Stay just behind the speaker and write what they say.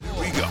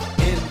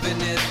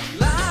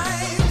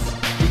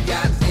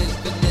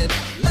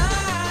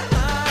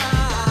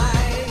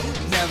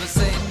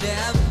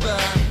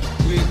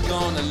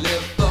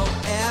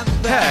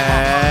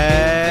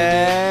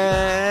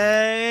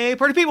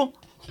party people!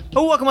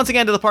 Welcome once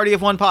again to the Party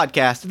of One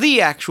podcast, the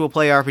actual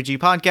play RPG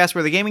podcast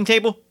where the gaming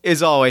table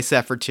is always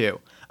set for two.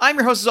 I'm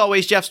your host as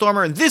always, Jeff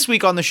Stormer, and this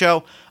week on the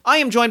show, I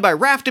am joined by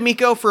Raph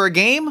D'Amico for a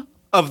game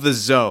of The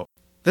Zone.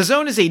 The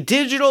Zone is a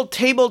digital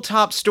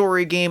tabletop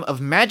story game of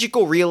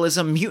magical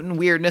realism, mutant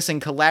weirdness, and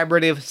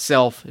collaborative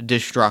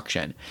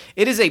self-destruction.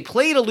 It is a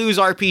play-to-lose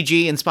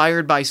RPG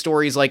inspired by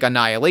stories like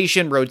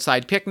Annihilation,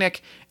 Roadside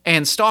Picnic,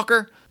 and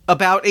Stalker,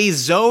 about a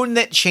zone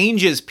that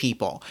changes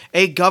people,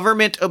 a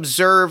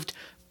government-observed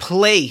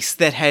place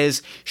that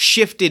has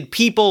shifted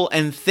people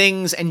and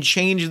things and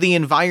changed the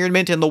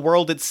environment and the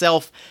world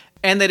itself,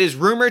 and that is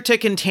rumored to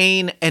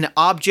contain an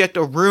object,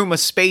 a room, a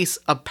space,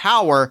 a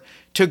power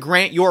to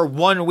grant your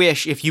one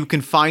wish if you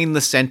can find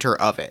the center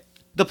of it.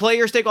 The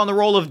players take on the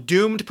role of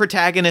doomed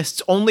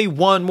protagonists. Only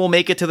one will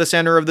make it to the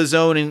center of the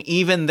zone, and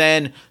even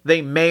then,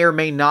 they may or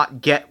may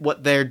not get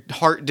what their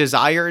heart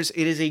desires.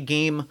 It is a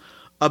game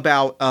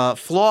about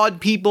flawed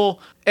people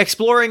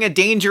exploring a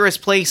dangerous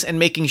place and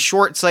making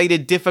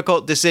short-sighted,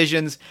 difficult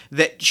decisions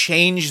that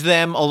change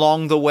them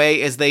along the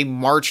way as they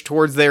march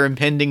towards their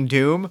impending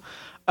doom.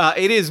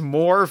 It is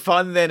more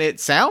fun than it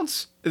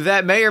sounds.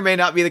 That may or may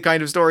not be the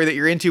kind of story that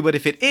you're into, but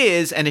if it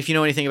is, and if you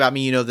know anything about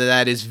me, you know that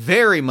that is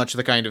very much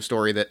the kind of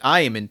story that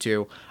I am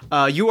into,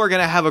 you are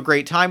going to have a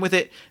great time with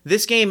it.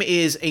 This game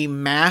is a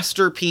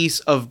masterpiece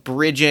of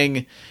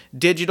bridging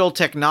digital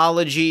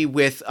technology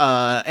with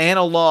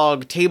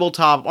analog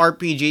tabletop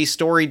RPG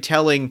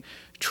storytelling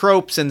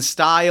tropes and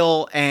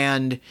style,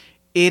 and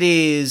it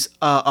is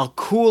a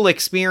cool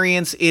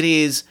experience. It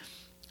is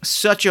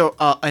such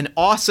an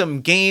awesome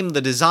game.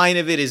 The design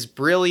of it is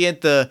brilliant.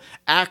 The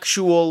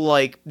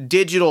actual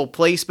digital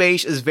play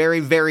space is very,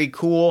 very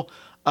cool.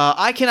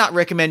 I cannot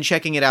recommend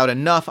checking it out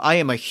enough. I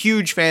am a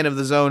huge fan of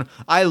The Zone.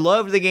 I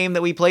loved the game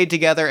that we played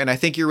together, and I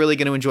think you're really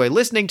going to enjoy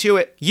listening to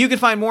it. You can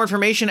find more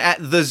information at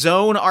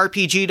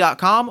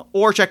thezonerpg.com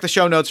or check the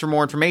show notes for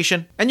more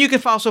information. And you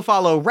can also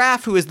follow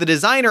Raph, who is the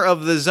designer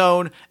of The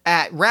Zone,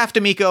 at Raph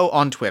D'Amico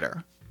on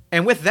Twitter.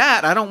 And with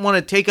that, I don't want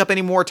to take up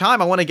any more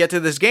time. I want to get to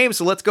this game,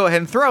 so let's go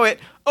ahead and throw it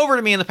over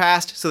to me in the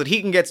past so that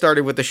he can get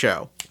started with the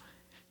show.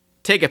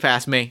 Take it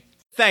past me.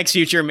 Thanks,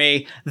 future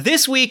me.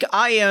 This week,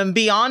 I am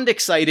beyond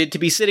excited to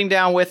be sitting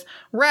down with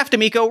Raph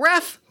D'Amico.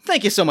 Raph,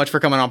 thank you so much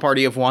for coming on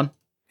Party of One.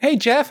 Hey,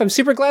 Jeff, I'm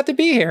super glad to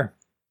be here.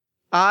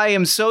 I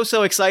am so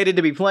excited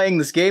to be playing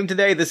this game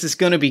today. This is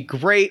going to be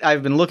great.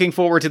 I've been looking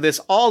forward to this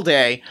all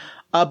day.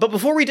 But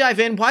before we dive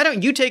in, why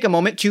don't you take a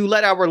moment to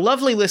let our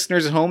lovely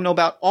listeners at home know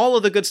about all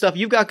of the good stuff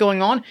you've got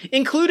going on,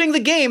 including the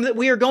game that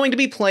we are going to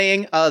be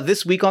playing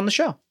this week on the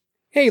show.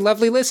 Hey,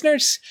 lovely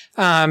listeners.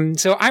 So I'm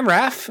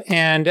Raph,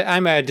 and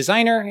I'm a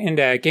designer and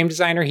a game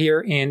designer here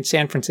in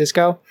San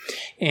Francisco.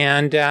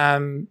 And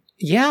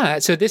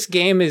so this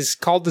game is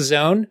called The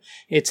Zone.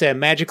 It's a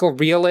magical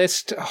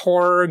realist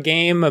horror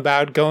game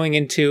about going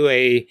into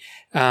a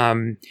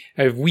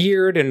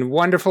weird and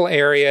wonderful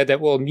area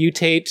that will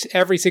mutate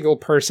every single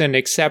person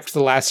except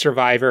the last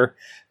survivor.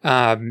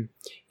 Really,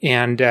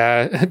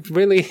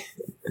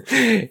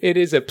 it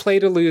is a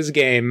play-to-lose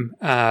game.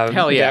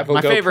 Hell yeah. That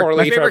will go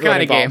poorly for everyone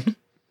kind of involved. game.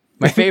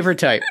 My favorite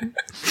type.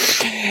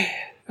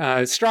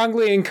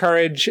 Strongly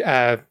encourage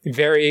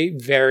very,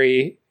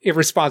 very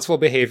irresponsible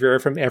behavior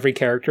from every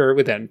character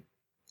within.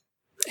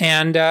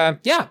 And so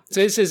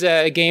this is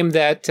a game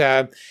that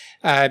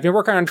I've been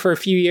working on for a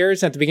few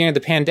years. At the beginning of the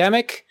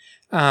pandemic,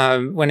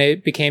 when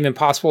it became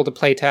impossible to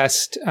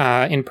playtest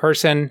in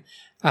person,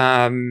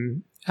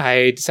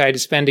 I decided to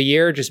spend a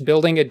year just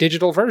building a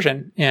digital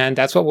version, and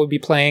that's what we'll be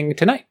playing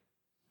tonight.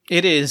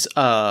 It is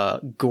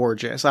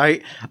gorgeous.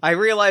 I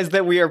realize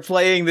that we are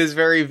playing this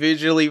very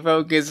visually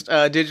focused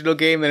digital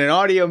game in an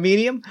audio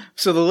medium,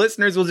 so the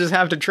listeners will just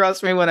have to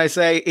trust me when I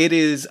say it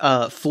is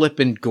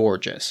flippin'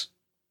 gorgeous.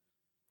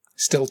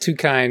 Still too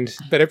kind,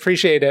 but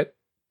appreciate it.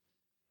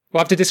 We'll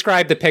have to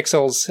describe the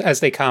pixels as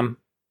they come.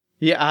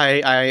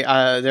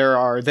 Yeah, there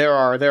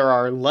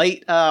are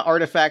light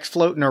artifacts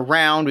floating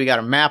around. We got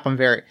a map.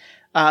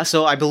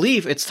 So I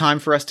believe it's time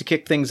for us to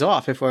kick things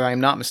off, if I'm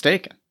not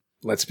mistaken.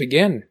 Let's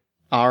begin.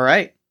 All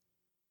right.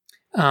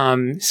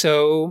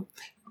 So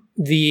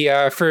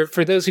the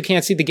for those who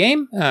can't see the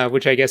game,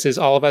 which I guess is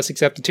all of us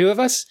except the two of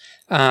us,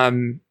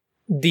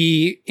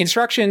 the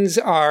instructions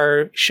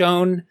are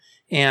shown,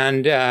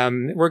 and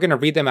we're going to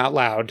read them out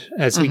loud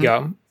as we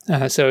go.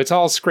 So it's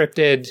all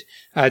scripted.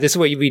 This is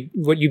what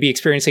you'd be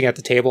experiencing at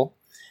the table.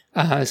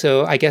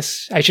 So I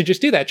guess I should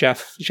just do that,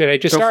 Jeff. Should I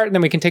just start and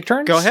then we can take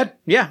turns? Go ahead.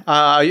 Yeah.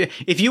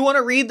 If you want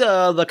to read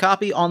the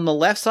copy on the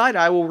left side,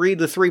 I will read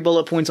the 3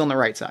 bullet points on the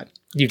right side.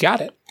 You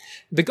got it.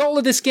 The goal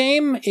of this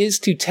game is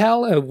to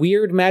tell a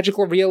weird,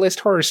 magical, realist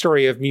horror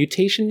story of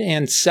mutation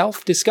and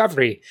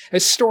self-discovery. A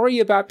story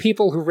about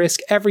people who risk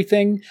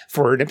everything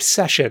for an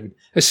obsession.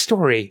 A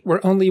story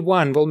where only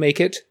one will make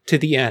it to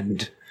the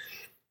end.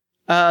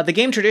 The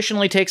game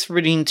traditionally takes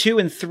between 2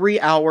 and 3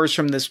 hours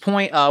from this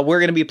point. We're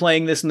going to be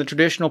playing this in the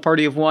traditional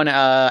Party of One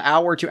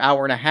hour to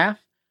hour and a half.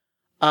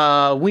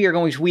 We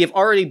have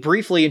already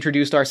briefly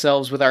introduced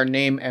ourselves with our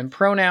name and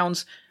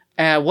pronouns.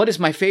 What is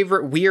my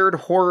favorite weird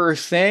horror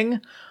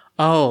thing?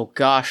 Oh,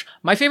 gosh.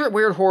 My favorite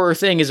weird horror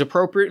thing is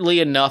appropriately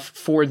enough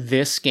for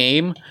this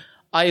game.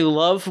 I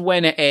love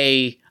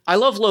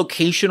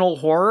locational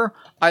horror.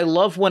 I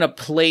love when a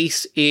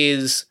place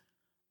is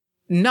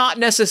not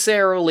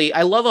necessarily...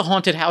 I love a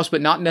haunted house,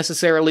 but not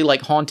necessarily,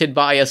 like, haunted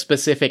by a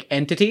specific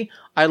entity.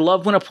 I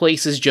love when a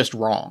place is just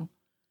wrong.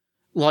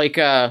 Like,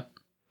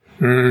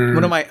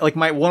 one of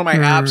my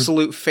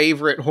absolute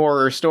favorite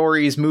horror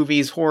stories,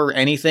 movies, horror,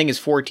 anything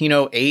is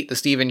 1408, the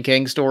Stephen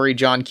King story,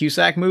 John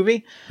Cusack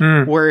movie,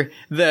 where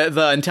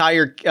the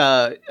entire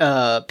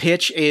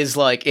pitch is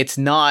like, it's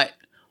not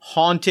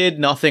haunted,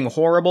 nothing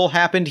horrible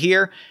happened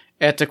here.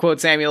 And to quote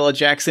Samuel L.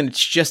 Jackson,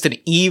 it's just an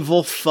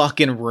evil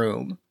fucking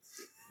room.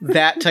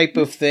 That type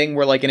of thing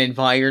where like an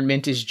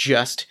environment is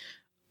just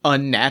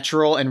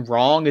unnatural and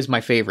wrong is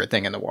my favorite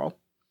thing in the world.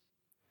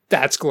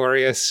 That's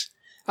glorious.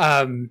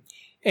 And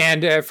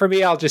for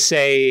me, I'll just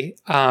say,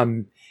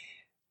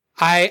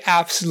 I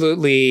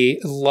absolutely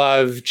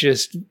love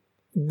just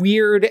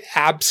weird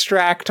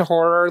abstract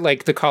horror,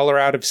 like The Color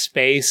Out of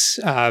Space.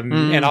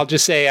 And I'll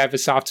just say I have a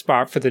soft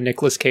spot for the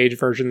Nicolas Cage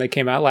version that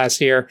came out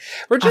last year.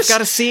 I've got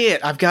to see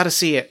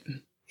it.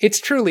 It's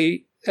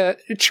truly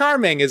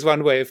charming is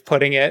one way of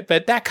putting it,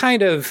 but that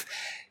kind of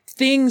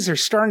things are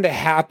starting to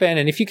happen.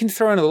 And if you can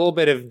throw in a little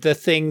bit of the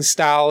Thing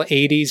style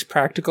 80s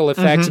practical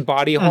effects,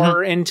 body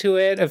horror into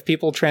it, of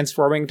people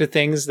transforming to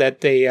things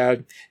that they,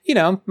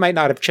 might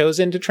not have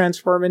chosen to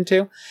transform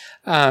into.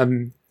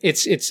 I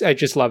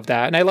just love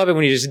that. And I love it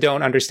when you just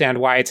don't understand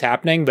why it's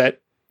happening,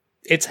 but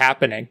it's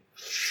happening.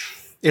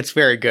 It's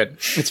very good.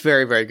 It's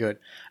very, very good.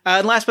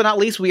 And last but not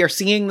least, we are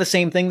seeing the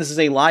same thing. This is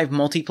a live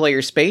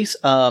multiplayer space.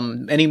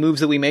 Any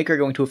moves that we make are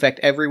going to affect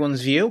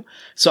everyone's view.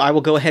 So I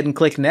will go ahead and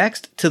click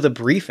next to the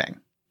briefing.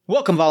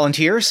 Welcome,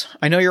 volunteers.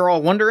 I know you're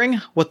all wondering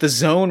what the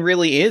zone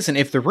really is and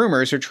if the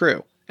rumors are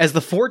true. As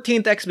the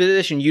 14th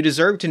expedition, you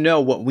deserve to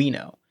know what we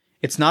know.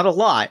 It's not a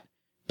lot,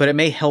 but it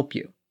may help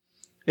you.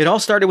 It all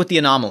started with the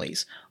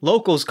anomalies.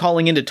 Locals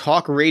calling into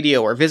talk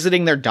radio or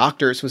visiting their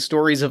doctors with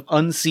stories of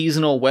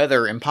unseasonal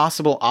weather,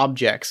 impossible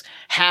objects,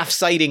 half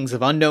sightings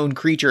of unknown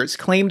creatures,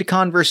 claimed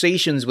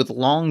conversations with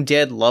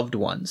long-dead loved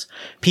ones.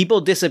 People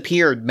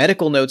disappeared.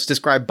 Medical notes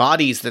describe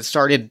bodies that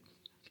started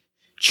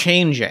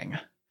changing.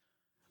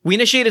 We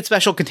initiated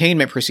special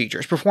containment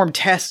procedures, performed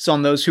tests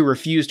on those who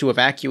refused to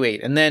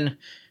evacuate, and then,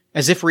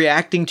 as if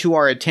reacting to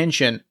our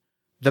attention,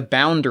 the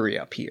Boundary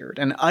appeared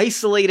and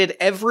isolated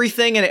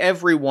everything and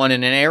everyone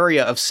in an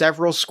area of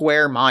several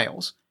square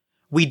miles.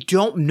 We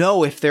don't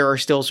know if there are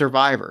still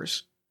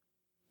survivors,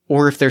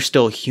 or if they're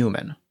still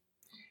human.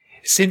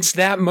 Since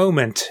that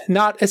moment,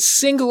 not a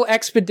single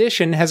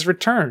expedition has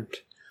returned.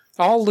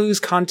 All lose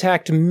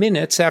contact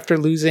minutes after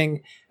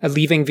leaving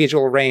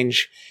visual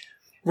range.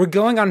 We're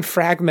going on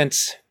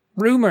fragments,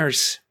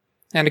 rumors,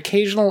 and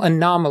occasional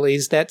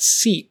anomalies that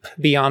seep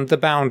beyond the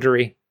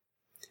Boundary.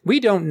 We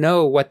don't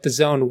know what the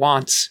zone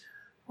wants,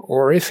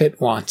 or if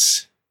it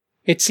wants.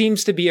 It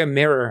seems to be a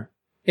mirror.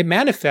 It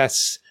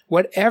manifests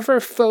whatever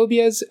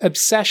phobias,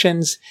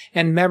 obsessions,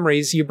 and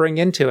memories you bring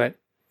into it.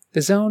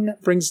 The zone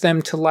brings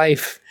them to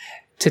life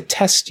to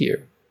test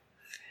you.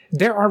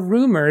 There are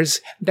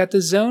rumors that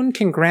the zone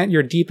can grant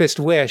your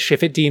deepest wish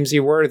if it deems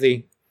you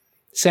worthy.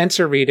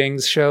 Sensor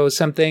readings show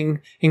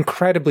something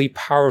incredibly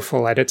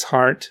powerful at its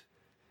heart.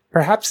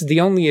 Perhaps the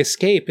only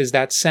escape is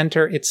that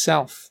center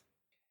itself.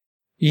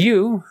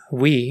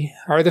 We,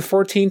 are the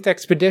 14th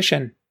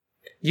expedition.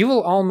 You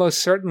will almost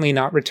certainly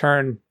not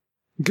return.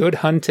 Good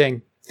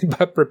hunting,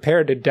 but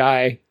prepare to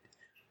die.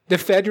 The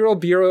Federal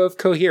Bureau of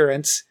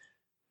Coherence,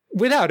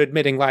 without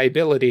admitting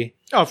liability.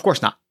 Oh, of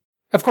course not.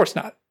 Of course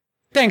not.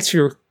 Thanks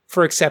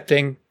for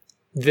accepting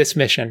this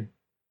mission.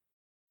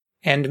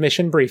 End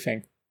mission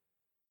briefing.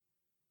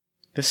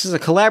 This is a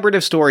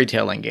collaborative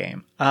storytelling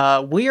game.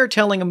 We are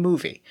telling a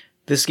movie.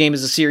 This game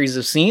is a series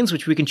of scenes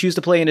which we can choose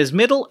to play in as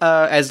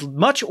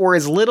much or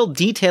as little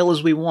detail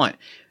as we want,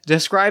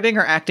 describing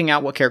or acting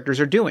out what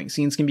characters are doing.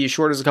 Scenes can be as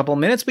short as a couple of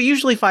minutes, but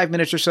usually 5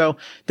 minutes or so.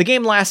 The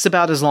game lasts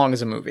about as long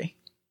as a movie.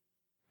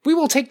 We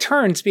will take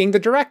turns being the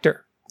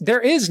director.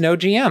 There is no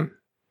GM.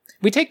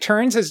 We take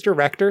turns as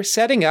director,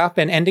 setting up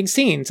and ending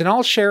scenes, and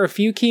I'll share a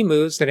few key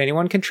moves that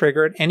anyone can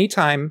trigger at any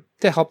time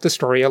to help the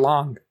story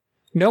along.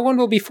 No one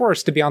will be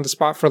forced to be on the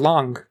spot for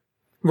long.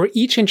 We're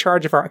each in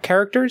charge of our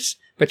characters,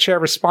 but share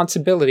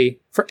responsibility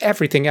for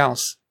everything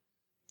else.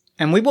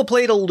 And we will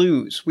play to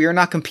lose. We are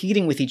not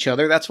competing with each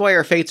other. That's why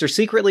our fates are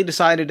secretly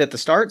decided at the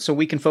start, so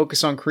we can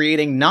focus on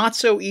creating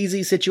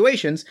not-so-easy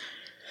situations,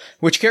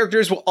 which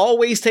characters will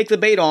always take the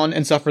bait on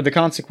and suffer the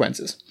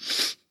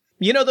consequences.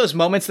 You know those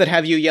moments that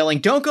have you yelling,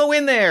 "Don't go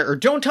in there," or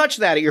 "Don't touch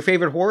that" at your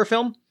favorite horror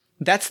film?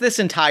 That's this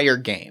entire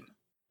game.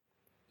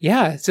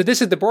 Yeah, so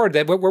this is the board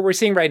that what we're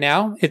seeing right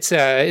now. It's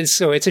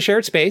a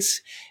shared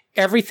space.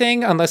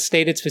 Everything, unless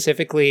stated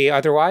specifically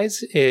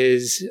otherwise,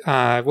 is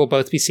we'll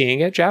both be seeing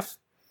it, Jeff.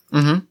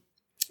 Mm-hmm.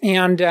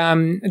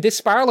 And this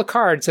spiral of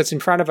cards that's in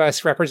front of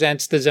us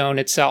represents the zone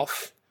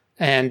itself.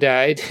 And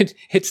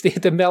it's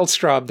the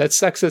maelstrom that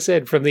sucks us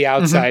in from the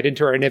outside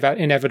into our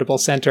inevitable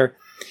center.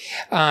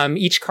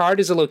 Each card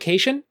is a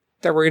location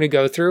that we're going to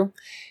go through.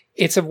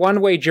 it's a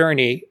one-way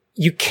journey.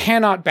 You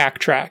cannot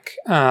backtrack.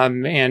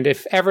 And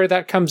if ever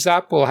that comes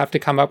up, we'll have to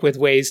come up with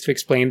ways to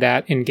explain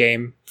that in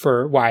game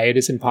for why it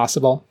is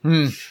impossible.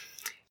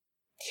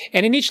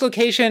 And in each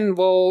location,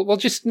 we'll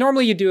just,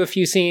 normally you do a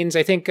few scenes.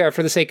 I think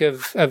for the sake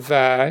of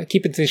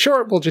keeping things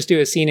short, we'll just do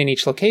a scene in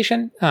each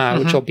location,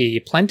 which will be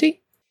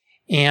plenty.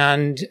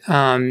 And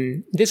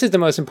this is the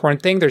most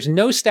important thing. There's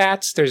no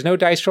stats. There's no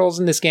dice rolls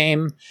in this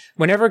game.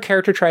 Whenever a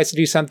character tries to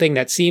do something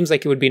that seems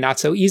like it would be not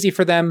so easy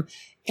for them,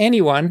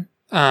 anyone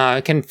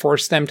can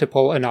force them to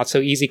pull a not so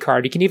easy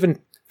card. You can even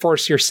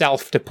force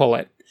yourself to pull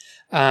it.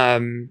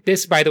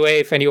 This, by the way,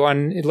 if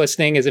anyone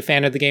listening is a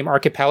fan of the game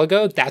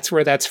Archipelago, that's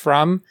where that's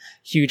from.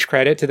 Huge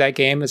credit to that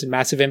game as a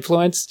massive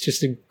influence.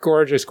 Just a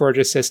gorgeous,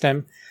 gorgeous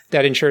system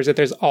that ensures that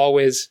there's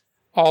always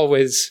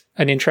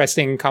an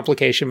interesting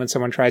complication when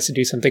someone tries to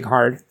do something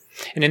hard.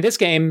 And in this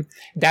game,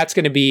 that's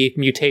going to be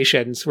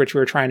mutations, which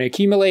we're trying to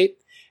accumulate.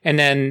 And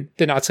then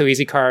the not so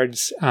easy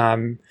cards,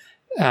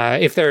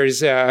 if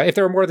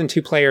there are more than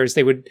two players,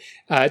 they would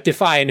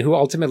define who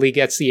ultimately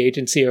gets the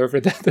agency over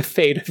the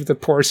fate of the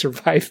poor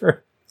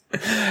survivor.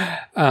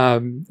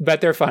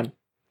 But they're fun.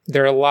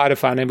 They're a lot of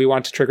fun, and we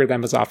want to trigger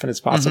them as often as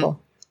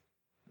possible.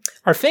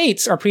 Our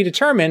fates are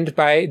predetermined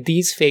by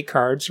these fate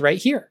cards right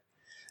here.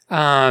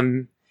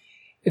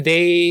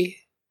 They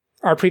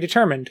are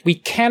predetermined. We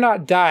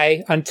cannot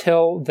die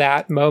until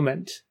that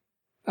moment.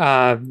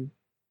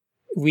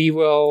 We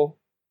will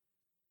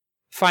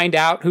find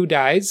out who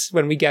dies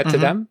when we get to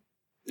them.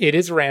 It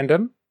is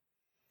random.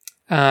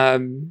 By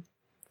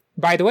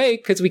the way,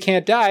 because we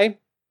can't die,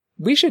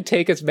 we should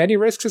take as many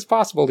risks as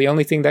possible. The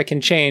only thing that can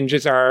change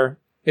is our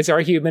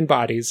human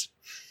bodies.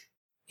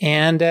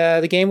 And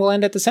the game will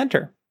end at the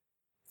center.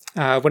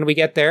 When we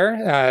get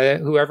there,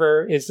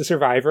 whoever is the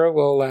survivor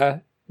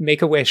will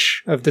make a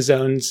wish of the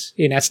zone's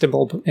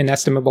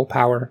inestimable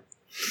power.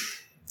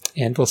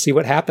 And we'll see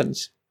what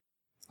happens.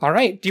 All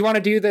right. Do you want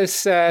to do this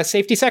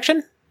safety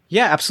section?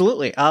 Yeah,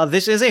 absolutely.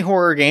 This is a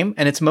horror game,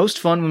 and it's most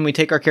fun when we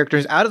take our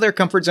characters out of their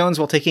comfort zones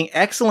while taking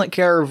excellent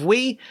care of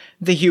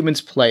the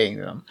humans playing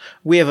them.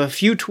 We have a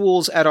few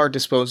tools at our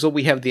disposal.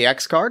 We have the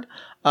X card.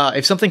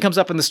 If something comes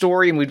up in the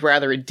story and we'd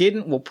rather it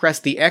didn't, we'll press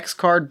the X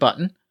card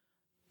button.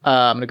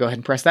 I'm going to go ahead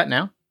and press that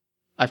now.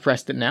 I've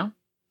pressed it now.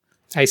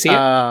 I see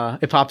it.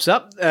 It pops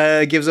up,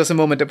 gives us a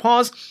moment to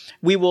pause.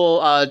 We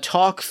will we'll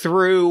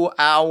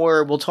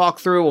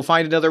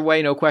find another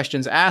way, no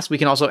questions asked. We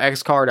can also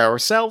X card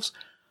ourselves.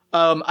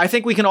 I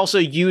think we can also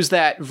use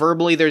that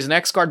verbally. There's an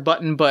X card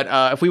button, but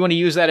if we want to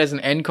use that as an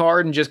N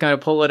card and just kind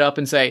of pull it up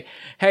and say,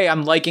 "Hey,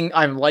 I'm liking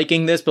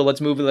this, but let's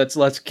move it.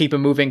 Let's keep it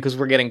moving because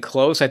we're getting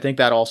close." I think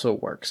that also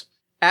works.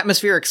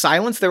 Atmospheric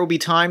silence. There will be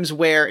times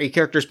where a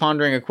character's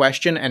pondering a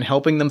question and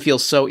helping them feel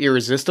so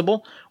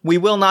irresistible. We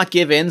will not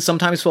give in.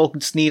 Sometimes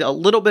folks need a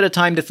little bit of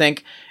time to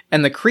think,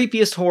 and the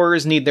creepiest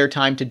horrors need their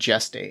time to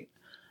gestate.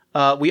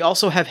 We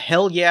also have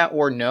hell yeah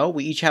or no.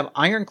 We each have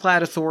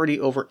ironclad authority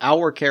over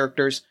our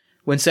characters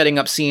when setting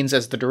up scenes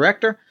as the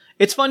director.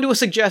 It's fun to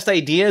suggest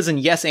ideas and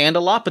yes and a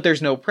lot, but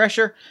there's no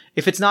pressure.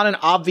 If it's not an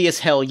obvious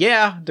hell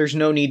yeah, there's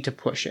no need to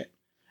push it.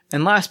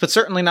 And last but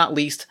certainly not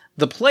least,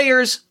 the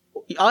players,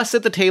 us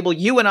at the table,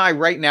 you and I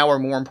right now are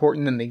more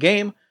important than the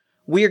game.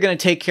 We are going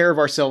to take care of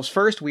ourselves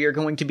first. We are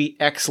going to be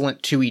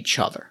excellent to each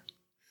other.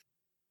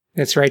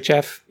 That's right,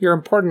 Jeff. You're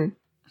important.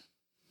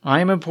 I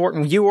am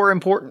important. You are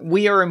important.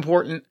 We are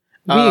important.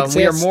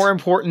 We are more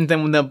important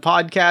than the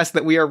podcast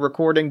that we are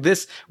recording.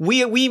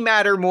 We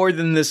matter more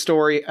than this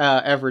story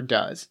ever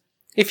does.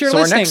 If you're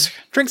listening,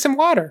 drink some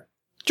water.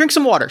 Drink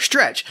some water.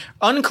 Stretch.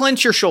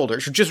 Unclench your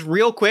shoulders. Just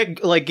real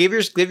quick. Like give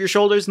your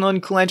shoulders and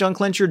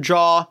unclench your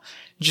jaw.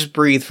 Just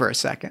breathe for a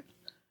second.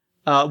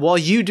 While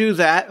you do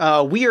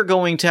that, we are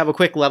going to have a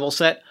quick level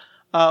set.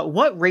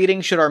 What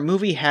rating should our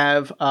movie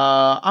have?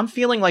 I'm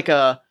feeling like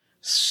a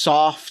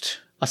soft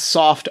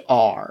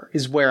R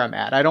is where I'm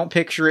at. I don't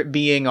picture it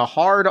being a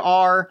hard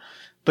R,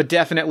 but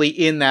definitely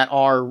in that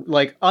R,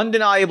 like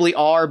undeniably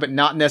R, but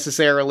not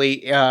necessarily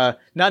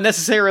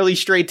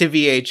straight to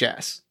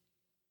VHS.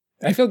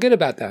 I feel good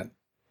about that.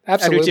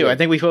 Absolutely. I do too. I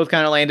think we both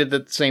kind of landed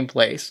at the same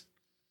place.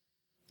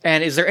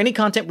 And is there any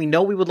content we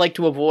know we would like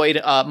to avoid?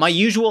 My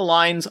usual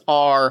lines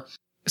are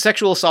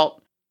sexual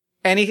assault,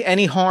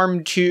 any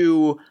harm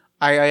to,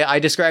 I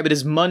describe it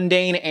as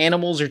mundane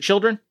animals or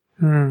children.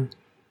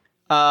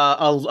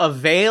 A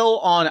veil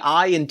on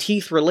eye and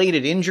teeth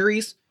related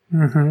injuries,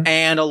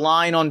 and a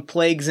line on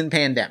plagues and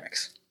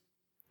pandemics.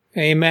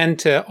 Amen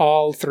to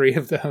all three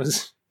of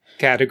those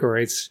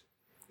categories.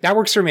 That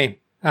works for me.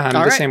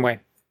 Same way.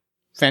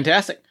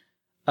 Fantastic.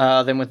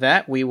 Then with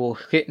that, we will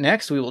hit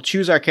next. We will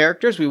choose our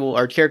characters.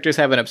 Our characters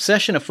have an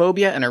obsession, a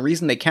phobia, and a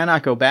reason they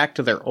cannot go back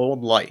to their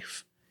old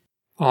life.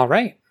 All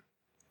right.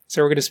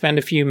 So we're going to spend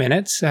a few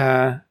minutes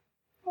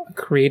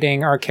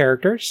creating our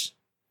characters.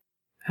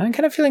 I'm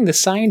kind of feeling the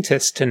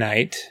scientist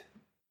tonight.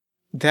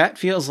 That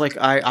feels like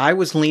I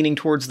was leaning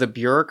towards the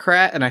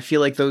bureaucrat, and I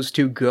feel like those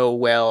two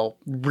go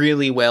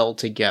really well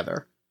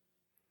together.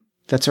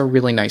 That's a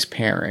really nice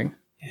pairing.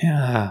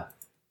 Yeah.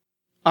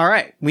 All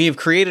right. We have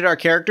created our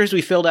characters.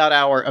 We filled out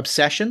our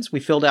obsessions. We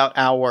filled out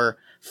our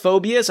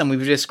phobias, and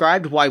we've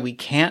described why we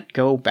can't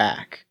go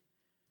back.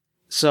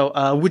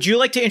 So, would you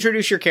like to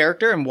introduce your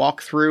character and read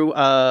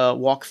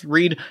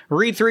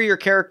through your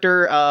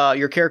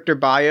character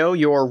bio,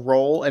 your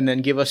role, and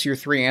then give us your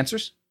 3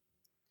 answers?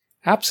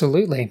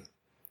 Absolutely.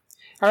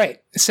 All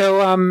right.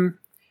 So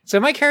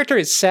my character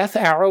is Seth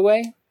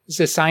Arroway. He's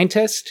a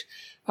scientist,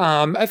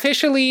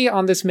 officially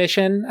on this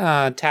mission,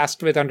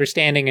 tasked with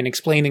understanding and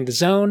explaining the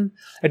zone,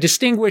 a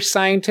distinguished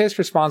scientist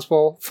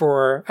responsible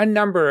for a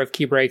number of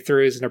key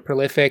breakthroughs in a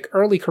prolific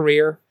early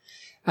career.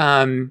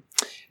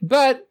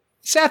 But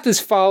Seth has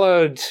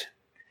followed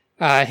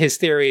his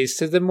theories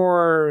to the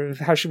more,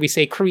 how should we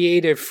say,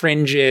 creative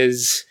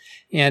fringes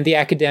and the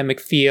academic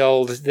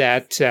field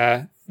that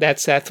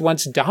Seth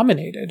once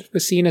dominated,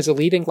 was seen as a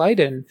leading light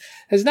and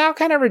has now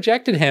kind of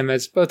rejected him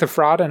as both a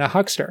fraud and a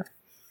huckster.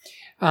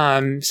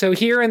 So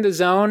here in the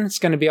zone, it's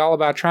going to be all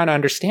about trying to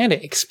understand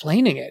it,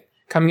 explaining it,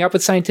 coming up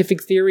with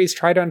scientific theories,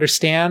 try to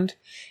understand,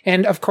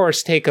 and of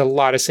course take a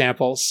lot of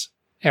samples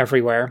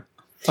everywhere.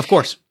 Of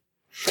course.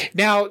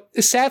 Now,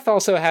 Seth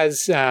also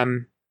has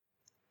an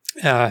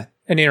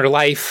inner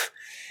life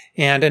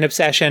and an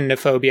obsession, a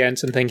phobia, and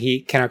something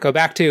he cannot go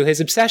back to. His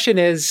obsession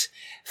is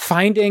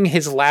finding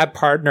his lab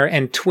partner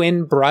and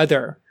twin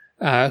brother,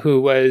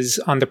 who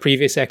was on the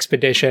previous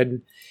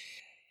expedition.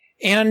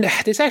 And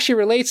this actually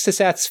relates to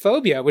Seth's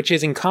phobia, which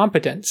is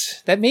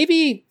incompetence. That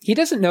maybe he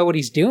doesn't know what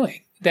he's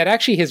doing. That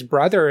actually his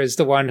brother is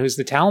the one who's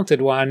the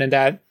talented one, and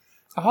that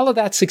all of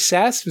that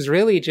success was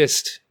really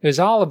just, it was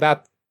all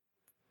about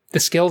the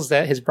skills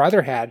that his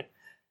brother had.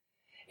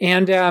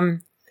 And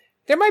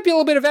there might be a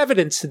little bit of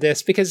evidence to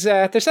this, because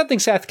there's something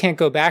Seth can't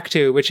go back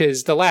to, which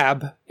is the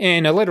lab.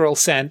 In a literal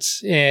sense,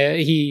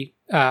 he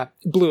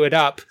blew it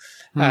up.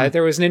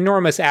 There was an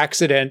enormous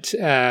accident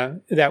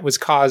that was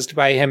caused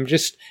by him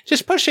just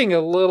pushing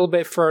a little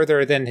bit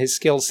further than his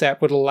skill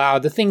set would allow,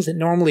 the things that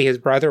normally his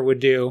brother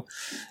would do.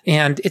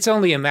 And it's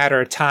only a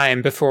matter of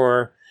time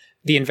before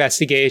the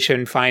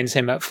investigation finds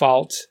him at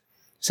fault.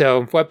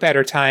 So what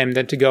better time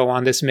than to go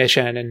on this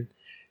mission and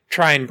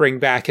try and bring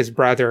back his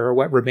brother, or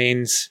what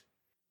remains.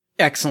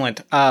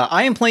 Excellent.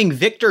 I am playing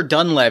Victor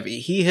Dunleavy.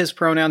 He, his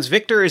pronouns.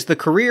 Victor is the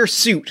career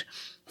suit,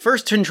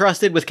 first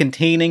entrusted with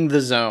containing the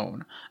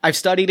zone. I've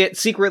studied it,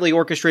 secretly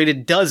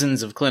orchestrated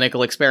dozens of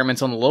clinical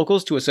experiments on the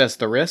locals to assess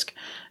the risk.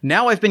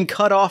 Now I've been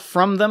cut off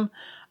from them.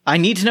 I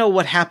need to know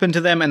what happened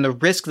to them and the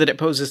risk that it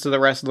poses to the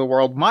rest of the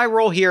world. My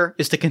role here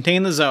is to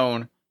contain the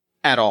zone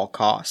at all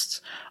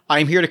costs.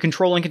 I'm here to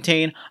control and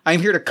contain.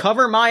 I'm here to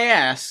cover my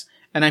ass,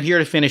 and I'm here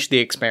to finish the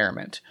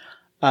experiment.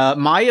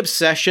 My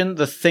obsession,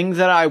 the thing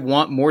that I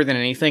want more than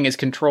anything, is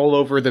control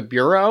over the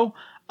Bureau.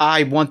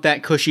 I want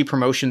that cushy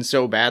promotion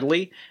so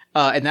badly.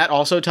 And that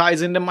also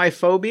ties into my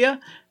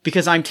phobia,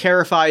 because I'm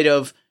terrified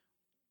of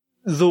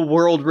the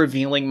world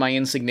revealing my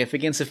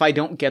insignificance. If I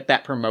don't get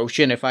that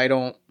promotion, if I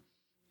don't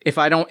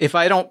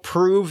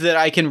prove that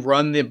I can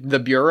run the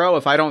Bureau,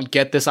 if I don't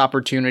get this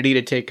opportunity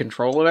to take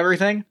control of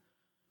everything,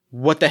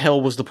 what the hell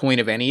was the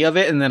point of any of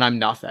it? And then I'm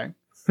nothing.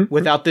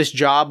 Without this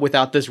job,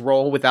 without this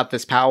role, without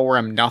this power,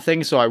 I'm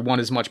nothing. So I want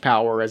as much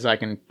power as I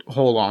can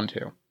hold on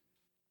to.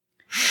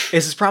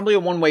 This is probably a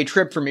one-way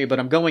trip for me, but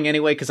I'm going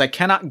anyway because I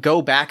cannot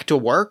go back to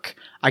work.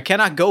 I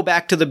cannot go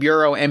back to the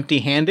Bureau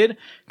empty-handed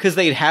because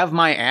they'd have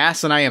my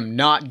ass, and I am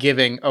not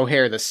giving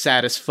O'Hare the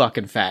saddest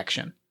fucking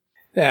faction.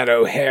 That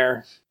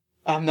O'Hare.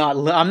 I'm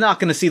not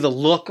going to see the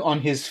look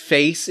on his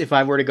face if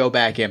I were to go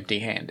back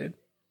empty-handed.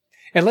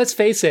 And let's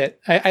face it,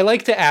 I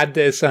like to add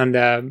this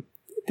on,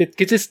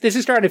 because this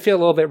is starting to feel a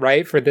little bit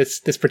right for this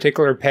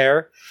particular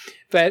pair.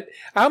 But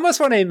I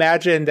almost want to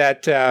imagine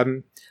that,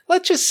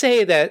 let's just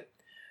say that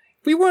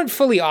we weren't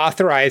fully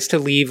authorized to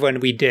leave when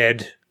we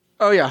did.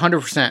 Oh yeah,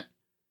 100%.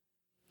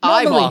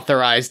 I'm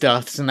authorized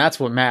us, and that's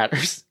what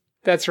matters.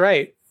 That's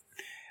right.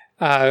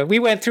 We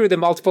went through the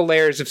multiple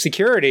layers of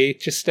security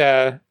just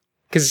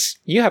because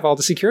you have all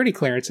the security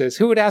clearances.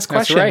 Who would ask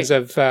questions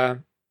of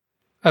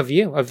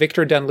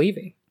Victor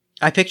Dunleavy?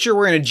 I picture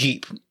we're in a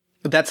Jeep.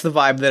 That's the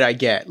vibe that I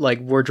get. Like,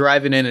 we're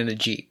driving in a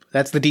Jeep.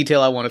 That's the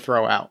detail I want to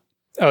throw out.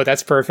 Oh,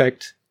 that's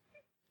perfect.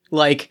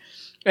 Like,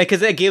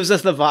 because that gives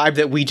us the vibe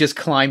that we just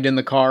climbed in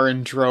the car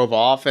and drove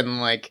off. And,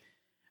 like,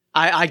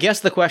 I guess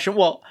the question...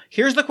 Well,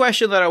 here's the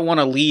question that I want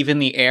to leave in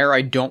the air.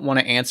 I don't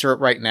want to answer it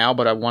right now,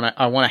 but I want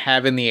to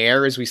have in the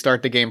air as we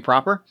start the game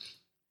proper.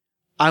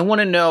 I want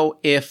to know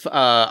if...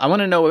 I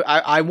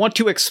want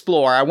to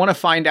explore. I want to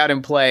find out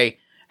and play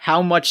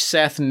how much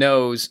Seth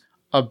knows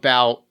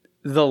about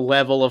the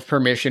level of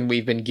permission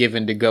we've been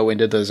given to go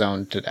into the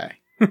zone today.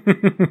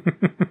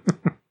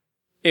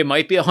 It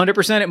might be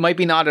 100%, it might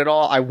be not at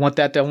all. I want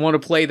to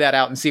play that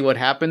out and see what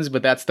happens,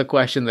 but that's the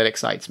question that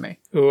excites me.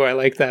 Ooh, I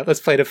like that. Let's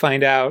play to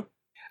find out.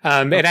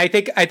 And I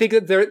think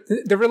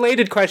that the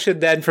related question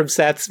then from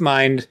Seth's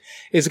mind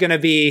is going to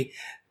be,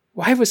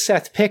 why was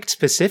Seth picked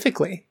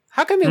specifically?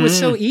 How come it was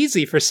so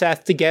easy for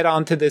Seth to get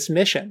onto this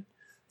mission?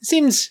 It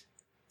seems,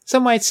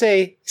 some might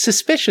say,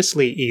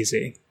 suspiciously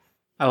easy.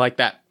 I like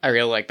that. I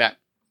really like that.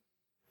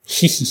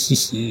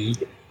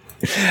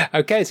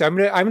 Okay, so I'm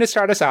gonna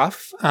start us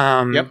off.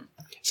 Yep.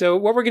 So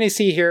what we're going to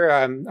see here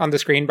on the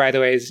screen, by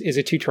the way, is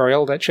a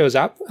tutorial that shows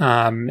up,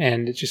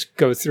 and it just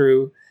goes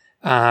through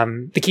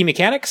the key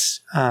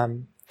mechanics,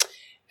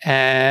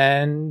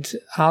 and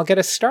I'll get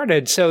us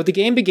started. So the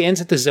game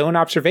begins at the Zone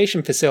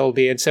Observation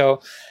Facility, and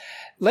so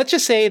let's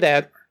just say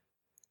that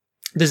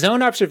the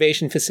Zone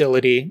Observation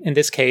Facility, in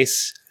this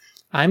case,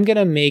 I'm going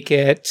to make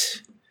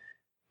it...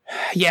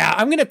 Yeah,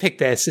 I'm going to pick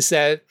this. It's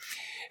a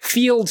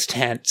field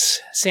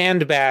tents,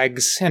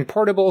 sandbags, and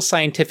portable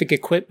scientific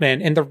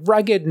equipment in the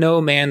rugged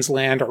no man's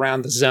land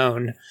around the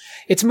zone.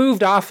 It's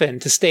moved often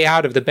to stay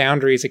out of the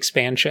boundary's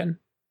expansion.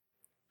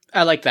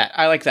 I like that.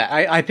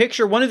 I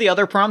picture one of the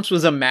other prompts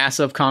was a mass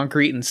of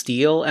concrete and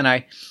steel, and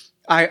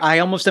I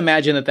almost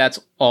imagine that that's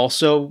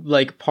also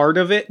like part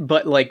of it,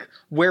 but like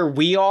where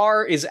we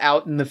are is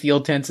out in the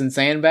field tents and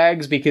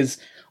sandbags because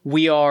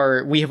we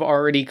have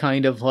already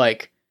kind of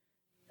like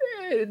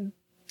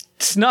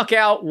snuck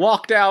out,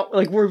 walked out,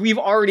 like we've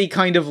already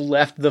kind of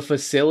left the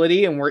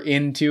facility and we're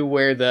into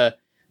where the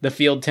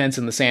field tents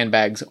and the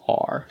sandbags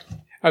are.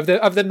 Of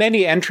the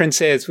many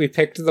entrances, we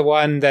picked the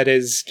one that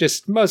is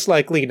just most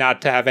likely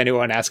not to have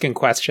anyone asking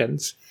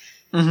questions.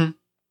 Mm-hmm.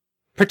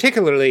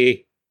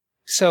 Particularly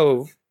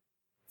so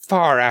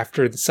far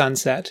after the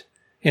sunset,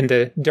 in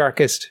the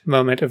darkest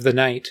moment of the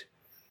night.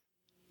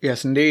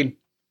 Yes, indeed.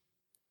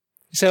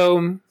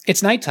 So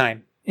it's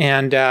nighttime,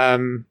 and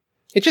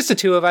it's just the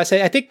two of us.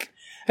 I think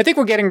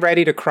we're getting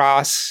ready to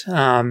cross.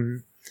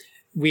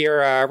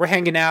 We're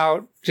hanging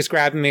out, just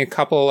grabbing a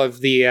couple of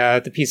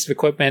the pieces of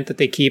equipment that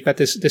they keep at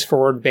this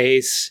forward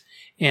base,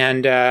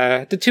 and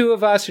the two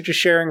of us are just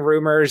sharing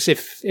rumors.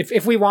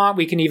 If we want,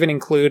 we can even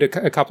include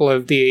a couple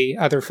of the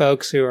other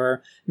folks who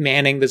are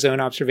manning the Zone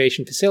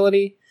Observation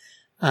Facility.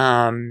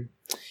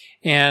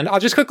 And I'll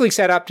just quickly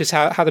set up just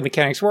how the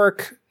mechanics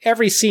work.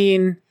 Every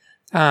scene,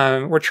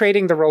 we're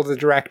trading the role of the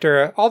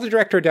director. All the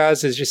director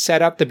does is just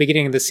set up the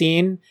beginning of the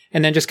scene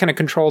and then just kind of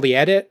control the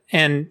edit.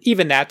 And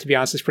even that, to be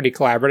honest, is pretty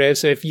collaborative.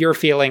 So if you're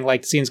feeling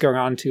like the scene's going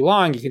on too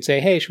long, you can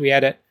say, hey, should we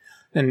edit?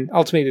 And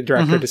ultimately the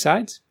director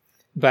decides.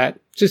 But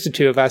just the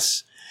two of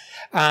us.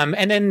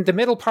 And then the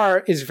middle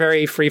part is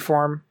very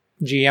freeform,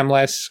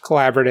 GM-less,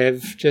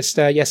 collaborative, just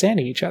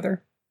yes-anding each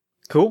other.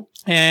 Cool.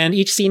 And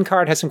each scene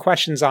card has some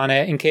questions on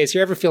it in case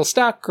you ever feel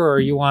stuck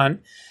or you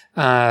want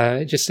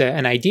just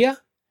an idea.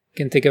 You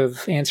can think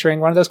of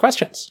answering one of those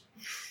questions.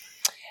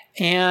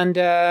 And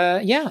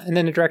and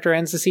then the director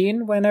ends the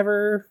scene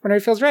whenever he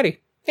feels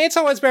ready. It's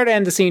always better to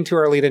end the scene too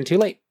early than too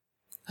late.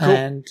 Cool.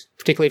 And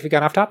particularly if we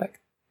got off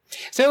topic.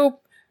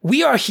 So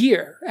we are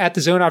here at the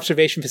Zone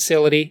Observation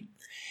Facility,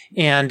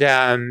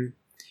 and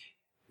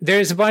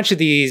there's a bunch of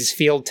these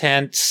field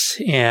tents,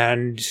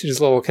 and there's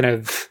a little kind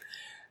of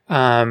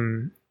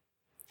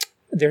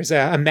there's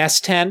a mess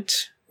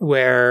tent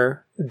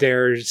where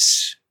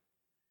there's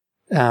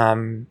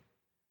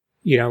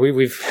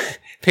we've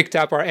picked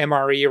up our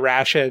MRE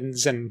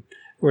rations and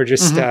we're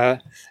just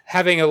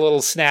having a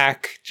little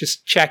snack,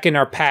 just checking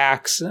our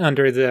packs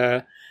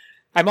under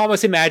I'm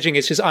almost imagining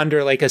it's just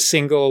under like a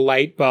single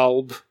light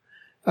bulb,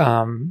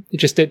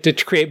 just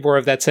to create more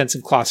of that sense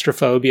of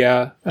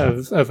claustrophobia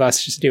of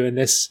us just doing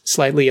this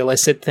slightly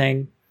illicit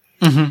thing.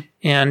 Mm-hmm.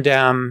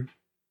 And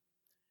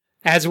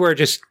as we're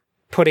just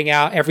putting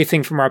out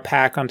everything from our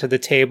pack onto the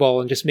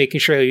table and just making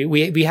sure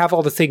we have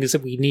all the things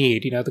that we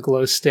need, the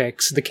glow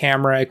sticks, the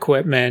camera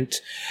equipment,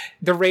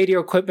 the radio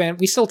equipment.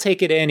 We still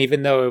take it in,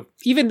 even though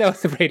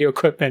the radio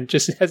equipment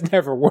just has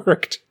never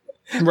worked.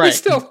 Right.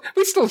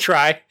 We still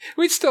try.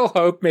 We still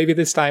hope maybe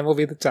this time will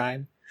be the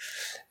time.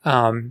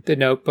 The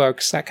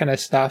notebooks, that kind of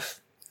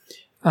stuff.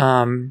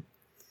 And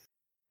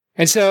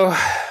so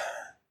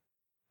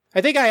I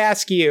think I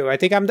ask you, I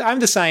think I'm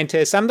the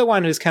scientist. I'm the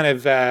one who's kind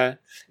of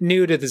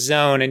new to the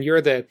zone, and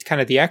you're the kind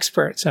of the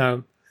expert.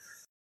 So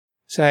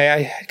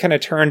I kind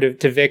of turned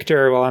to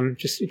Victor while I'm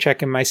just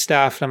checking my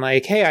stuff. And I'm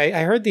like, hey,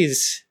 I heard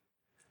these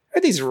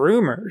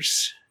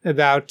rumors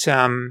about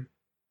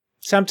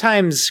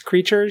sometimes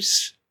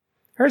creatures.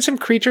 I heard some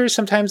creatures,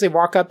 sometimes they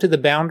walk up to the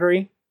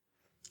boundary.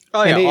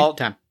 Oh yeah, all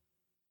the time.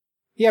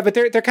 Yeah, but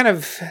they're kind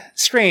of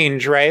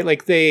strange, right?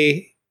 Like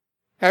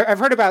I've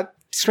heard about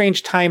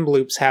strange time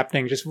loops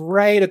happening just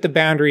right at the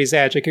boundary's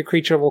edge. Like a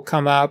creature will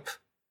come up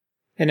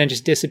and then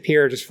just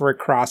disappear just before it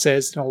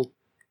crosses. It'll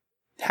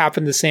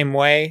happen the same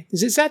way.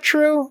 Is that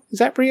true? Is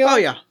that real? Oh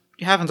yeah,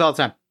 it happens all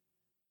the time.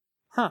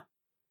 Huh.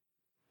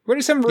 What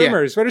are some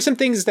rumors? Yeah. What are some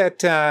things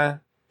that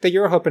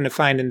you're hoping to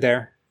find in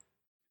there?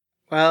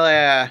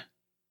 Well,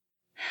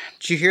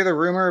 did you hear the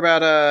rumor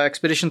about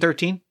Expedition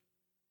 13?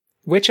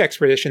 Which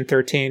Expedition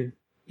 13?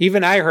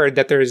 Even I heard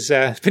that there's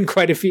been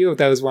quite a few of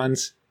those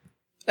ones.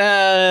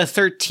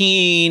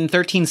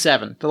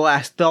 13-7.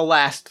 The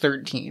last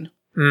 13.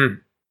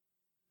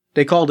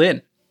 They called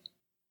in.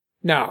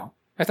 No.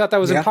 I thought that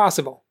was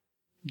impossible.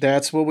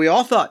 That's what we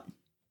all thought.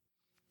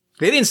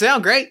 They didn't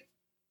sound great.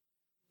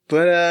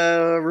 But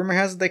rumor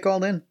has it they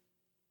called in.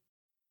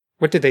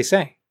 What did they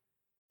say?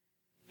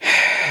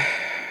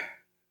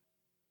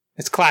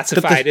 It's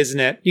classified, isn't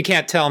it? You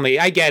can't tell me.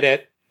 I get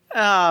it.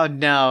 Oh,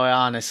 no,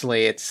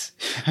 honestly,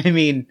 I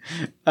mean,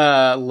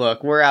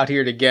 look, we're out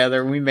here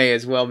together. We may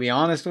as well be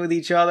honest with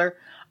each other.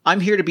 I'm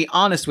here to be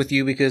honest with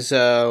you because,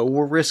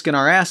 we're risking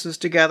our asses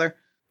together.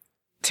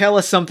 Tell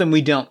us something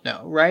we don't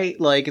know, right?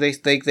 Like,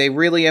 they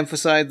really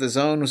emphasized the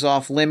zone was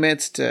off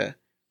limits to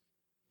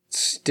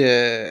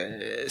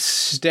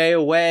stay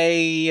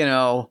away,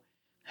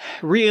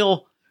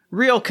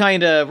 real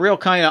kind of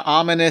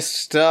ominous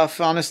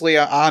stuff. Honestly,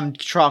 I'm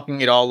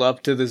chalking it all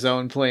up to the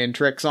zone playing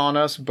tricks on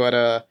us,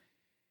 but,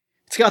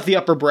 it's got the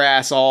upper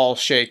brass all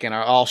shaking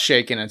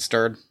and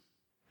stirred.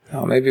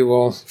 Well, maybe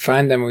we'll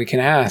find them and we can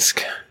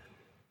ask.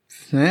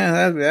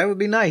 Yeah, that would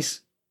be nice.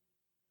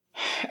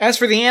 As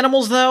for the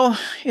animals, though,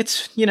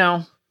 it's,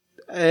 yeah,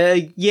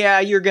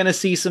 you're gonna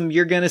see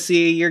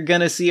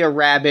a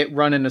rabbit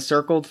run in a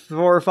circle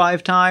 4 or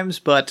 5 times,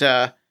 but,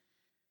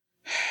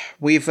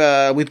 we've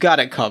got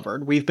it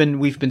covered. We've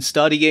been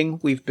studying.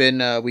 We've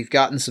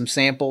gotten some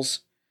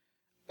samples.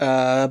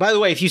 By the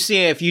way,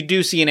 if you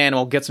do see an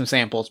animal, get some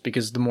samples,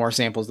 because the more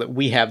samples that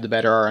we have, the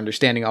better our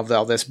understanding of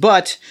all this.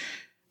 But,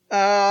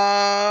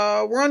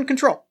 we're on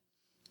control.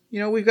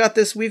 We've got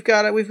this. We've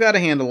got a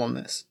handle on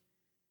this.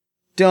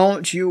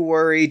 Don't you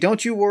worry.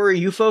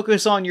 You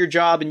focus on your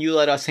job and you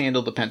let us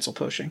handle the pencil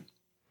pushing.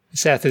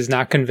 Seth is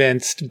not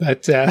convinced,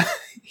 but,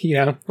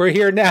 we're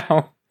here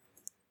now.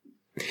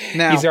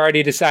 He's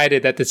already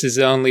decided that this is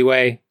the only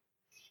way.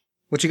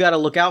 What you gotta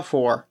look out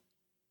for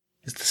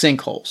is the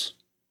sinkholes.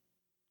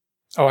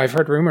 Oh, I've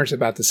heard rumors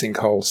about the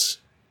sinkholes.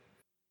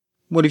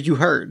 What have you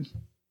heard?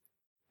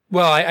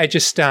 Well, I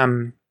just,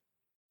 I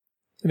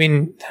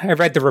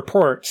read the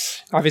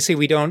reports. Obviously,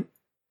 we don't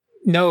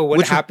know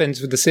what happens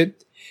with the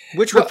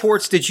Which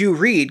reports did you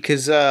read?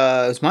 Because,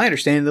 it's my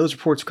understanding those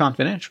reports are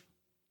confidential.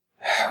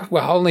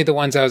 Well, only the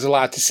ones I was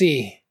allowed to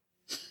see.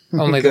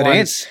 Only the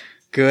ones.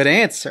 Good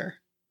answer.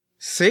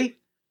 See?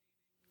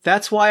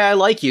 That's why I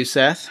like you,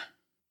 Seth.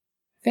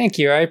 Thank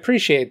you. I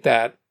appreciate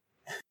that.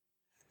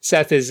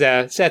 Seth is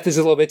a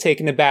little bit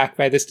taken aback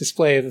by this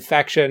display of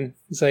affection.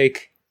 He's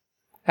like,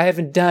 I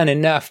haven't done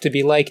enough to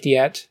be liked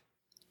yet.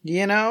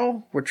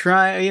 We're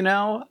trying,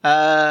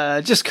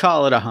 just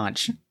call it a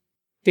hunch. I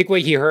think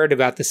what he heard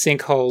about the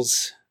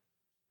sinkholes,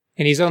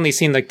 and he's only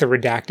seen like the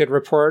redacted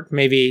report,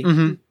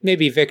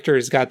 maybe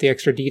Victor's got the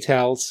extra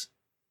details,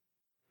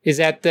 is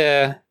that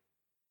the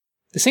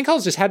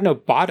sinkholes just had no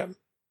bottom.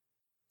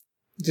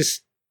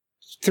 Just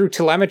threw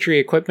telemetry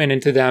equipment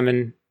into them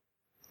and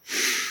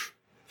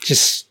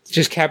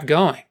just kept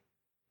going.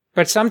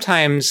 But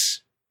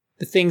sometimes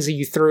the things that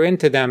you threw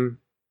into them,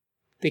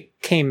 they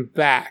came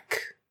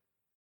back.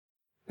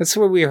 That's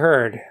what we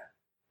heard.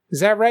 Is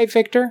that right,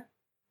 Victor?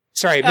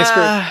 Sorry,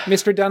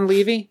 Mr.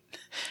 Dunleavy?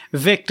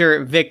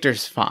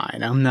 Victor's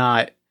fine. I'm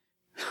not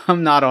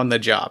on the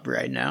job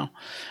right now.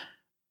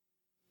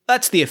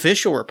 That's the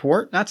official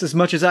report. That's as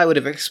much as I would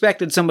have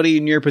expected somebody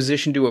in your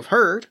position to have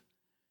heard.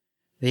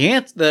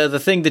 The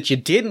thing that you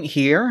didn't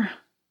hear.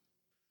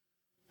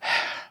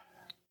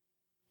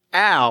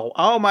 Ow.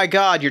 Oh my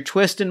god, you're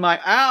twisting my...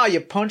 Ow, you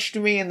punched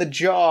me in the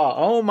jaw.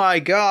 Oh my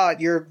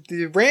god, you're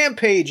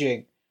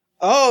rampaging.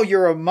 Oh,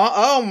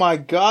 oh my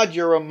god,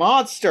 you're a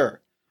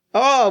monster.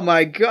 Oh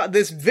my god,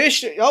 this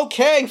vicious...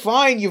 Okay,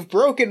 fine, you've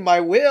broken my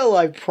will.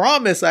 I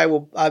promise I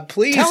will...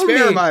 please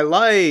spare my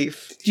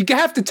life. You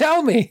have to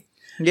tell me.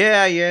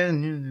 Yeah. You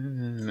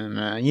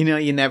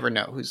never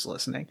know who's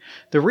listening.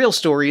 The real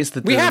story is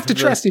that... We have to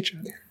trust each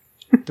other.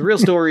 The real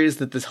story is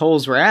that the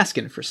holes were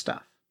asking for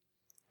stuff.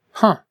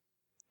 Huh.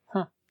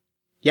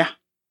 Yeah.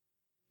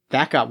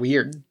 That got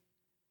weird.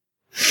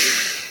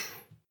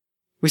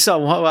 We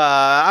saw...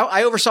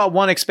 I oversaw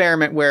one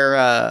experiment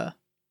where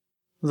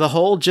the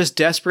hole just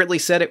desperately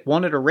said it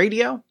wanted a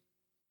radio.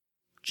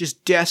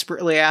 Just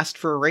desperately asked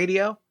for a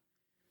radio.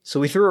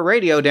 So we threw a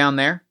radio down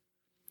there.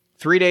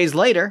 3 days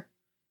later,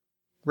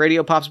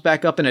 radio pops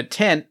back up in a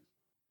tent.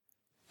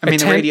 The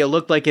radio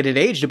looked like it had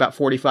aged about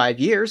 45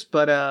 years,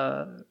 but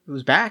it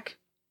was back.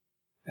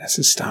 That's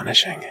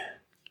astonishing.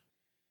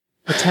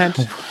 A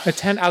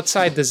tent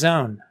outside the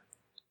zone.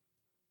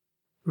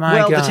 My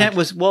God.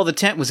 The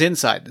tent was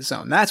inside the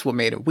zone. That's what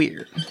made it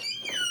weird.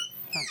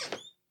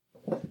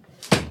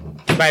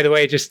 By the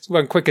way, just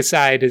one quick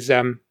aside is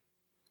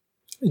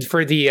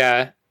for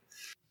the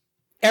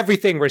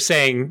everything we're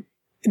saying,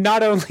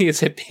 not only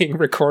is it being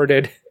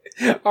recorded,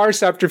 our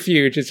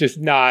subterfuge is just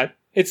not.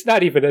 It's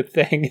not even a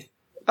thing.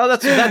 Oh,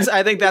 that's.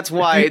 I think that's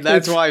why.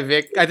 That's why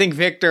I think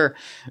Victor's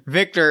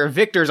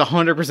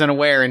 100%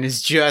 aware, and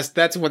is just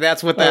that's what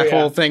that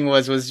whole thing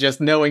was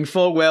just knowing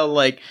full well,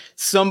 like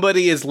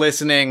somebody is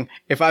listening.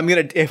 If I'm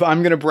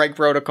gonna break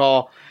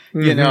protocol,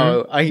 it's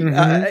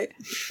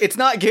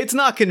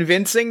not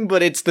convincing,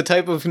 but it's the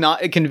type of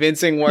not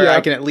convincing where I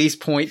can at least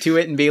point to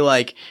it and be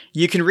like,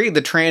 you can read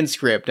the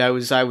transcript. I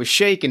was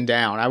shaken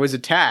down. I was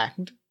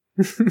attacked.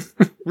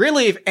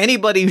 Really, if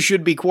anybody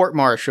should be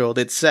court-martialed,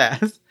 it's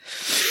Seth.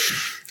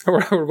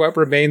 Or what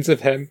remains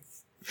of him.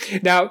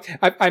 Now,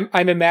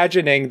 I'm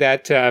imagining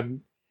that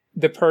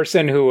the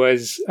person who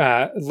was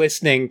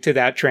listening to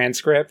that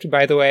transcript,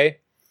 by the way,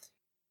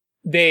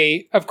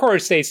 of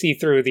course, they see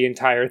through the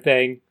entire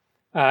thing.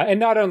 And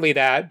not only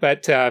that,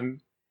 but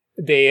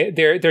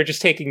they're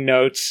just taking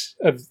notes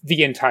of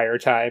the entire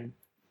time.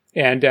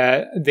 And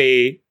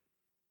they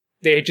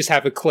just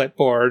have a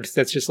clipboard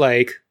that's just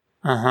like,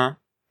 and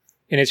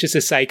it's just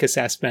a psych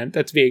assessment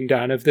that's being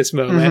done of this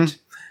moment.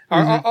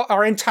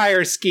 Our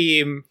entire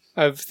scheme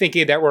of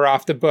thinking that we're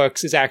off the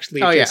books is actually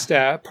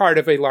part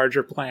of a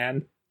larger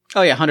plan.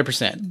 Oh yeah,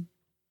 100%.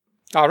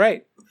 All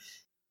right.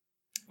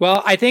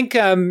 Well, I think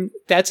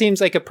that seems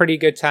like a pretty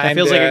good time. That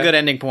feels like a good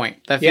ending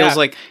point. That feels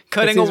like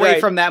cutting away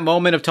from that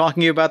moment of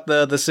talking about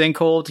the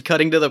sinkhole to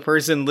cutting to the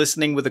person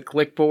listening with a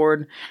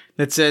clipboard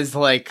that says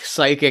like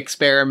psych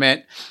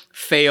experiment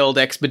failed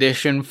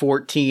expedition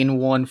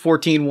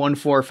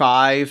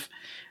 14145.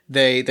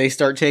 They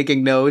start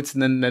taking notes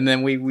and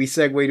then we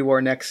segue to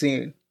our next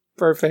scene.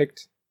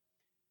 Perfect.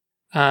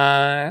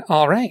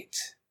 All right.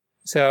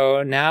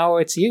 So now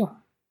it's you.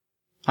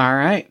 All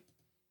right.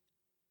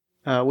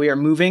 We are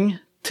moving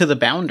to the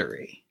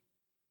boundary.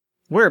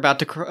 We are about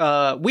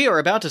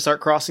to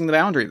start crossing the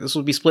boundary. This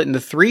will be split into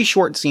 3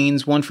 short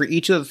scenes, one for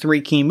each of the 3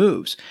 key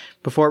moves.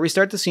 Before we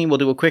start the scene, we'll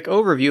do a quick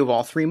overview of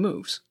all 3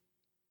 moves.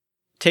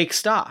 Take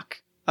stock.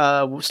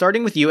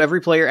 Starting with you,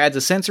 every player adds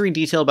a sensory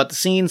detail about the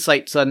scene: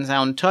 sight,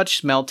 sound, touch,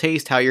 smell,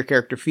 taste, how your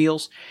character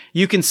feels.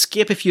 You can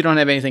skip if you don't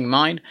have anything in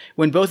mind.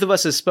 When both of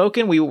us have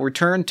spoken, we will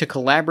return to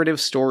collaborative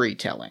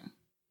storytelling.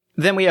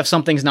 Then we have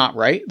something's not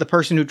right. The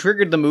person who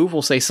triggered the move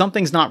will say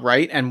something's not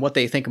right and what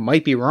they think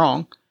might be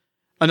wrong.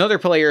 Another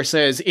player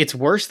says it's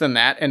worse than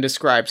that and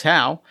describes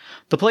how.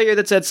 The player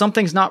that said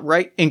something's not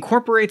right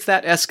incorporates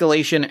that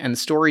escalation and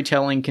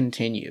storytelling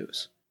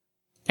continues.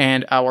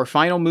 And our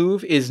final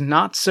move is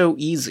not so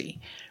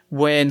easy.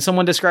 When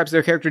someone describes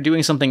their character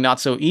doing something not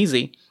so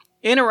easy,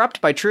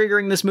 interrupt by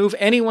triggering this move.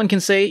 Anyone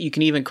can say it. You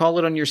can even call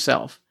it on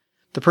yourself.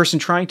 The person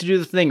trying to do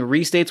the thing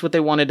restates what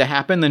they wanted to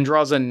happen, then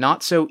draws a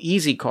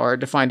not-so-easy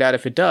card to find out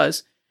if it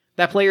does.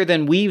 That player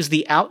then weaves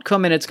the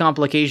outcome and its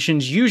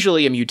complications,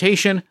 usually a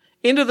mutation,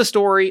 into the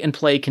story, and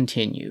play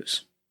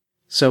continues.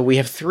 So we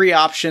have 3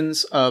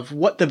 options of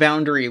what the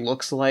boundary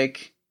looks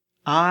like.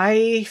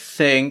 I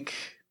think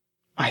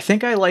I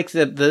like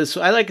that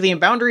I like the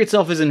boundary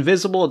itself is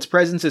invisible, its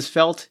presence is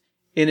felt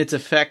in its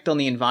effect on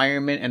the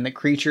environment and the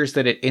creatures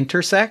that it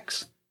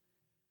intersects.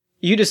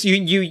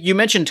 You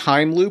mentioned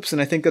time loops,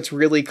 and I think that's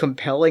really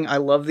compelling. I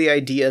love the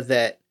idea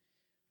that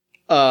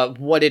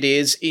what it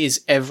is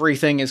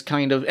everything in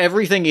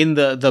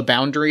the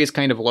boundary is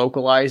kind of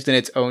localized in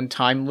its own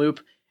time loop,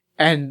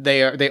 and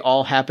they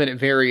all happen at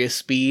various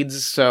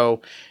speeds.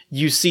 So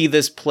you see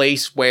this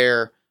place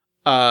where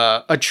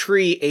a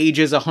tree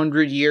ages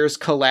 100 years,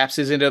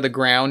 collapses into the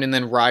ground, and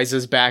then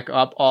rises back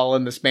up, all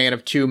in the span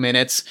of 2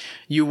 minutes.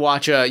 You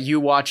watch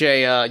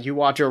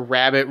a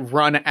rabbit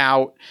run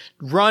out.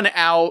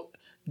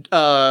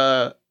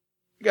 A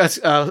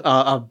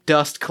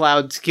dust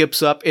cloud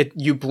skips up.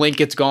 You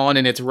blink, it's gone,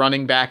 and it's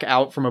running back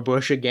out from a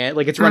bush again.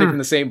 Like, it's running from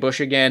the same bush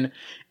again,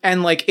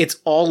 and like it's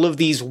all of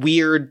these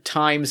weird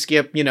time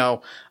skip.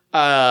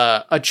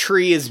 A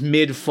tree is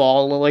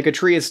mid-fall, like a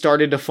tree has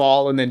started to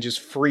fall and then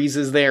just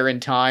freezes there in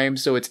time,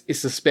 so it's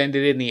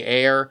suspended in the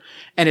air,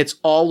 and it's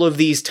all of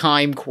these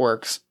time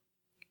quirks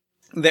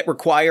that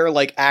require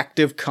like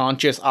active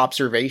conscious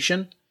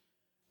observation.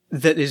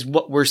 That is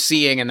what we're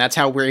seeing, and that's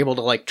how we're able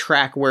to like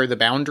track where the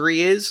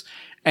boundary is,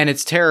 and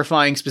it's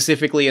terrifying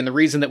specifically, and the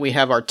reason that we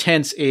have our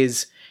tents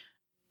is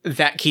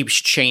that keeps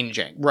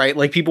changing, right?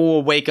 Like, people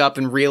will wake up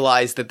and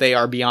realize that they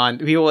are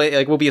beyond, people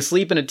like will be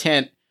asleep in a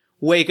tent,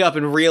 wake up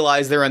and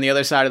realize they're on the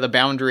other side of the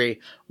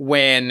boundary,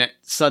 when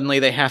suddenly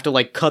they have to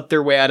like cut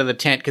their way out of the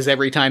tent, because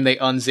every time they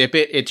unzip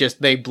it,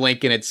 they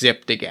blink and it's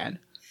zipped again.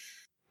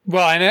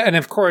 Well, and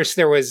of course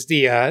there was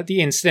the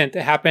incident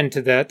that happened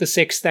to the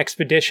 6th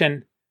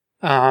expedition,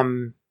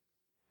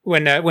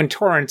 when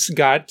Torrance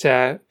got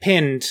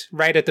pinned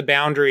right at the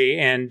boundary,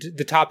 and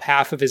the top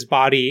half of his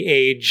body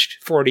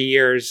aged 40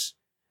 years,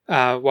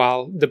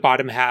 while the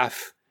bottom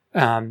half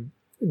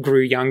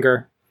grew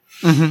younger.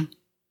 Mm-hmm.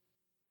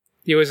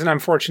 It was an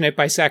unfortunate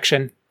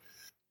bisection.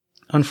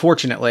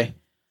 Unfortunately.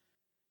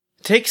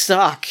 Take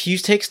stock.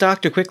 Use take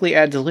stock to quickly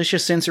add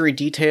delicious sensory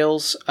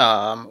details.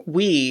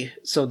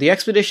 So the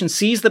expedition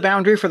sees the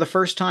boundary for the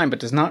first time, but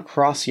does not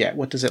cross yet.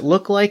 What does it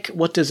look like?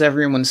 What does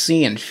everyone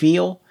see and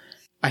feel?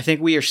 I think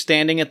we are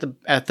standing at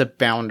the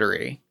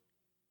boundary.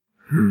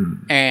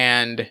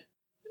 And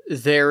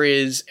there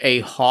is a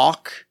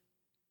hawk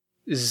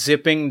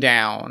zipping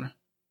down,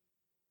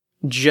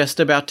 just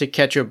about to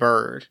catch a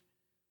bird.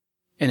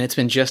 And it's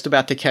been just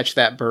about to catch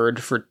that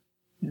bird for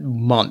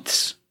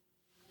months.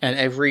 And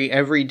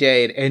every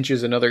day it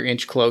inches another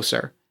inch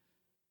closer.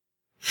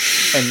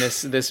 And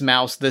this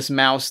mouse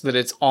that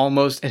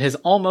it has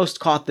almost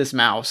caught this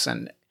mouse,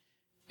 and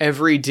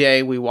every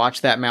day we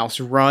watch that mouse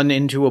run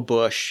into a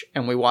bush,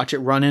 and we watch it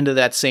run into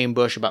that same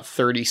bush about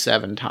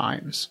 37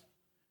 times.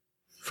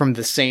 From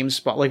the same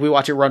spot. Like, we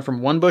watch it run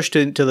from one bush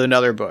to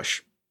another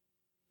bush.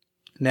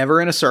 Never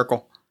in a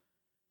circle.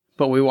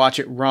 But we watch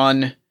it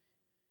run.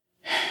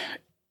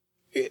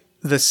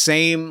 the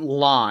same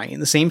line,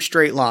 the same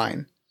straight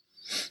line,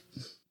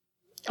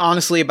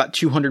 honestly, about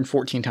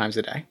 214 times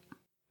a day.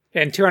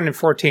 And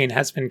 214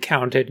 has been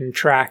counted and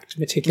tracked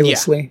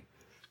meticulously.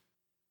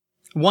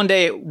 Yeah. One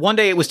day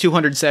it was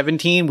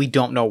 217. We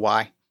don't know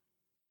why.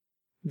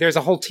 There's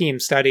a whole team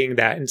studying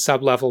that in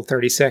sub-level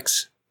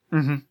 36.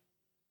 Mm-hmm.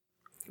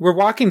 We're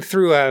walking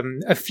through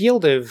a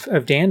field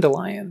of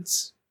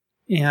dandelions,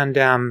 and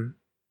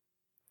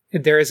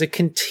there is a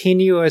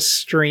continuous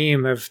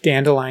stream of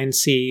dandelion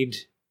seed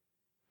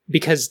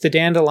because the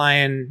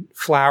dandelion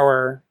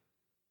flower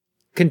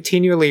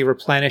continually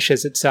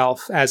replenishes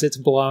itself as it's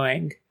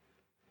blowing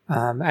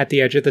at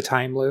the edge of the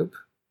time loop.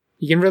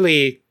 You can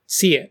really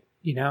see it,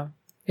 you know?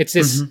 It's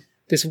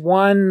this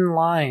one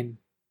line.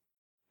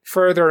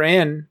 Further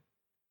in,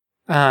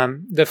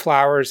 the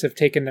flowers have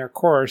taken their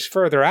course.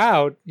 Further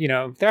out, you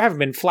know, there haven't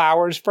been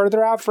flowers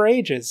further out for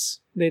ages.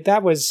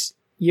 That was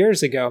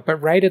years ago.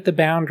 But right at the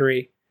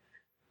boundary,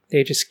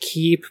 they just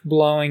keep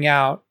blowing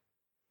out.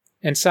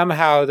 And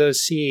somehow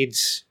those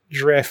seeds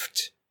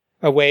drift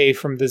away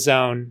from the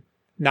zone,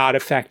 not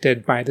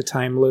affected by the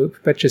time loop,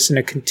 but just in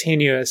a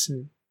continuous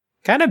and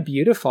kind of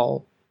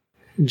beautiful,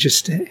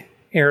 just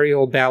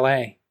aerial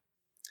ballet.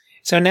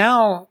 So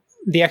now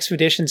the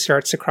expedition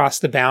starts to cross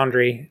the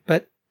boundary,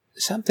 but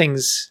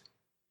something's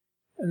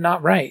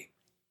not right.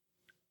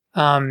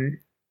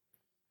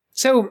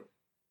 So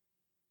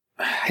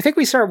I think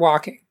we start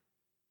walking,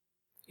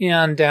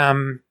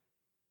 and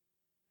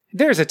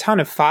there's a ton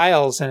of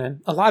files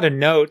and a lot of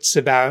notes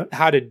about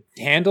how to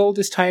handle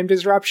this time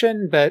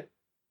disruption, but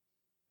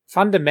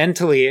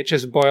fundamentally it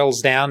just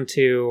boils down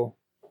to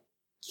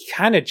you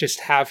kind of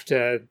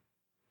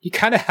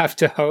have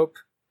to hope.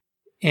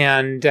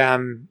 And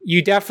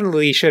you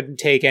definitely shouldn't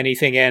take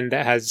anything in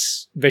that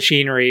has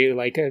machinery,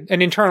 like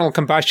an internal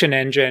combustion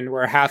engine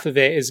where half of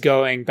it is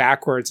going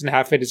backwards and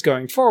half of it is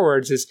going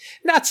forwards is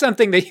not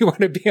something that you want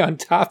to be on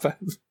top of.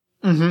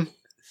 Mm-hmm.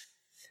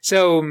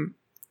 So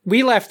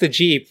we left the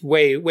Jeep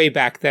way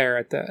back there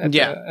at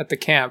the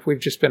camp. We've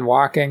just been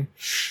walking.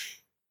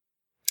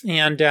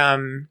 And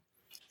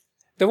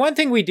the one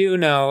thing we do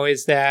know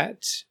is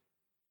that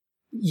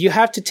you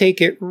have to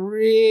take it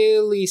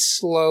really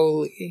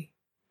slowly.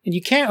 And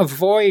you can't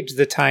avoid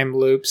the time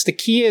loops. The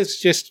key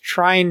is just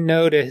try and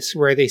notice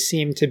where they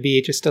seem to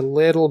be just a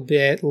little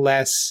bit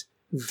less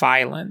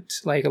violent,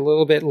 like a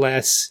little bit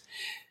less.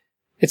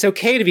 It's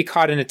okay to be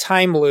caught in a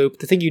time loop.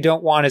 The thing you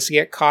don't want is to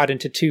get caught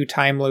into two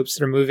time loops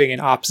that are moving in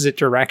opposite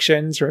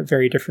directions or at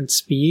very different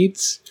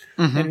speeds.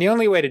 Mm-hmm. And the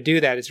only way to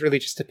do that is really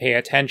just to pay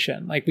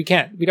attention. Like we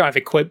don't have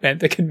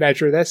equipment that can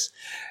measure this,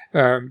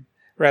 or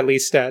at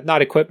least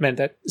not equipment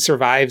that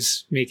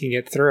survives making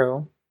it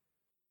through.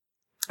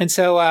 And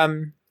so,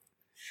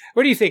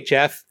 what do you think,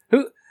 Jeff?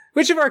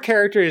 Which of our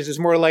characters is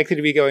more likely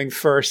to be going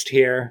first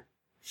here?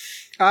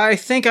 I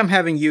think I'm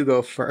having you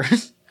go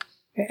first.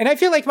 And I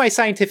feel like my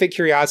scientific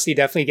curiosity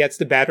definitely gets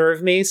the better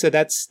of me, so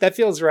that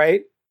feels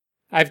right.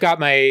 I've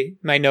got my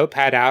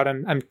notepad out.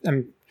 I'm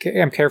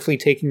carefully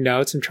taking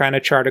notes. I'm trying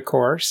to chart a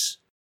course.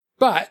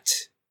 But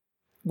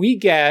we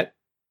get,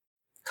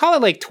 call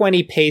it like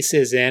 20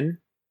 paces in,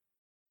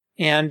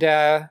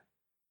 and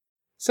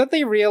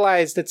suddenly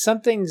realize that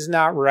something's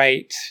not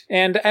right.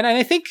 And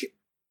I think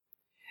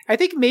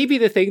maybe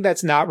the thing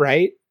that's not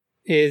right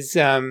is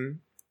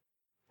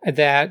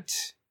that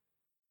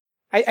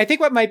I think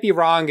what might be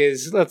wrong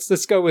is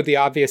let's go with the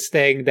obvious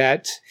thing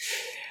that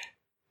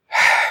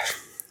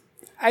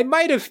I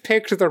might have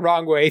picked the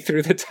wrong way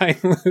through the time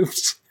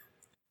loops.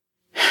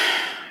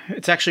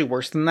 It's actually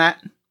worse than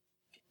that.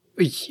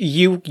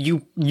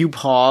 You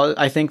pause.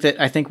 I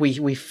think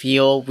we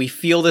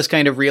feel this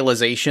kind of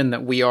realization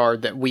that we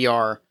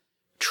are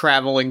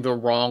traveling the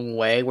wrong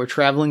way. We're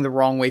traveling the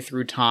wrong way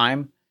through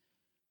time.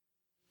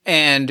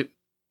 And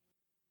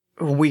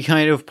we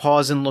kind of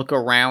pause and look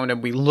around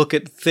and we look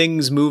at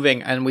things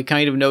moving and we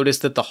kind of notice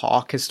that the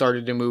hawk has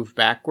started to move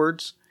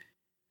backwards.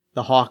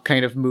 The hawk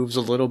kind of moves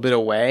a little bit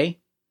away.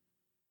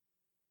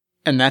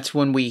 And that's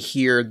when we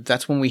hear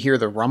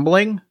the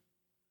rumbling.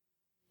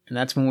 And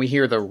that's when we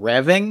hear the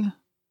revving.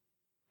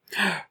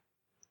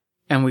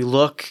 And we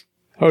look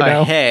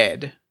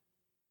ahead,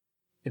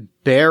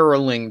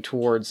 barreling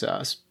towards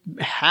us,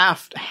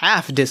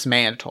 half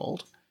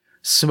dismantled,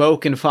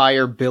 smoke and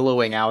fire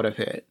billowing out of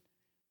it.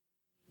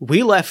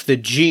 We left the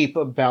Jeep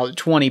about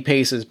 20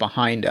 paces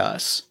behind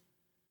us.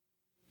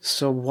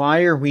 So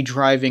why are we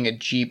driving a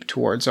Jeep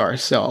towards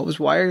ourselves?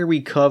 Why are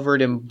we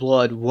covered in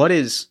blood? What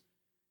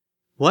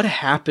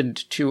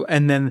happened to...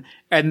 And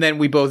then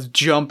we both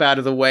jump out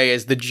of the way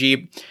as the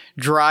Jeep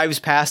drives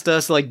past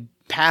us, like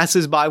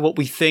passes by what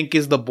we think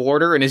is the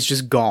border and is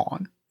just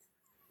gone.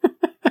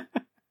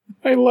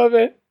 I love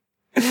it.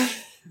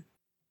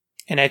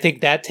 And I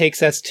think that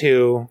takes us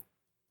to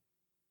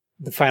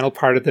the final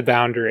part of the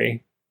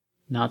boundary.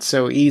 Not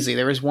so easy.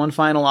 There is one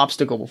final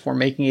obstacle before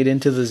making it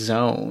into the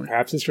zone.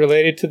 Perhaps it's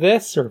related to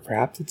this, or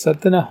perhaps it's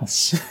something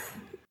else.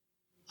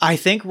 I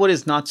think what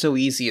is not so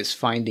easy is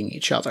finding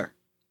each other.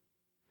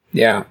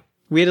 Yeah.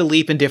 We had to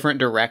leap in different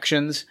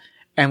directions,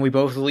 and we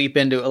both leap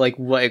into like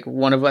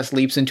one of us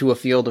leaps into a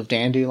field of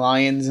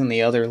dandelions and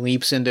the other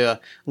leaps into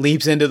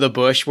the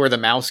bush where the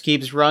mouse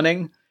keeps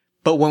running.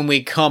 But when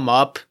we come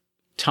up,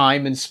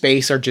 time and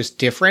space are just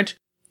different,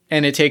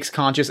 and it takes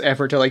conscious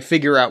effort to like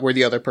figure out where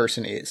the other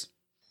person is.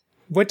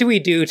 What do we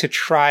do to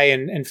try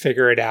and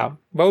figure it out?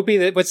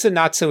 What's the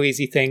not so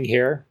easy thing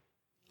here?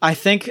 I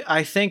think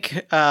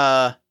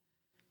the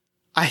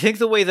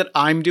way that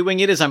I'm doing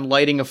it is I'm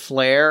lighting a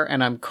flare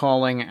and I'm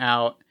calling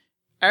out,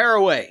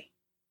 Arroway.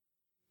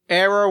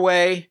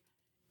 Arroway.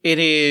 It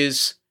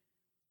is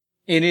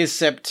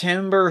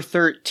September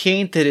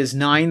 13th. It is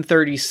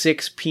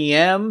 9:36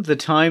 p.m. The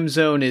time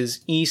zone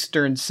is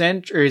Eastern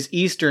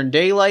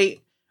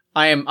Daylight.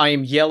 I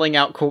am yelling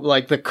out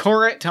like the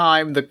current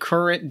time, the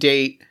current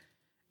date.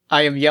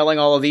 I am yelling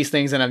all of these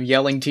things, and I'm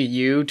yelling to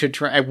you to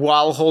try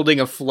while holding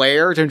a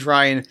flare to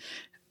try and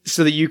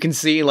so that you can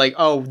see like,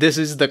 oh, this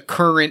is the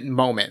current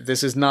moment.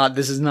 This is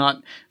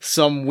not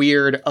some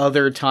weird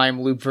other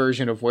time loop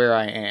version of where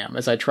I am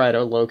as I try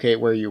to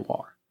locate where you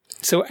are.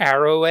 So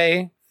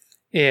Arroway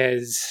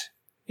is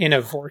in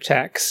a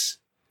vortex,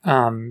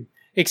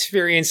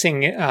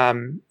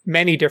 experiencing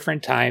many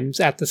different times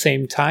at the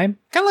same time,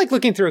 kind of like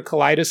looking through a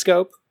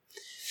kaleidoscope,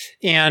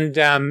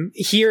 and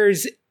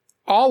hears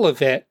all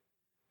of it,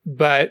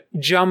 but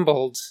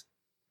jumbled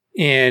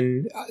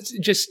in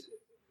just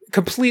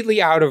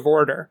completely out of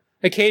order.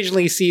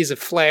 Occasionally sees a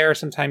flare,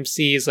 sometimes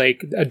sees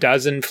like a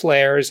dozen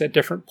flares at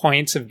different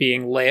points of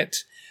being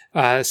lit,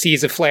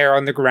 sees a flare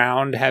on the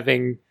ground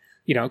having,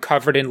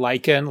 covered in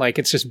lichen, like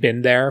it's just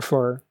been there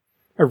for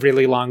a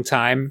really long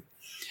time.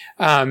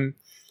 And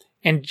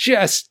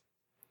just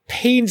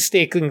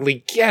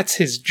painstakingly gets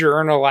his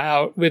journal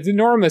out with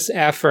enormous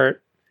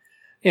effort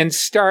and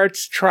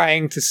starts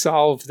trying to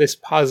solve this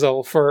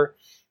puzzle for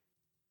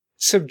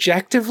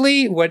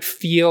subjectively what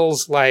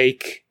feels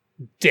like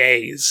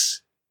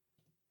days,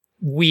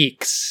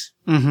 weeks.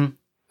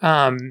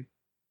 Mm-hmm.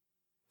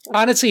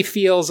 Honestly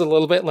feels a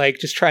little bit like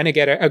just trying to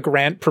get a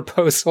grant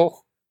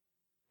proposal.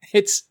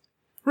 It's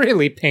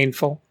really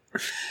painful.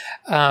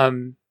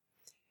 I'm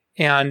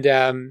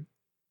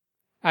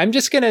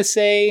just going to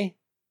say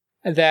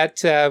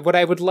that what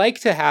I would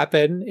like to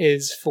happen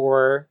is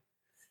for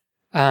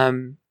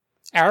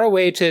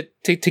Arroway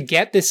to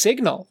get this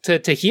signal,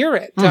 to hear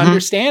it, to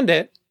understand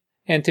it,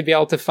 and to be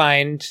able to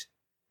find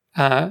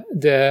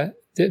the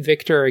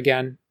victor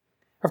again.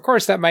 Of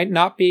course, that might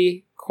not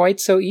be quite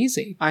so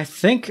easy. I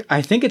think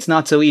it's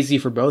not so easy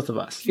for both of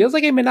us. Feels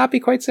like it may not be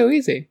quite so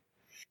easy.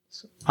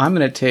 So I'm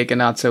going to take a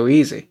not so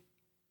easy.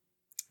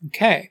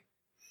 Okay.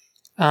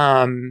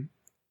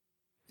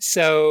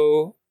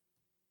 So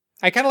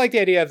I kind of like the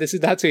idea of this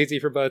is not so easy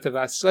for both of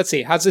us. Let's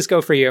see. How's this go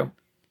for you?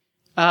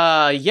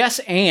 Yes,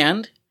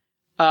 and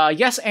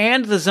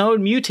the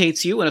zone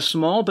mutates you in a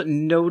small but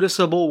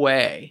noticeable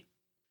way.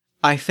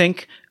 I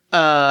think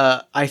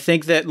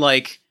that,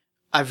 like,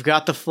 I've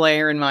got the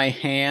flare in my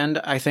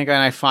hand. I think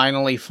I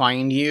finally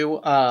find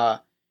you.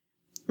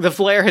 The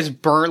flare has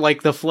burnt,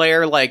 like,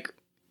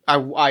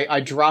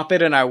 I drop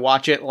it and I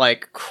watch it,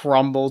 like,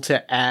 crumble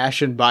to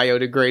ash and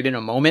biodegrade in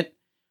a moment.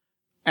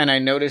 And I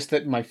notice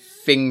that my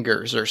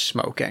fingers are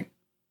smoking.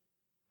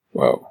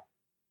 Whoa.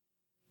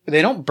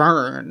 They don't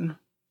burn,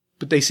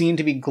 but they seem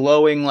to be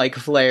glowing like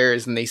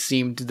flares, and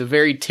the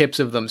very tips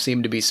of them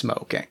seem to be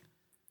smoking.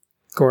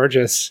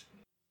 Gorgeous.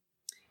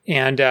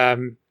 And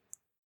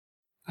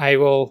I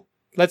will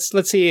let's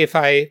see if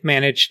I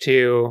manage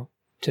to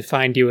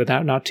find you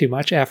without not too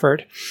much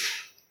effort.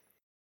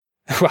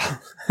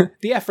 Well,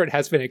 the effort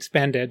has been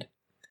expended.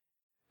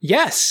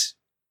 Yes.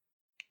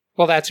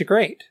 Well, that's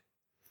great.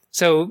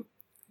 So,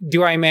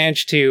 do I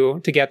manage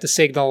to get the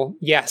signal?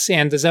 Yes,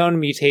 and the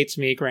zone mutates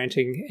me,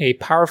 granting a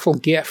powerful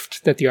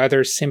gift that the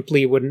others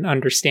simply wouldn't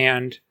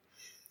understand.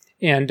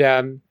 And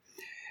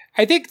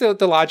I think the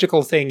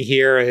logical thing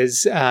here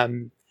is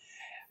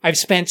I've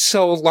spent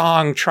so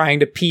long trying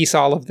to piece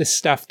all of this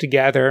stuff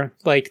together,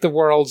 like the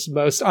world's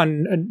most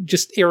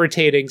just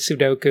irritating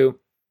Sudoku.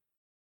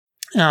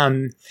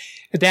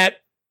 That's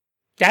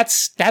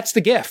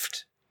the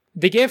gift.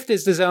 The gift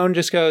is the zone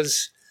just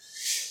goes,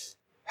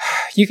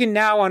 you can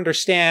now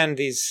understand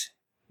these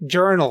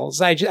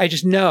journals. I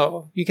just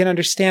know you can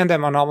understand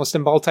them on almost a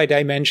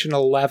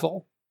multidimensional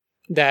level.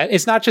 That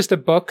it's not just a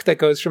book that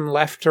goes from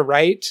left to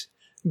right,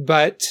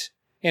 but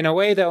in a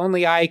way that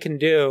only I can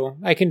do.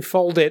 I can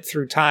fold it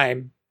through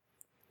time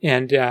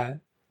and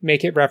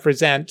make it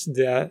represent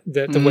the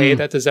way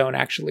that the zone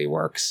actually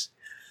works.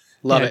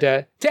 Love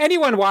it. To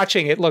anyone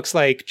watching, it looks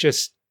like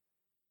just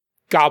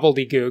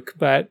gobbledygook,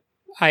 but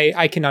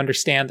I can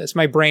understand this.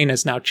 My brain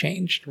has now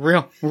changed.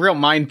 Real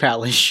Mind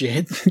Palace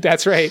shit.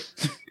 That's right.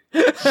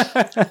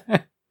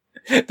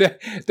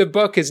 The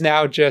book is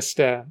now just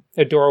a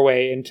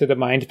doorway into the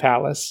Mind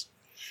Palace.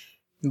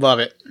 Love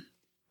it.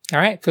 All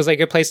right. Feels like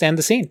a good place to end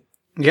the scene.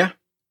 Yeah.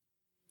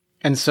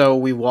 And so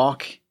we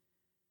walk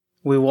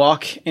together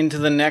into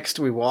the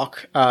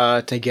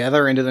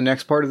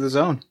next part of the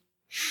zone.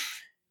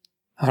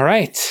 All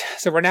right.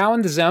 So we're now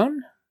in the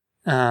zone.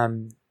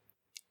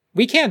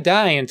 We can't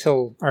die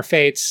until our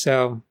fates,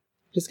 so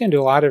just going to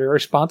do a lot of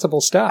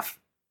irresponsible stuff.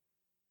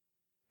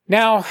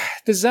 Now,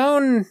 the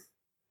zone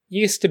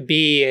used to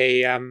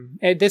be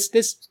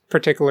this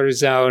particular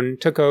zone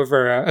took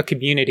over a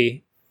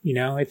community.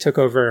 It took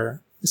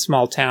over a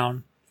small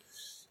town.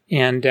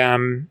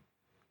 And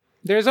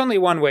there's only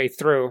one way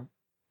through,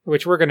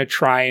 which we're going to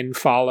try and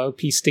follow,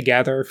 piece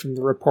together from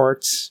the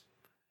reports.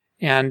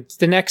 And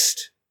the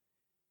next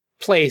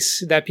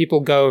place that people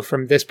go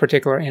from this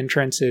particular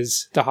entrance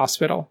is the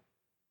hospital.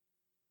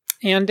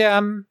 And,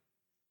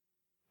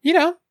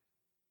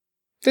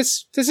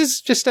 this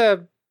is just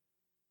a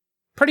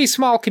pretty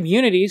small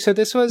community. So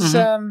this was,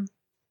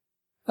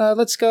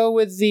 let's go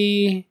with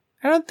I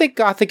don't think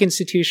Gothic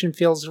Institution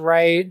feels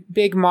right.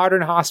 Big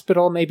modern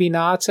hospital, maybe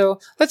not. So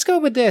let's go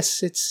with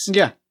this. It's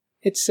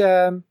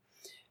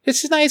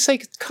nice,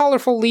 like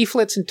colorful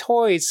leaflets and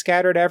toys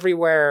scattered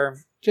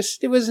everywhere.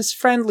 It was this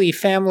friendly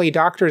family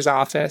doctor's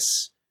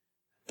office.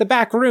 The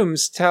back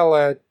rooms tell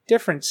a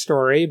different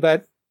story,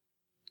 but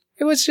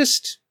it was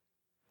just,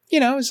 it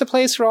was a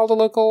place where all the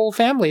local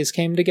families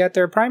came to get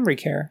their primary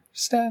care.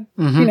 Just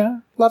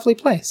lovely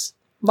place.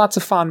 Lots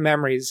of fond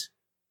memories.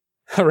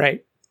 All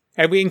right.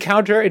 And we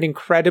encounter an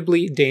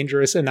incredibly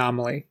dangerous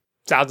anomaly.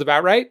 Sounds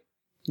about right?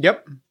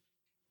 Yep.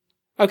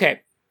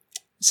 Okay.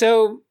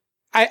 So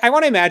I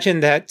want to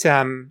imagine that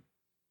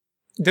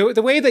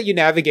the way that you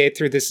navigate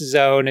through this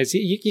zone is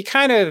you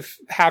kind of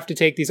have to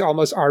take these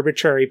almost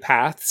arbitrary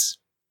paths.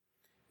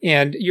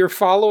 And you're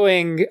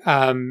following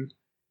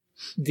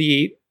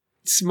the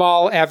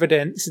small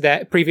evidence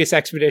that previous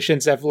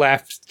expeditions have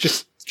left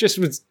just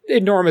with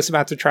enormous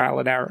amounts of trial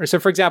and error. So,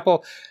 for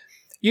example,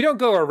 you don't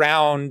go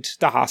around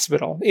the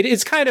hospital. It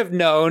is kind of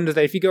known that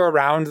if you go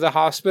around the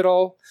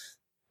hospital,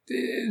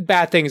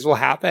 bad things will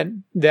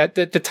happen. That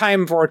the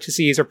time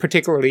vortices are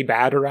particularly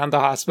bad around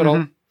the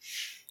hospital.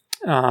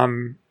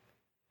 Mm-hmm.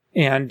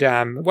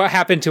 What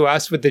happened to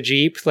us with the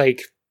Jeep?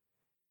 Like,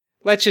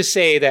 let's just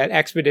say that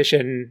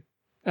Expedition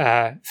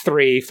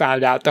 3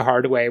 found out the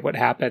hard way what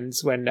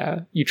happens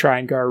when you try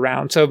and go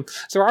around. So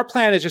our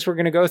plan is we're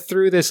going to go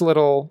through this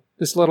little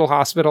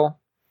hospital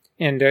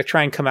and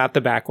try and come out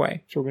the back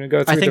way. So we're going to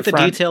go through the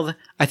front.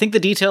 I think the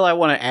detail I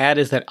want to add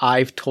is that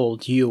I've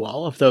told you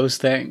all of those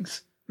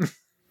things.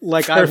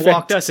 Like, I've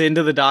walked us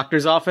into the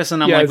doctor's office,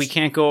 and I'm like, we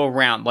can't go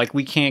around. Like,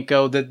 we can't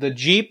go. The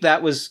Jeep,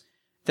 that was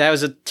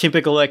a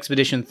typical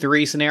Expedition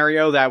 3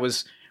 scenario.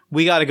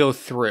 We got to go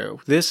through.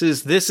 This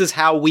is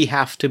how we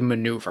have to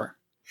maneuver.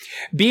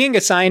 Being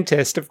a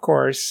scientist, of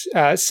course,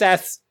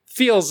 Seth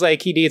feels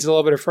like he needs a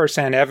little bit of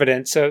first-hand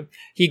evidence, so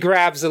he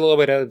grabs a little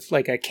bit of,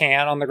 like, a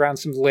can on the ground,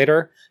 some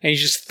litter, and he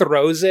just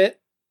throws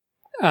it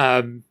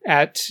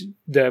at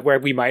where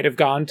we might have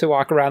gone to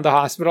walk around the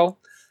hospital.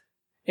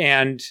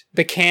 And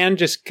the can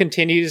just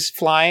continues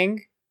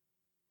flying.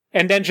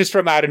 And then just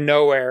from out of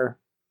nowhere,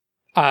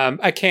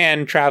 a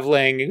can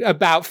traveling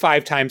about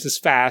 5 times as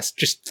fast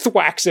just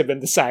thwacks him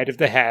in the side of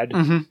the head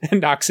and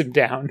knocks him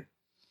down.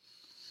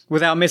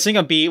 Without missing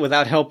a beat,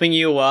 without helping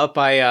you up,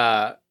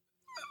 I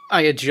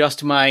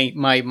adjust my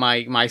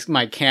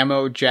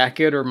camo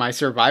jacket or my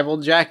survival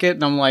jacket,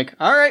 and I'm like,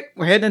 all right,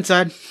 we're heading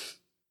inside.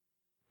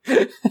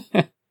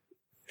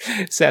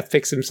 Seth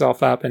picks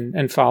himself up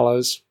and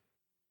follows.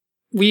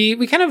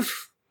 We kind of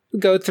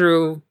go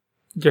through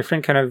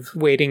different kind of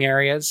waiting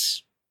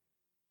areas.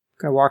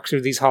 Kind of walk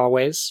through these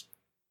hallways.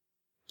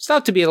 Still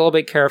have to be a little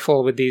bit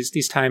careful with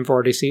these time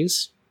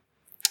vortices.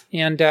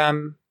 And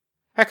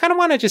I kind of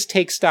want to just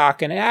take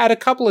stock and add a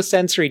couple of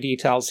sensory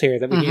details here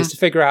that we use to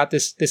figure out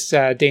this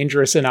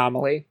dangerous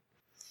anomaly.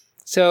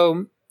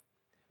 So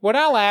what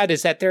I'll add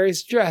is that there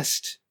is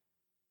just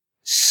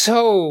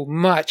so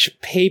much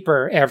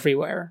paper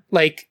everywhere.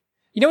 Like,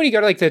 when you go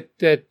to like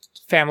the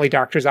family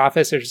doctor's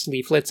office, there's just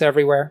leaflets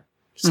everywhere.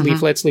 Just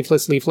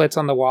leaflets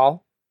on the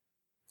wall.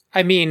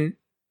 I mean,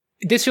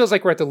 this feels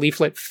like we're at the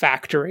leaflet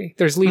factory.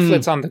 There's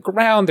leaflets on the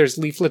ground. There's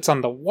leaflets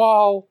on the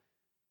wall.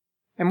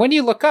 And when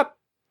you look up,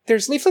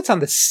 there's leaflets on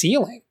the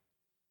ceiling.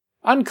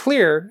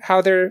 Unclear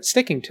how they're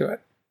sticking to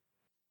it.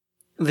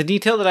 The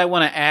detail that I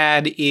want to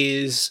add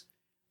is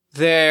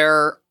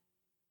the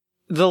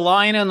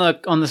line on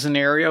the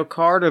scenario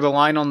card, or the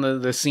line on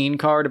the scene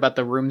card about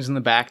the rooms in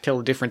the back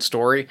tell a different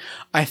story.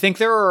 I think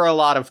there are a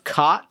lot of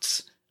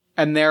cots,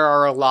 and there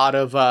are a lot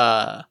of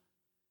there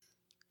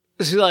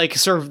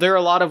are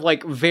a lot of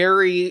like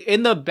very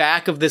in the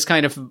back of this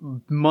kind of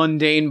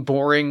mundane,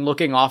 boring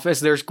looking office.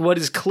 There's what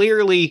is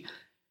clearly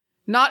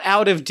not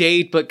out of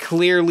date, but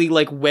clearly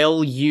like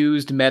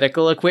well-used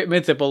medical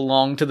equipment that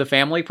belong to the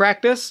family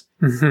practice.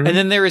 And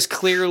then there is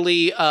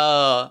clearly,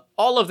 all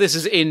of this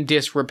is in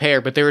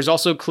disrepair, but there is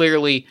also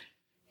clearly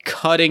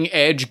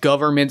cutting-edge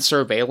government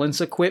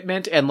surveillance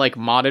equipment and like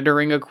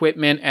monitoring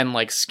equipment and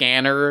like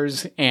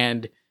scanners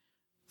and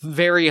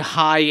very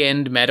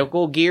high-end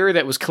medical gear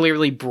that was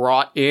clearly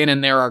brought in,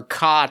 and there are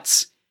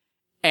cots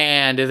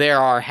and there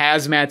are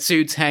hazmat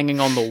suits hanging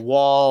on the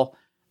wall.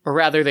 Or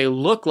rather, they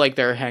look like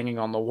they're hanging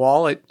on the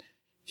wall. If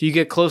you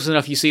get close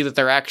enough, you see that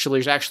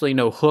there's actually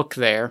no hook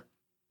there.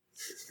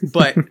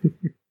 But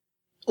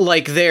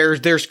like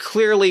there's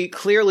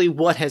clearly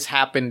what has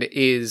happened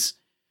is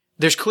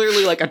there's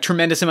clearly like a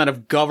tremendous amount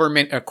of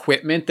government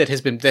equipment that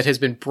has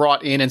been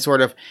brought in and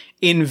sort of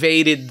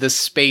invaded the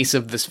space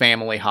of this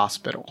family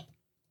hospital.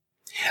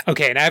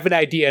 Okay, and I have an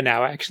idea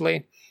now,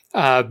 actually.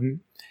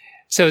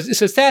 So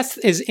Seth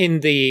is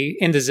in the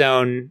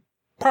zone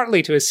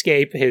partly to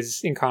escape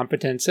his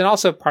incompetence and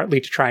also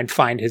partly to try and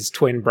find his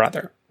twin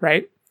brother,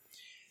 right?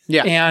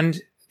 Yeah.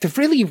 And the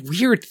really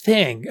weird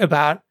thing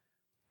about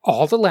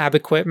all the lab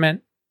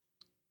equipment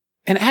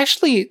and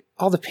actually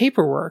all the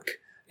paperwork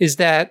is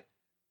that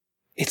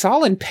it's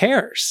all in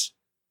pairs.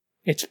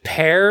 It's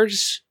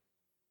pairs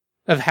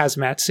of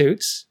hazmat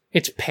suits.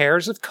 It's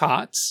pairs of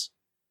cots.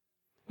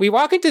 We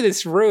walk into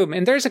this room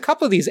and there's a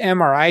couple of these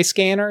MRI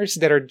scanners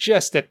that are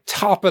just the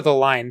top of the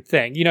line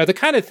thing. You know, the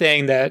kind of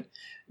thing that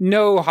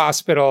no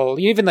hospital,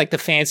 even like the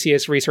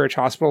fanciest research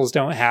hospitals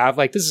don't have.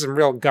 Like, this is some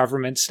real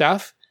government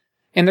stuff.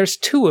 And there's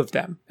 2 of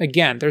them.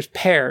 Again, there's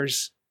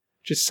pairs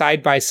just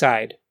side by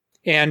side.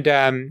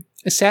 And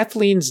Seth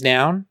leans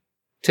down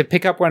to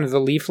pick up one of the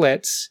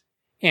leaflets,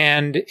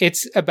 and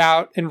it's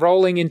about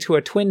enrolling into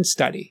a twin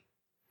study.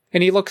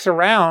 And he looks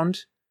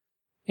around,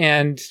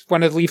 and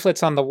one of the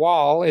leaflets on the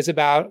wall is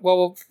about,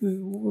 well,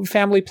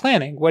 family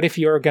planning. What if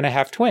you're going to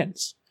have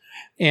twins?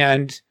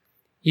 And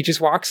he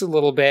just walks a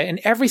little bit, and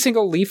every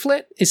single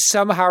leaflet is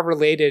somehow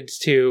related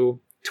to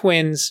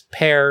twins,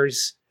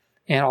 pairs,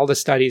 and all the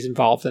studies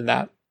involved in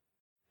that.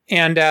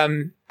 And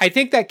I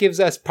think that gives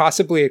us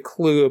possibly a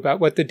clue about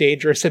what the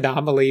dangerous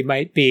anomaly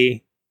might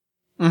be.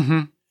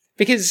 Mm-hmm.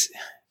 Because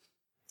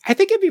I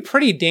think it'd be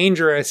pretty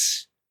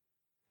dangerous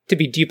to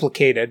be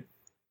duplicated.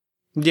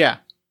 Yeah.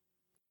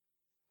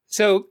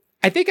 So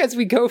I think as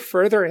we go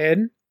further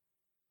in,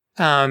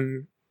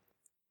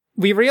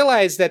 we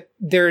realize that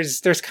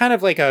there's kind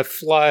of like a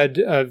flood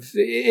of...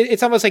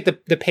 It's almost like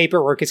the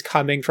paperwork is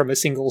coming from a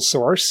single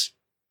source.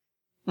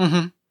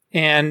 Mm-hmm.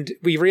 And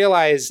we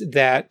realize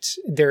that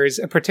there's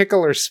a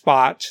particular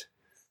spot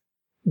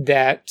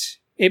that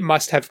it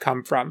must have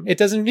come from. It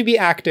doesn't need to be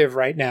active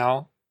right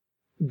now,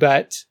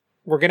 but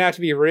we're going to have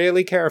to be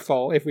really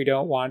careful if we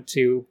don't want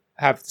to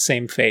have the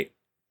same fate.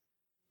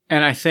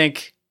 And I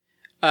think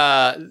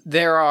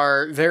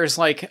there's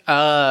like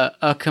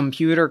a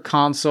computer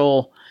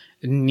console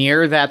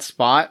near that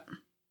spot.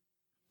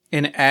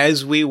 And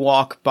as we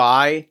walk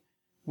by,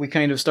 we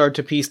kind of start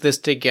to piece this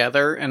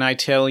together, and I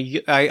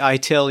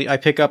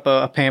pick up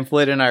a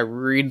pamphlet and I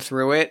read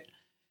through it,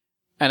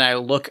 and I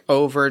look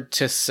over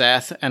to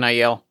Seth and I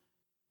yell,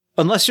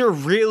 "Unless you're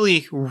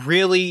really,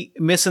 really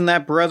missing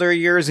that brother of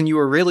yours and you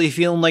were really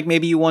feeling like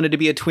maybe you wanted to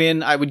be a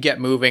twin, I would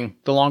get moving.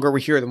 The longer we're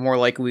here, the more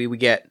likely we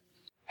get."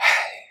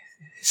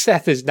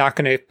 Seth is not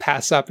going to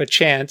pass up a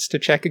chance to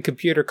check a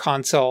computer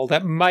console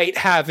that might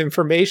have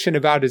information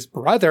about his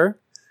brother.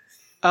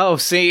 Oh,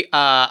 see,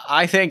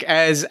 I think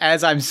as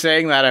I'm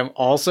saying that, I'm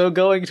also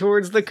going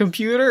towards the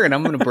computer, and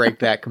I'm going to break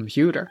that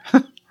computer.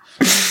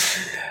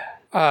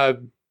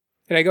 And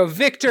I go,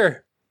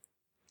 "Victor,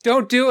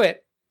 don't do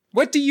it.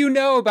 What do you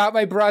know about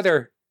my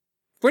brother?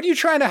 What are you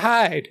trying to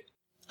hide?"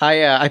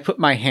 I put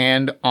my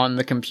hand on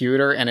the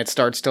computer, and it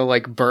starts to,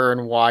 like,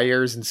 burn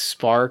wires and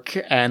spark,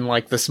 and,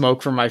 like, the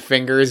smoke from my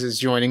fingers is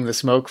joining the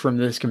smoke from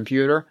this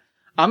computer.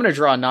 I'm going to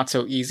draw a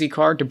not-so-easy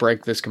card to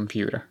break this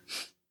computer.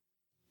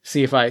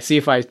 See if I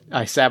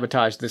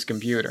sabotage this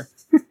computer.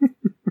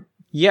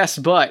 Yes,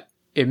 but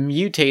it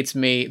mutates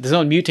me. The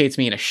zone mutates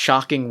me in a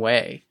shocking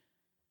way.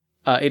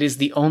 It is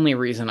the only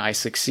reason I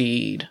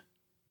succeed.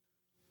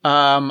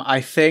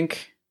 I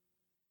think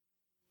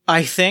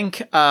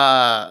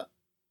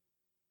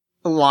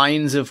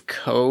lines of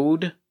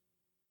code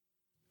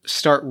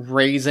start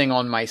raising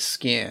on my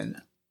skin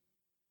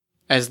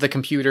as the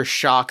computer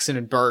shocks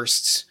and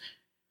bursts.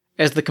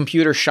 As the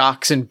computer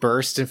shocks and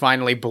bursts and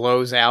finally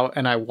blows out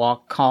and I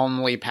walk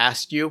calmly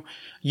past you,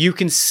 you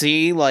can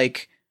see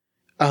like,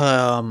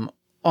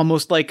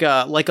 almost like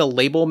a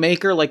label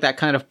maker, like that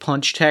kind of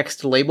punch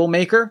text label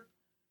maker.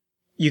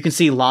 You can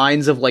see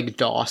lines of like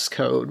DOS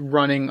code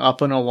running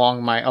up and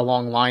along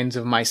lines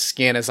of my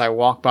skin as I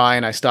walk by,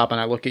 and I stop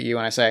and I look at you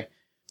and I say,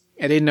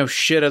 "I didn't know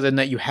shit other than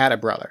that you had a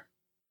brother."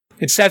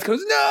 And Seth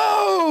goes,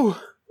 "No!"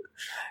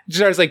 He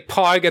starts like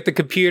pawing at the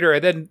computer,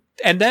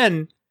 and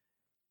then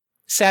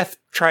Seth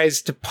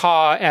tries to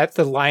paw at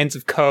the lines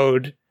of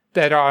code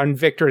that are on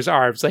Victor's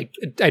arms. Like,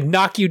 I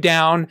knock you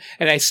down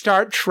and I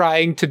start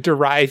trying to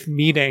derive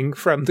meaning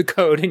from the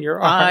code in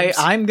your arms.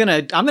 I'm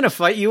gonna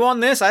fight you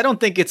on this. I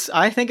think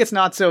it's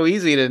not so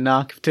easy to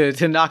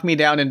knock me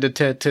down and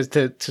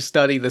to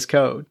study this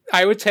code.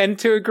 I would tend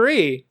to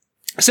agree.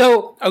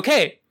 So,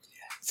 okay.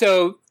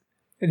 So,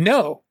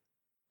 no.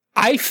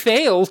 I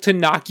fail to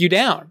knock you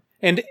down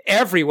and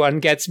everyone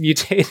gets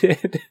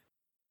mutated.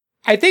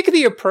 I think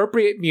the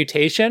appropriate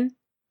mutation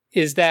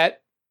is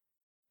that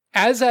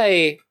as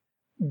I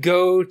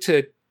go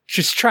to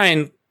just try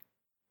and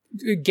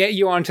get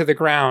you onto the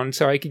ground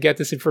so I can get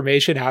this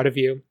information out of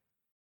you,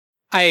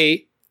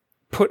 I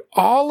put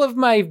all of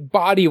my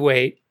body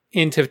weight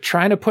into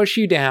trying to push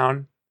you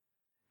down.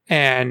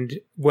 And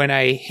when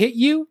I hit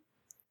you,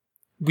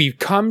 we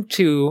come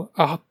to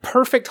a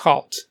perfect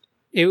halt.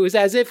 It was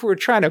as if we were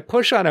trying to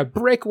push on a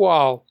brick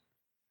wall,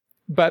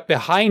 but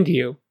behind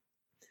you,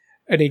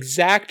 an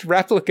exact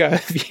replica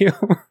of you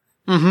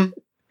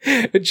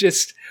it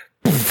just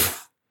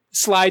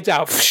slides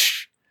out.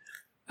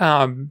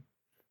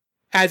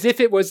 As if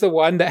it was the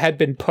one that had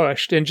been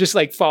pushed and just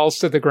like falls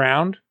to the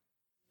ground.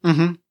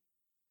 Mm-hmm.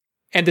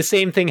 And the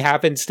same thing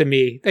happens to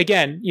me.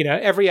 Again, you know,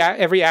 every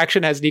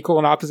action has an equal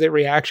and opposite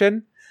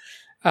reaction.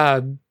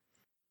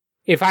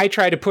 If I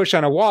try to push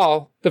on a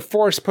wall, the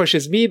force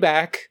pushes me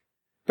back,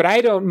 but I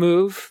don't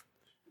move.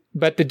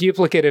 But the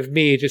duplicate of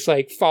me just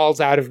like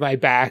falls out of my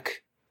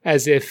back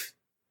as if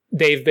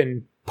they've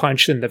been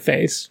punched in the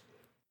face.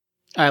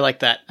 I like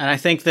that. And I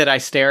think that I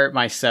stare at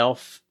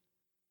myself.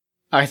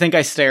 I think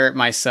I stare at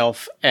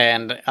myself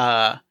and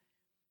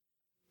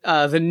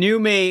the new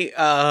me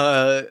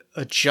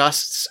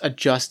adjusts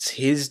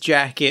his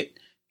jacket,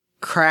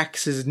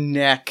 cracks his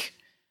neck,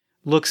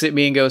 looks at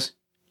me and goes,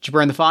 "Did you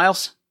burn the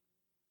files?"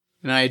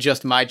 And I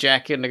adjust my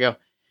jacket and I go,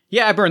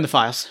 "Yeah, I burned the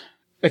files.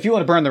 If you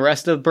want to burn the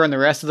rest of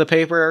the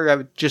paper, I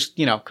would just,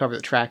 cover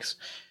the tracks.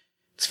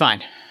 It's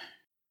fine."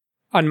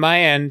 On my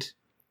end,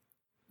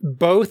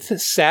 both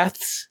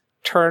Seths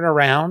turn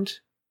around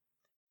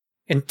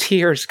and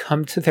tears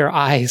come to their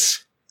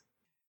eyes.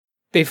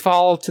 They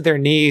fall to their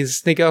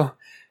knees. They go,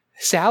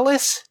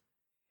 "Sallis?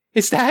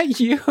 Is that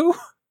you?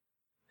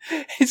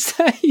 Is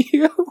that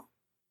you?"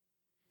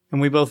 And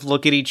we both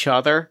look at each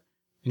other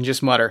and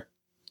just mutter,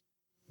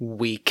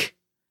 "Weak."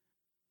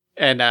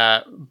 And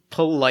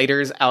pull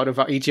lighters out of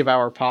each of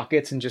our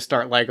pockets and just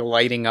start like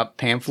lighting up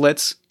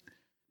pamphlets.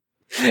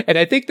 And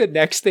I think the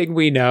next thing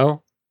we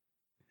know,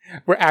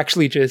 we're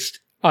actually just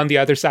on the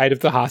other side of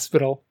the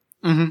hospital.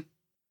 Mm-hmm.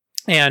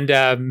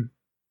 And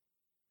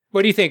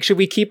what do you think? Should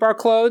we keep our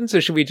clones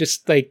or should we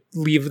just like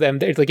leave them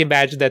there? Like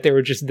imagine that they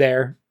were just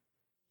there.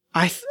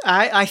 I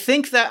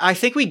think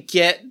that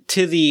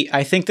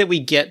we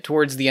get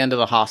towards the end of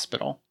the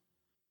hospital.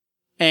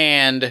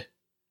 And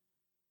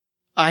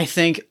I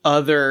think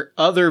other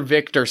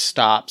Victor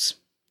stops,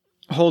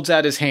 holds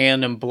out his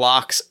hand and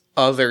blocks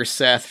other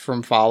Seth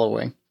from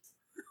following.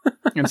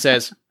 And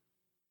says,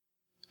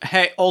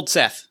 "Hey, old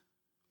Seth,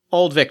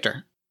 old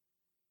Victor,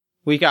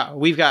 we've got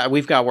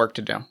work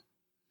to do.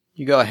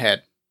 You go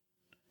ahead."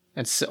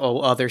 And so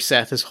other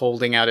Seth is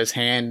holding out his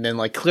hand and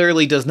like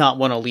clearly does not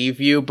want to leave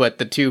you, but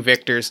the two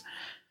Victors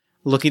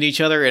look at each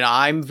other, and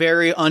I'm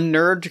very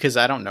unnerved because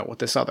I don't know what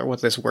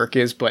this work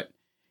is, but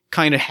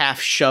kind of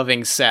half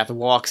shoving Seth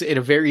walks in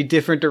a very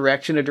different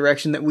direction, a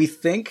direction that we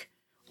think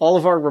all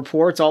of our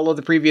reports, all of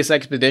the previous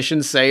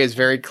expeditions say is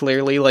very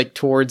clearly like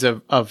towards a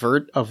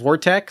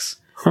vortex,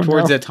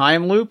 towards a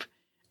time loop,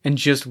 and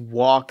just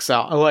walk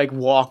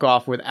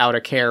off without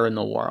a care in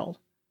the world.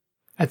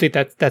 I think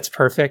that's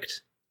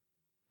perfect.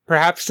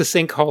 Perhaps the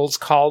sinkholes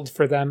called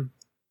for them.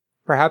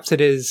 Perhaps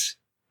it is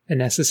a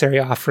necessary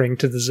offering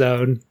to the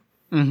zone.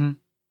 Mm-hmm.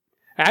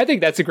 I think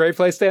that's a great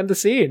place to end the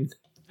scene.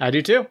 I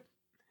do too.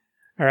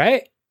 All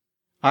right,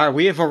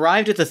 we have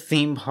arrived at the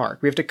theme park.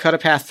 We have to cut a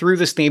path through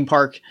this theme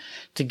park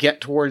to get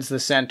towards the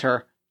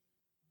center.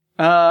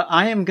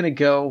 I am going to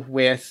go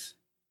with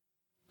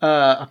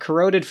a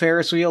corroded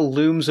Ferris wheel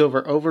looms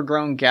over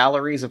overgrown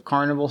galleries of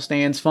carnival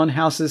stands, fun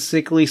houses,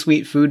 sickly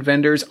sweet food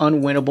vendors,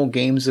 unwinnable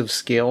games of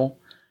skill.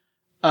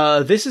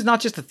 This is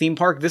not just a theme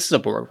park, this is a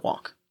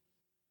boardwalk.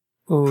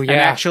 Oh, yeah.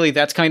 And actually,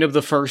 that's kind of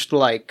the first,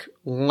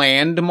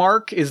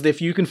 landmark, is that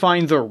if you can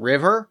find the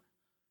river,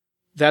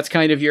 that's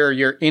kind of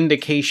your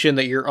indication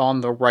that you're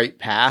on the right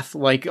path.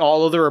 Like,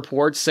 all of the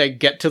reports say,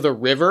 get to the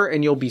river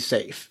and you'll be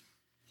safe.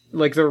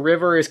 Like, the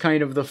river is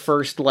kind of the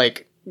first,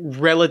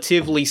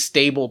 relatively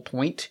stable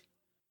point.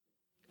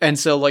 And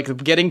so,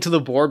 getting to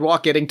the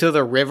boardwalk, getting to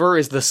the river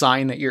is the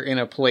sign that you're in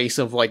a place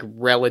of,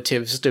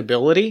 relative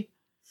stability.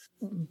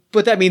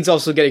 But that means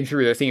also getting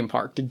through the theme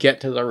park to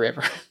get to the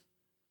river.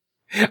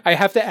 I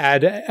have to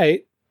add,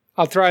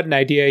 I'll throw out an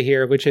idea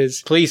here, which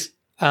is... Please.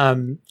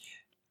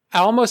 I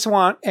almost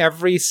want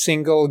every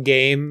single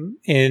game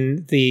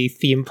in the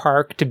theme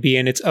park to be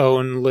in its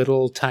own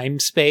little time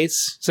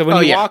space. So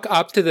when you walk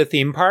up to the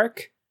theme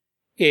park,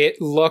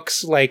 it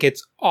looks like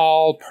it's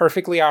all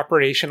perfectly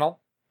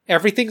operational.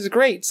 Everything's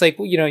great. It's like,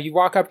 you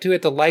walk up to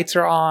it, the lights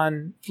are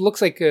on. It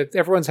looks like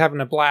everyone's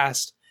having a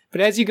blast.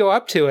 But as you go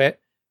up to it,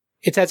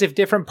 it's as if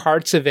different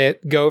parts of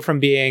it go from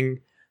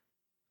being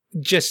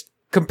just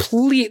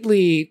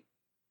completely,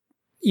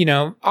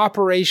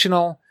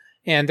 operational,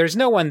 and there's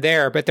no one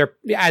there, but they're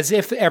as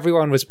if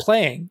everyone was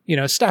playing.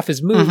 Stuff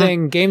is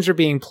moving, games are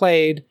being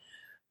played,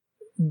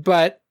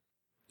 but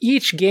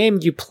each game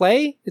you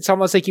play, it's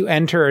almost like you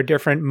enter a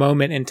different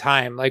moment in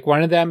time. Like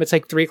one of them, it's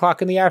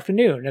 3:00 in the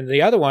afternoon, and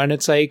the other one,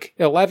 it's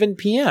 11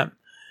 p.m.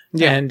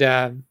 Yeah.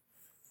 And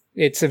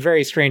it's a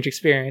very strange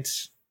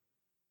experience.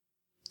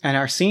 And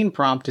our scene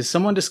prompt is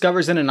someone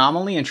discovers an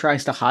anomaly and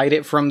tries to hide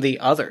it from the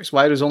others.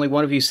 Why does only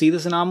one of you see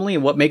this anomaly,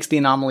 and what makes the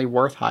anomaly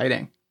worth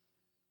hiding?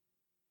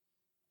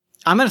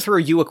 I'm going to throw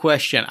you a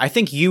question. I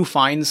think you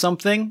find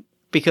something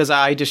because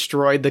I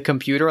destroyed the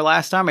computer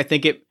last time. I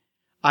think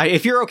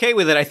if you're okay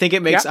with it, I think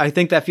it makes, I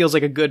think that feels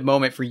like a good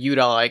moment for you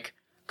to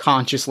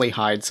consciously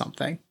hide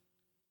something.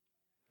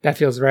 That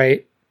feels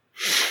right.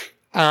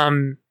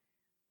 Well,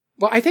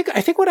 I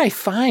think what I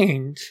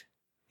find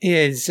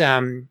is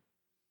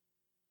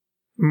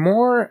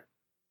more,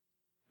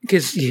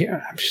 because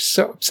I'm just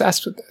so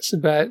obsessed with this,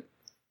 but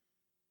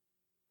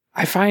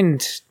I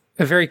find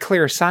a very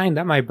clear sign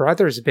that my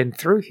brother's been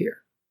through here.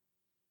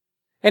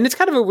 And it's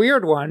kind of a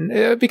weird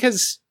one,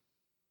 because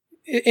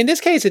in this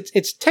case,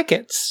 it's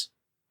tickets.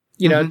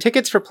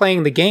 Tickets for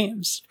playing the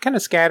games, kind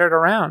of scattered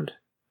around.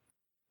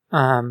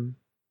 And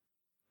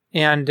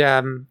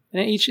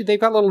each, they've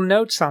got little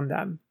notes on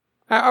them.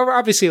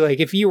 Obviously, like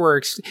if you were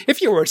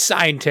a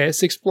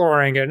scientist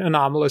exploring an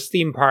anomalous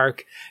theme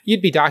park,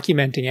 you'd be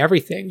documenting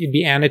everything. You'd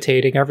be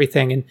annotating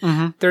everything.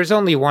 And there's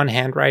only one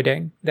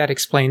handwriting that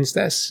explains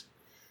this.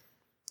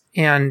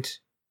 And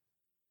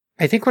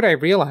I think what I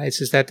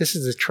realize is that this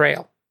is a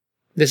trail.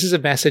 This is a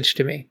message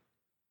to me.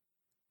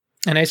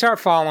 And I start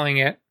following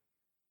it.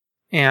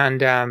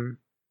 And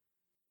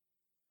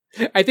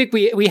I think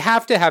we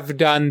have to have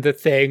done the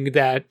thing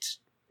that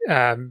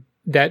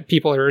that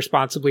people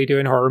irresponsibly do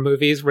in horror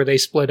movies, where they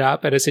split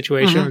up at a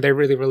situation where they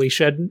really, really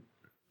shouldn't.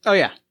 Oh,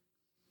 yeah.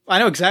 I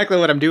know exactly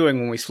what I'm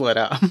doing when we split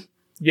up.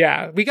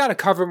 Yeah, we got to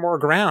cover more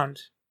ground.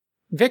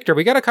 Victor,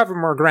 we got to cover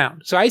more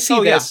ground. So I see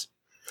this,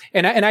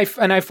 and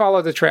I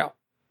follow the trail.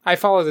 I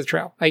follow the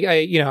trail.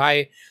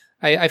 I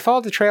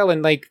follow the trail,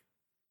 and like,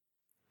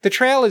 the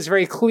trail is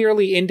very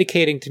clearly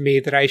indicating to me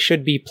that I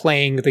should be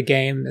playing the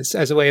game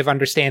as a way of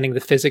understanding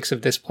the physics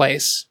of this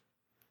place.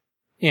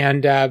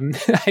 And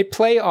I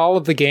play all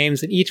of the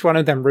games, and each one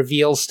of them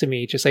reveals to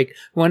me just like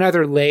one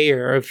other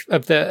layer of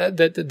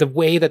the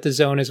way that the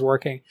zone is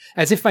working,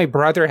 as if my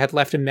brother had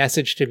left a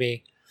message to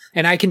me,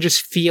 and I can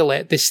just feel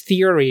it. This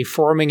theory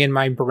forming in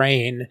my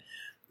brain,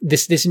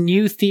 this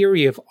new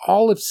theory of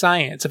all of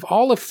science, of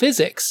all of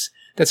physics,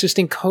 that's just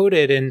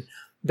encoded in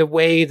the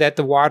way that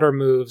the water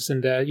moves,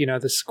 and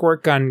the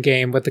squirt gun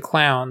game with the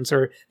clowns,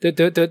 or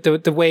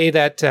the way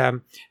that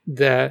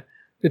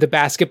the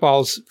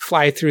basketballs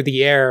fly through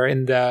the air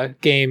in the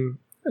game,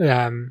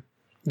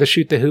 the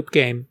shoot the hoop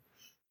game.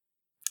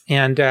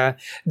 And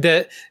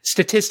the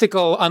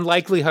statistical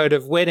unlikelihood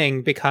of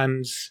winning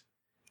becomes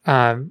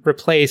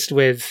replaced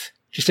with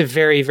just a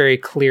very, very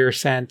clear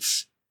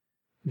sense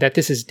that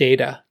this is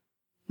data,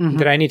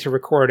 that I need to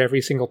record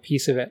every single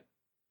piece of it.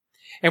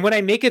 And when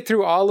I make it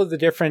through all of the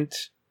different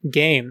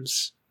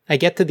games, I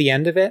get to the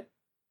end of it,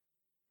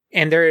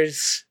 and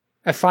there's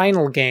a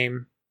final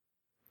game.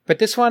 But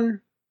this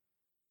one,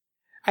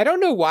 I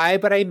don't know why,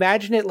 but I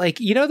imagine it like,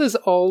 those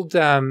old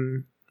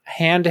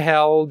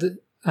handheld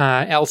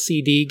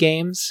LCD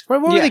games?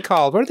 What are they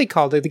called? What are they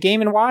called? The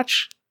Game &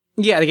 Watch?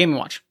 Yeah, the Game &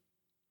 Watch.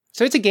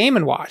 So it's a Game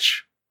 &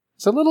 Watch.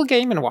 It's a little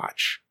Game &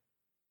 Watch.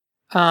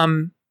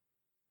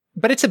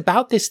 But it's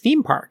about this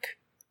theme park.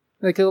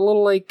 Like a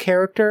little like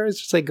character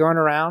is just like going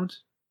around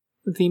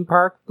the theme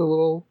park, the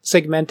little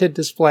segmented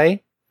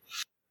display.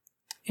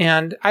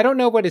 And I don't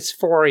know what it's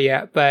for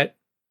yet, but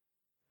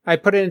I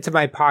put it into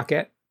my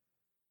pocket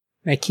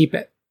and I keep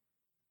it.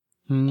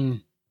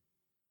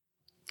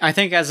 I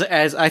think as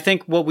I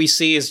think what we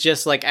see is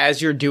just like,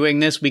 as you're doing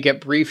this, we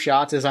get brief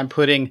shots as I'm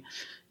putting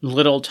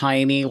little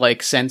tiny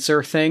like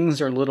sensor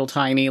things, or little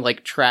tiny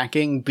like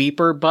tracking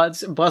beeper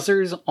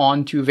buzzers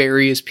onto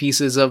various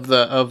pieces of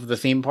the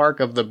theme park,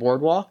 of the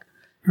boardwalk.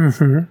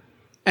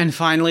 And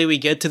finally we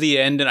get to the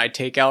end, and I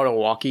take out a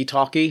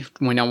walkie-talkie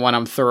when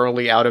I'm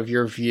thoroughly out of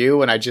your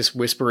view, and I just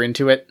whisper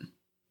into it.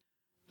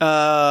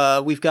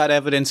 We've got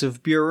evidence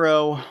of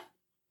Bureau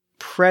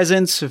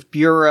presence of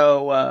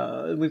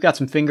Bureau. We've got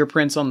some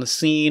fingerprints on the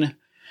scene.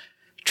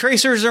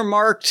 Tracers are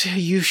marked.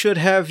 You should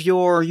have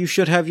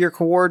your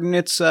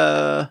coordinates.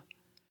 I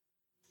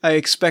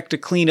expect a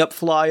cleanup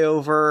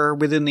flyover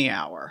within the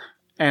hour.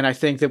 And I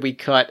think that we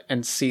cut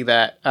and see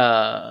that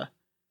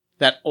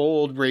that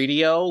old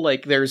radio.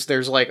 Like there's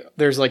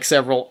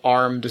several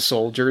armed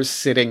soldiers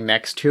sitting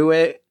next to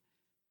it,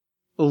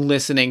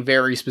 listening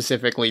very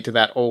specifically to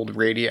that old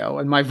radio.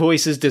 And my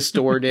voice is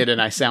distorted, and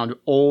I sound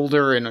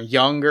older and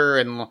younger,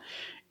 and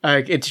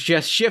it's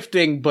just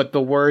shifting, but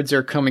the words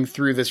are coming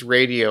through this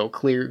radio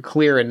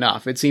clear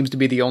enough. It seems to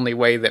be the only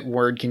way that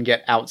word can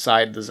get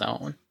outside the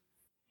zone.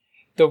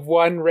 The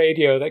one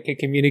radio that can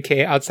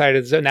communicate outside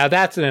of the zone. Now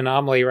that's an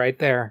anomaly right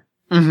there.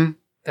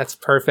 That's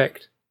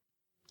perfect.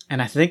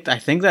 And I think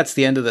that's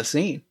the end of the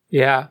scene.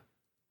 Yeah.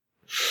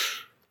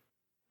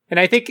 And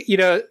I think,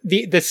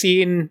 the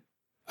scene...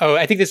 Oh,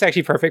 I think this is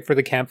actually perfect for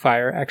the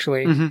campfire,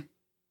 actually.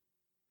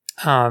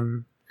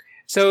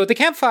 So the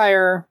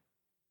campfire...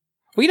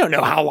 We don't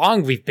know how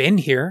long we've been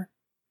here.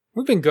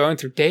 We've been going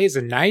through days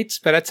and nights,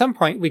 but at some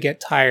point we get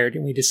tired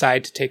and we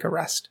decide to take a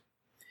rest.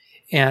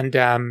 And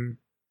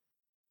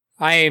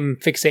I am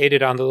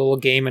fixated on the little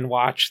Game &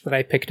 Watch that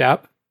I picked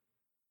up.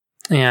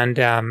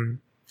 And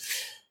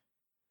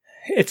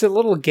it's a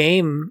little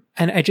game,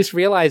 and I just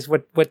realized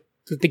what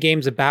the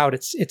game's about.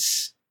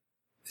 It's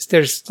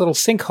there's little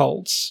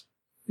sinkholes.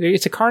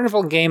 It's a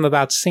carnival game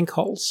about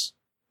sinkholes,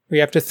 where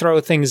you have to throw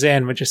things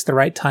in with just the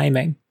right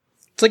timing.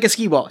 It's like a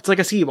skee ball. It's like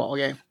a skee ball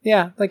game.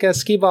 Yeah, like a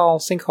skee ball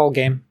sinkhole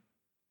game.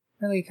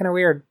 Really kind of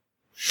weird.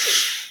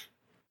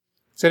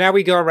 So now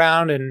we go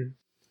around and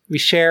we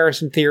share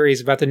some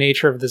theories about the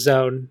nature of the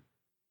zone.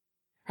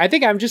 I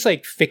think I'm just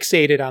like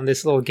fixated on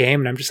this little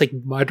game and I'm just like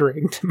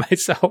muttering to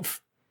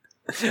myself.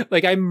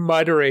 Like I'm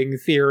muttering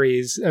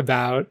theories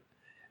about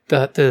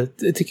the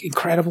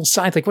incredible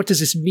science. Like what does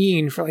this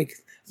mean for like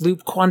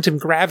loop quantum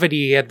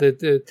gravity and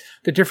the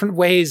different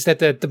ways that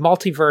the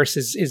multiverse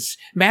is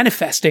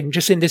manifesting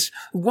just in this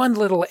one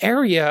little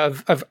area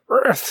of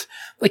Earth.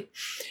 Like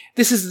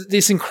this is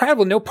this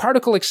incredible. No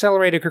particle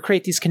accelerator could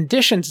create these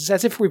conditions. It's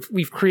as if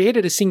we've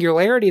created a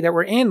singularity that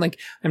we're in. Like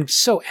I'm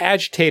so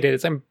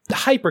agitated. I'm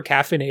hyper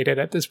caffeinated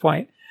at this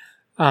point.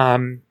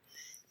 Random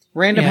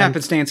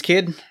happenstance,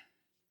 kid.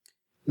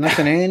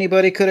 Nothing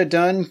anybody could have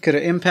done could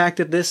have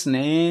impacted this in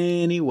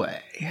any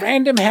way.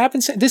 Random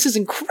happenstance. This is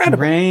incredible.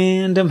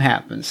 Random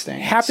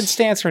happenstance.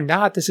 Happenstance or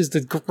not, this is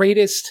the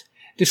greatest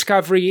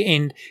discovery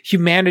in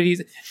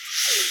humanity.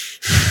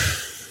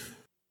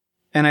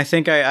 And I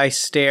think I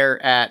stare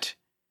at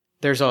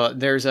there's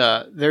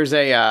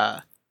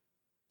a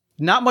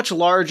not much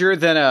larger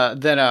than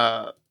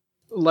a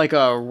like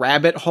a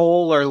rabbit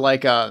hole or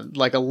like a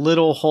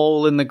little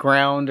hole in the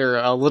ground or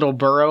a little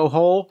burrow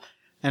hole.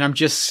 And I'm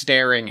just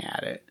staring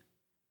at it.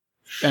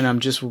 And I'm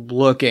just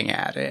looking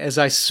at it as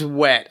I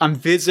sweat. I'm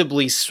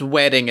visibly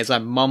sweating as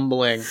I'm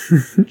mumbling.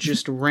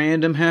 Just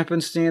random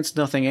happenstance,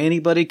 nothing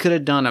anybody could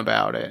have done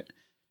about it.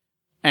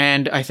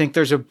 And I think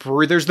there's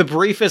the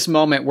briefest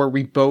moment where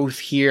we both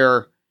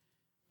hear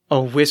a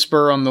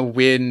whisper on the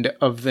wind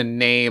of the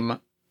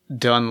name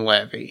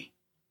Dunleavy.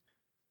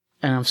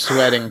 And I'm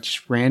sweating,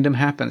 just random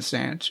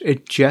happenstance.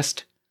 It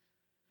just...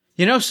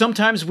 You know,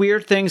 sometimes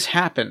weird things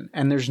happen,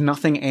 and there's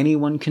nothing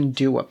anyone can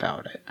do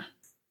about it.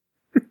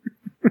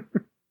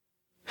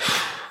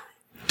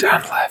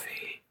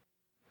 Dunleavy.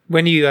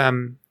 When you,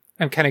 I'm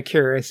kind of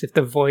curious if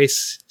the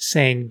voice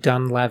saying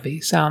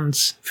Dunleavy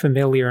sounds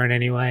familiar in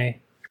any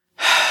way.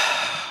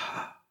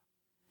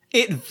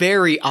 It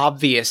very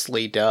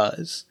obviously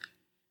does.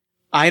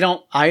 I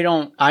don't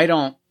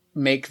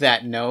make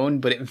that known,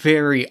 but it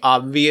very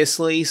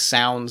obviously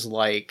sounds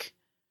like...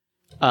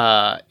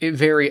 it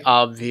very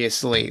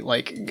obviously,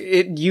 like,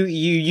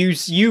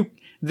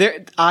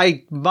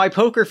 my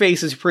poker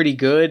face is pretty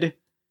good.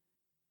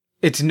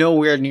 It's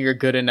nowhere near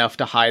good enough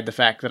to hide the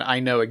fact that I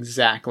know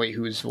exactly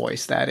whose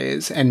voice that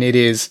is, and it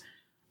is,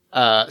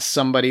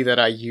 somebody that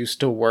I used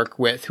to work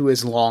with who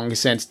has long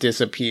since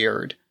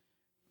disappeared.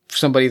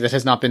 Somebody that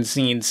has not been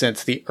seen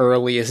since the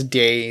earliest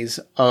days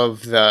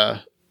of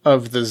the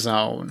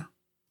zone.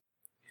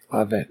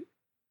 Love it.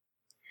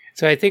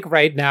 So I think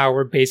right now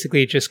we're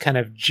basically just kind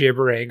of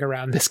gibbering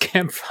around this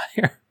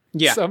campfire.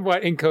 Yeah.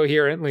 Somewhat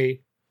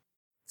incoherently.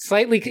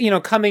 Slightly,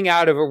 coming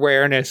out of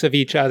awareness of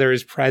each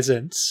other's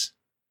presence.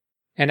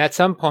 And at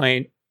some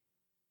point,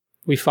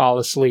 we fall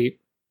asleep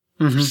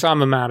for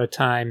some amount of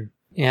time.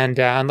 And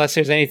unless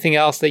there's anything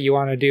else that you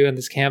want to do in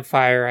this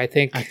campfire, I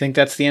think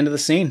that's the end of the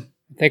scene.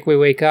 I think we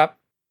wake up.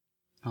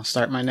 I'll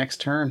start my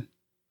next turn.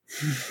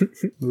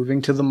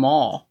 Moving to the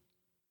mall.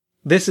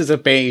 This is a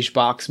beige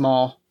box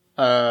mall.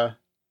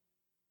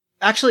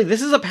 Actually,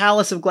 this is a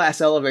palace of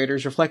glass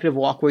elevators, reflective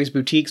walkways,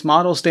 boutiques,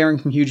 models staring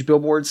from huge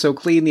billboards, so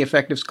clean the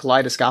effect is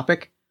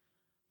kaleidoscopic.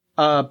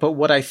 But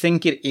what I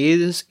think it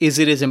is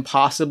it is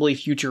impossibly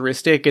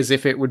futuristic, as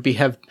if it would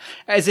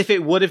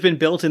have been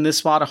built in this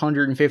spot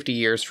 150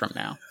 years from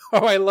now.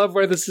 Oh, I love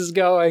where this is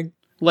going.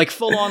 Like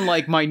full on,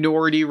 like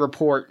Minority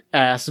Report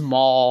ass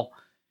mall,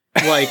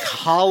 like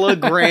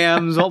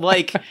holograms,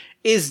 like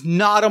is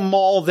not a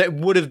mall that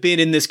would have been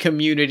in this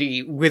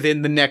community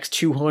within the next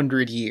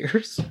 200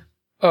 years.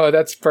 Oh,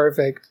 that's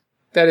perfect.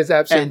 That is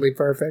absolutely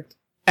perfect.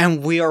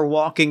 And we are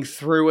walking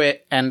through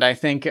it, and I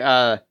think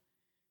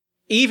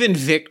even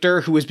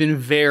Victor, who has been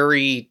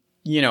very,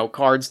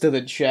 cards to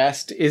the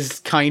chest, is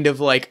kind of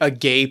like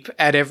agape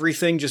at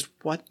everything. Just,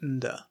 what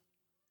in the...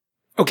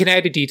 Oh, can I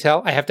add a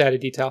detail? I have to add a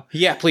detail.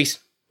 Yeah, please.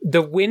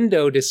 The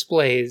window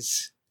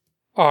displays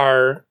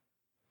are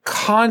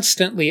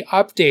constantly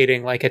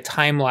updating like a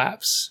time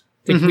lapse.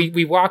 Like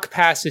we walk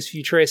past this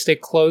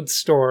futuristic clothes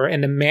store,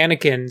 and the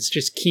mannequins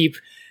just keep...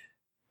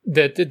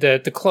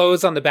 The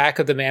clothes on the back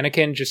of the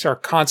mannequin just are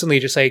constantly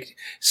just like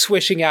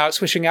swishing out.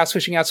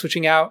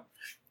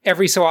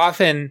 Every so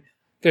often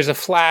there's a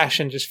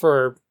flash, and just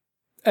for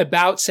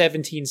about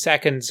 17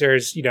 seconds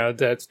there's,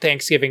 the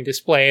Thanksgiving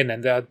display, and then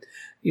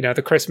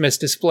the Christmas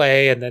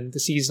display, and then the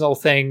seasonal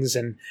things,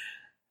 and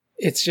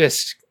it's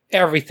just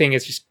everything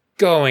is just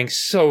going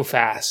so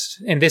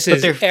fast. And this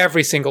is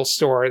every single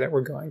store that we're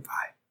going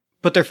by.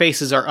 But their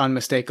faces are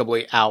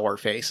unmistakably our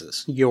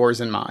faces, yours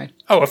and mine.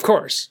 Oh, of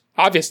course.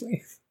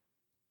 Obviously.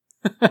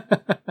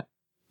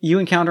 You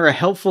encounter a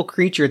helpful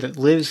creature that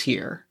lives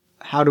here.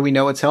 How do we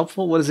know it's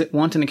helpful? What does it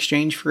want in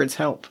exchange for its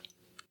help?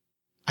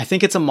 I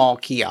think it's a mall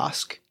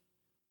kiosk.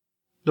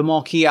 The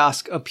mall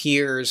kiosk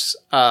appears,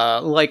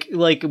 like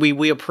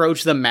we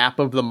approach the map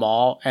of the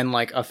mall, and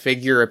like a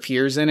figure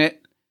appears in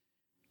it.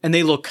 and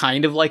they look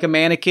kind of like a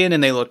mannequin,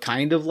 and they look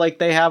kind of like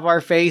they have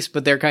our face,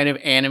 but they're kind of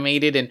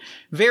animated in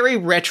very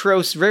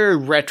retro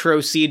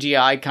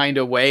CGI kind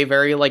of way,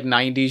 very like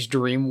 90s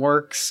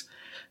DreamWorks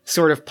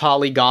sort of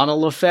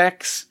polygonal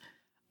effects.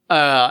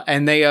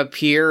 And they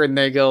appear and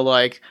they go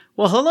like,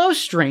 "Well, hello,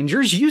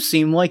 strangers. You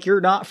seem like you're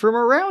not from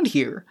around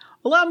here.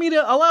 Allow me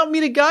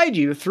to guide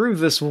you through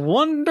this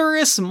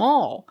wondrous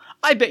mall.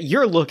 I bet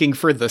you're looking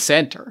for the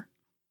center."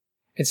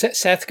 And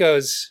Seth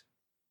goes,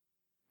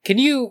 "Can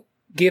you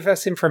give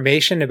us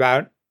information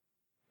about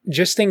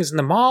just things in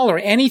the mall or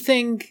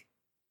anything?"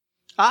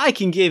 "I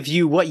can give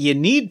you what you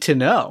need to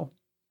know.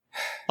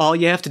 All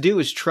you have to do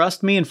is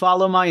trust me and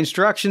follow my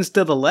instructions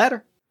to the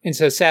letter." And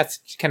so Seth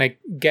kind of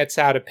gets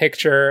out a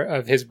picture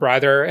of his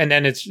brother, and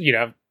then it's,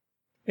 and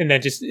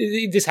then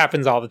this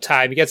happens all the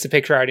time. He gets the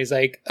picture out and he's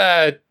like,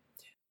 a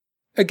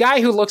guy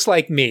who looks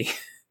like me.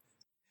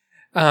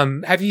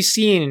 Have you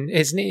seen,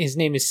 his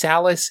name is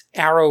Salas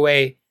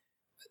Arroway.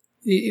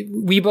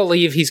 We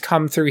believe he's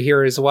come through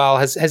here as well.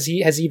 Has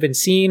he been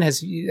seen?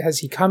 Has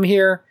he come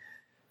here?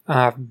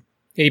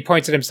 He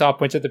points at himself,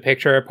 points at the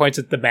picture, points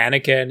at the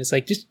mannequin. It's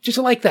like, just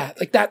like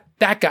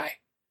that guy.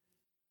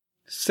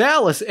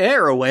 "Salas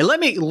Arroway, let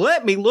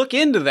me look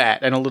into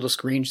that." And a little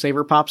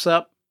screensaver pops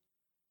up.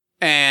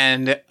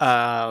 And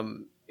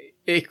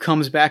it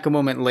comes back a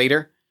moment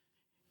later.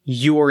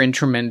 "You are in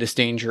tremendous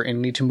danger and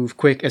need to move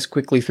as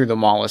quickly through the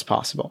mall as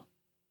possible."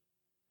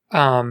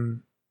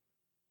 And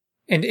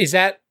is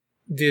that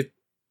in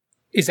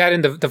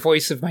the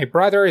voice of my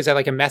brother? Is that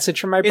like a message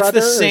from my brother?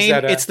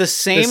 It's the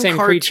same cartoon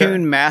creature?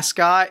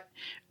 Mascot,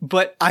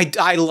 but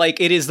I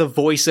like it is the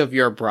voice of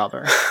your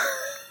brother.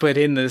 But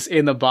in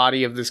the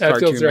body of this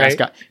cartoon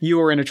mascot,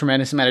 "You are in a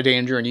tremendous amount of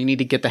danger and you need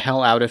to get the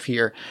hell out of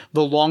here.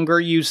 The longer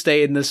you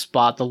stay in this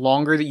spot, the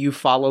longer that you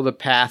follow the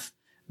path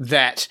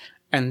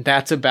and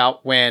that's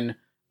about when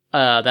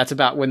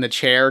the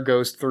chair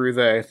goes through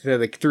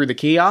the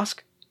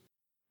kiosk."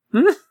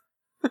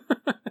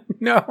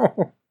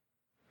 No.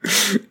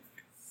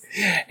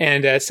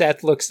 And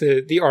Seth looks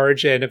at the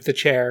origin of the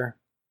chair.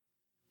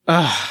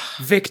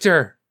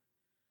 Victor.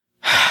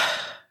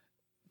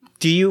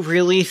 Do you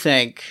really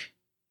think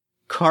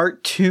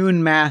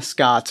cartoon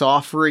mascots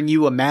offering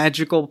you a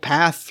magical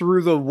path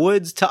through the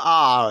woods to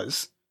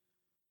Oz,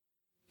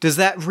 does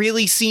that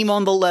really seem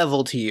on the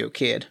level to you,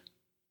 kid?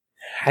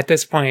 At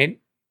this point,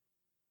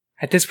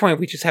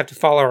 we just have to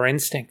follow our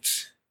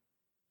instincts.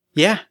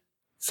 Yeah.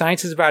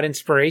 Science is about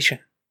inspiration.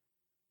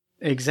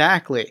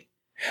 Exactly.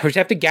 We just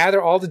have to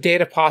gather all the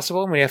data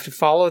possible, and we have to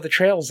follow the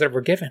trails that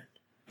we're given.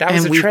 That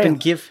was a trail.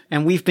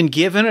 We've been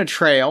given a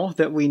trail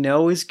that we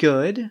know is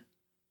good,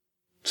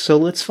 so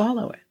let's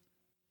follow it.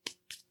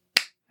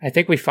 I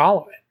think we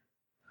follow it.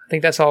 I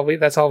think that's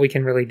all we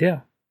can really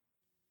do.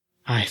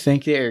 I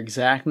think you're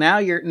exact. Now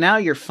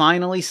you're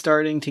finally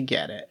starting to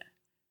get it.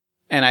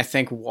 And I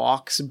think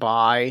walks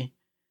by.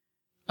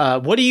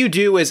 What do you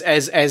do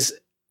as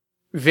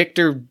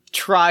Victor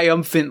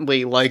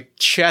triumphantly, like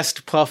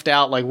chest puffed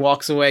out, like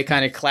walks away,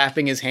 kind of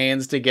clapping his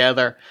hands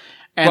together,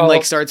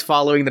 and starts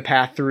following the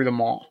path through the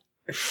mall?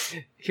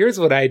 Here's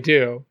what I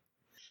do.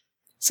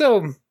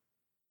 So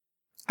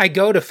I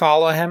go to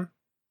follow him.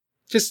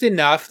 Just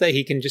enough that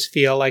he can just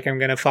feel like I'm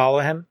going to follow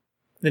him.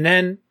 And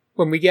then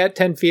when we get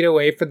 10 feet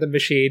away from the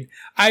machine,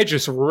 I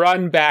just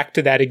run back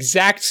to that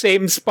exact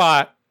same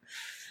spot.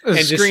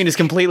 The screen is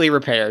completely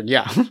repaired,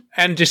 yeah.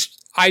 And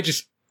I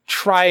just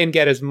try and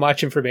get as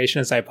much information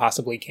as I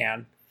possibly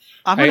can.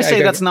 I'm going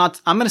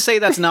to say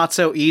that's not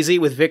so easy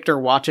with Victor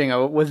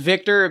with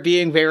Victor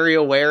being very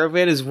aware of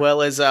it, as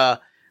well as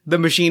the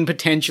machine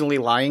potentially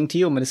lying to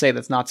you. I'm going to say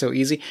that's not so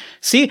easy.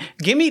 See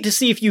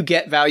if you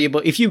get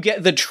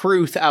the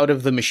truth out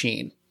of the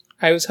machine.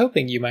 I was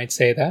hoping you might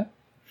say that.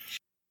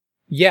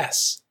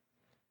 Yes.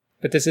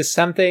 But this is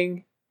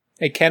something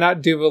I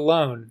cannot do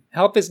alone.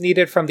 Help is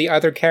needed from the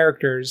other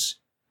characters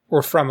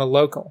or from a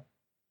local.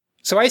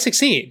 So I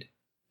succeed.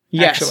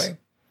 Yes. Actually.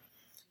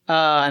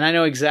 And I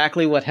know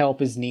exactly what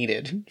help is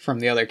needed from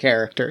the other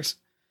characters.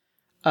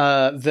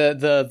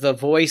 The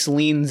voice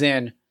leans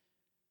in.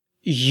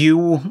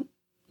 You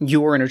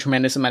are in a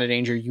tremendous amount of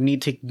danger. You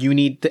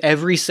need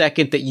every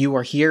second that you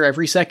are here,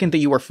 every second that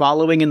you are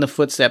following in the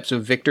footsteps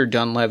of Victor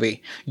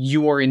Dunleavy,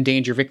 you are in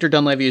danger. Victor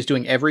Dunleavy is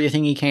doing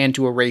everything he can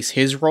to erase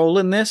his role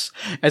in this,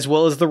 as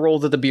well as the role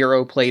that the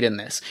Bureau played in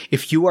this.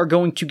 If you are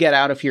going to get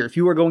out of here, if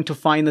you are going to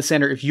find the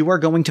center, if you are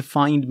going to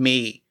find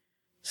me,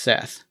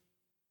 Seth,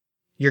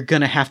 you're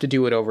gonna have to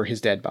do it over his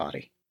dead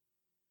body.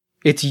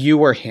 It's you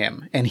or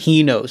him, and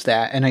he knows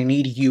that, and I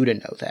need you to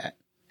know that.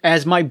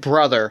 As my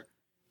brother,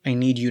 I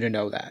need you to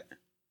know that.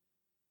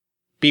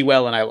 Be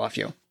well, and I love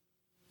you.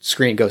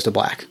 Screen goes to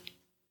black.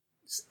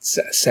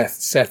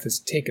 Seth is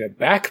taken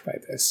aback by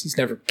this. He's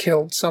never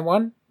killed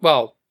someone.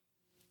 Well,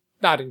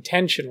 not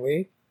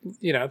intentionally.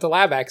 The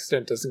lab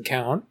accident doesn't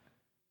count.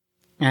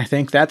 I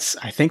think that's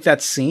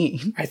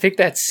scene. I think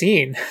that's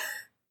scene.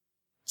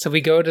 So we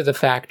go to the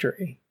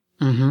factory.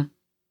 Mm-hmm.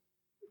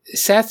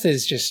 Seth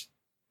is just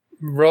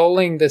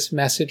rolling this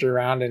message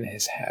around in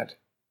his head.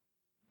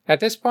 At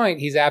this point,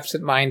 he's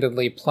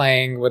absentmindedly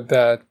playing with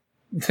the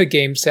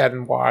game set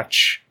and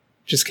watch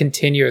just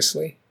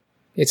continuously.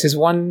 It's his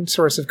one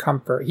source of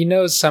comfort. He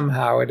knows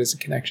somehow it is a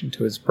connection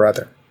to his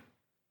brother.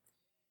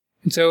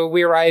 And so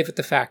we arrive at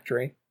the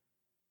factory.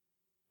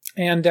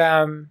 And,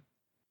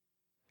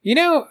 you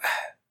know,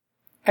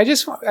 I'm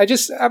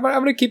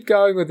going to keep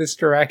going with this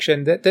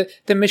direction.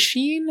 The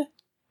machine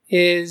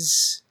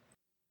is...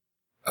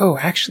 Oh,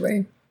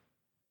 actually...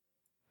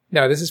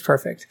 No, this is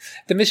perfect.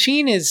 The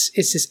machine is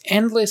this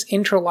endless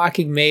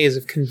interlocking maze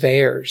of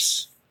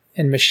conveyors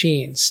and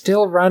machines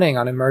still running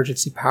on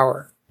emergency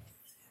power.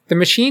 The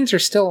machines are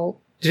still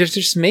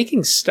just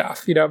making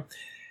stuff, you know.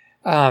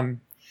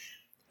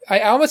 I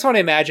almost want to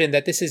imagine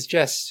that this is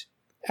just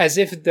as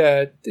if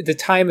the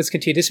time has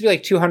continued. This would be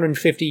like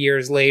 250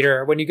 years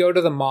later when you go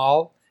to the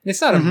mall, and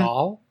it's not a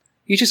mall.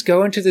 You just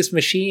go into this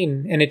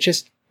machine and it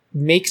just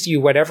makes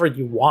you whatever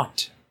you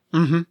want.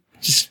 Mm-hmm.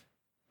 Just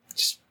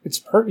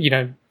it's you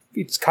know.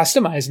 It's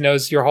customized,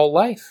 knows your whole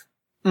life.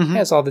 Mm-hmm.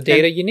 Has all the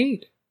data you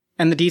need.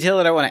 And the detail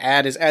that I want to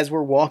add is as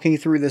we're walking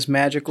through this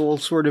magical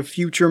sort of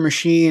future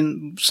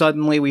machine,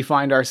 suddenly we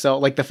find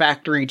ourselves, like the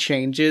factory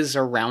changes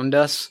around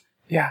us.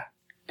 Yeah.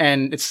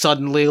 And it's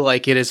suddenly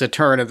like it is a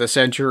turn of the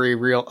century,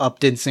 real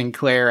Upton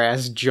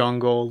Sinclair-ass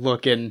jungle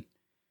looking,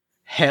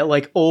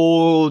 like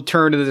old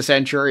turn of the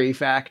century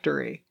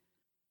factory.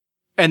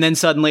 And then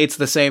suddenly it's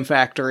the same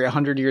factory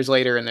 100 years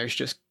later and there's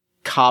just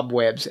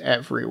cobwebs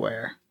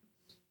everywhere.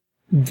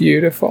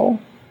 Beautiful.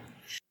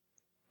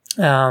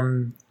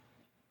 I'm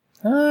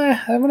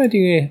going to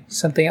do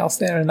something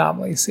else in an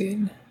anomaly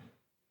scene.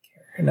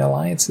 An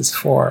alliance is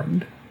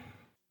formed.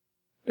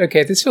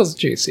 Okay, this feels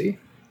juicy.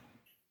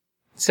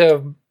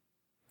 So,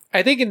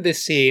 I think in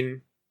this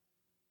scene,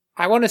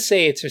 I want to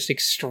say it's just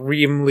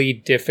extremely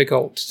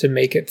difficult to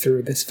make it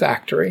through this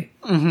factory.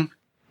 Mm-hmm.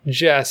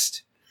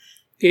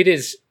 It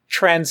is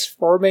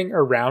transforming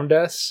around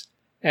us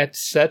at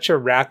such a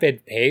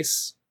rapid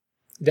pace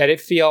that it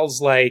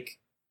feels like,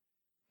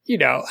 you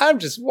know, I'm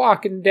just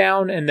walking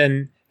down and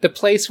then the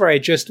place where I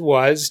just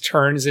was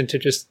turns into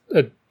just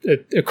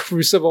a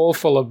crucible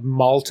full of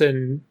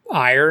molten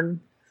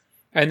iron.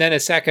 And then a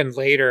second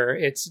later,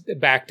 it's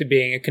back to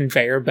being a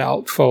conveyor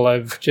belt full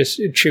of just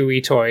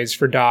chewy toys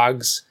for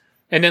dogs.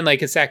 And then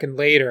like a second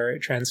later, it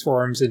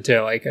transforms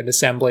into like an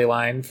assembly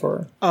line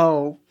for...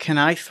 Oh, can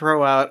I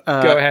throw out...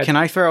 Go ahead. Can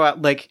I throw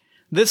out, like,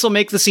 this will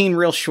make the scene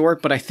real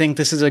short, but I think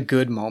this is a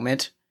good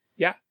moment.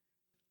 Yeah.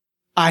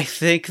 I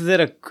think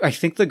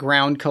the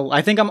ground...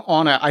 I think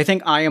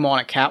I am on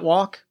a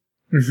catwalk.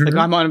 Mm-hmm.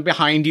 Like I'm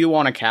behind you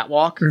on a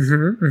catwalk.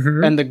 Mm-hmm,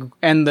 mm-hmm.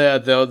 And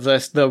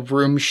the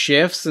room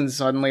shifts and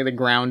suddenly the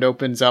ground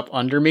opens up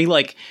under me.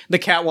 Like the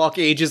catwalk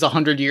ages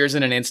 100 years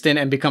in an instant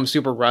and becomes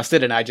super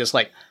rusted and I just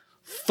like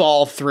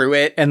fall through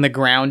it and the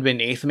ground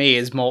beneath me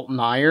is molten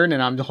iron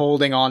and I'm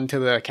holding on to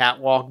the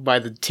catwalk by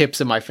the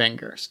tips of my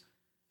fingers.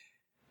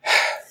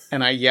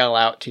 And I yell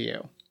out to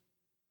you.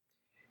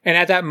 And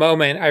at that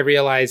moment, I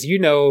realize you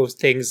know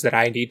things that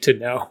I need to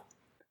know.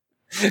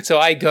 So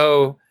I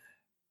go,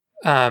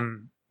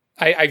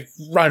 I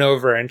run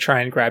over and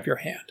try and grab your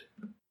hand.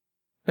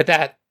 But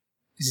that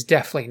is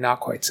definitely not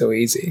quite so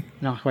easy.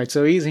 Not quite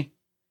so easy.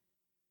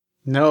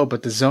 No,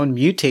 but the zone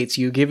mutates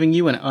you, giving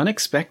you an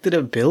unexpected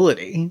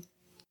ability.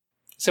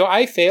 So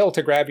I fail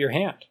to grab your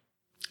hand.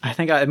 I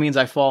think it means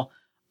I fall.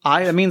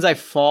 It means I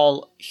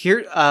fall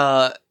here.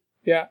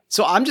 Yeah.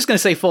 So I'm just gonna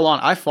say full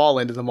on. I fall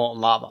into the molten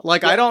lava.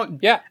 Like I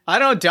don't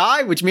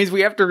die, which means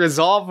we have to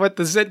resolve what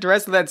the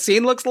rest of that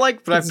scene looks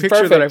like. But I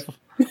picture that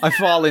I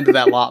fall into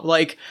that lava.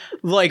 Like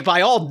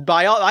by all,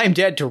 I am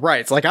dead to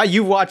rights. Like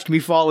you watched me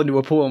fall into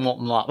a pool of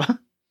molten lava.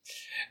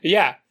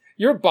 Yeah.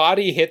 Your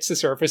body hits the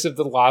surface of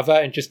the lava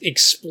and just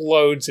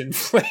explodes in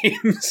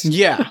flames.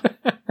 Yeah.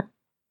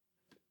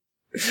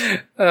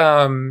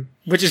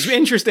 Which is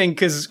interesting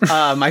because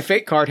my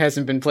fate card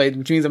hasn't been played,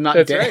 which means I'm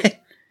not dead. Right.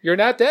 You're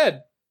not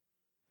dead.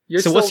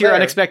 So what's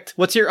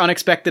your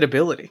unexpected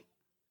ability?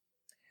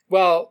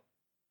 Well,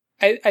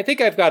 I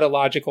think I've got a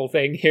logical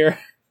thing here.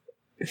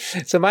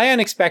 So my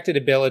unexpected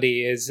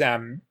ability is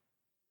I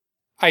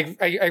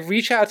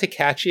reach out to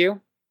catch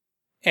you,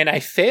 and I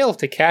fail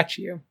to catch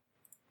you,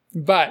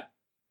 but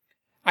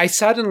I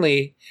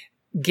suddenly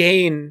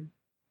gain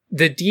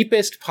the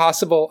deepest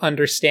possible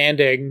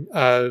understanding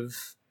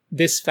of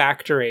this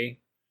factory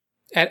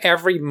at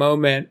every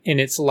moment in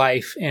its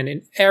life and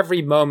in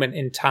every moment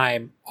in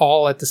time,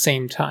 all at the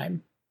same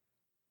time.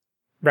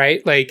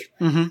 Right? Like,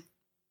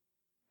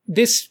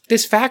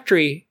 this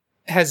factory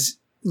has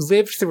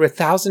lived through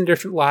 1,000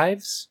 different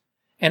lives,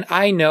 and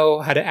I know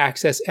how to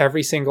access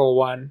every single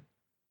one.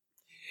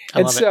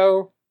 And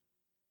so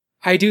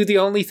I do the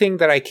only thing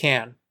that I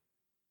can.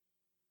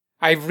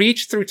 I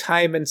reach through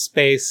time and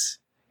space,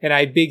 and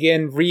I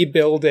begin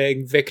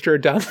rebuilding Victor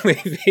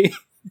Dunleavy.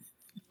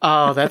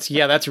 Oh, that's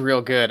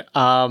real good.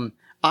 I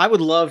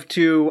would love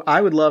to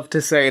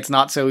say it's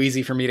not so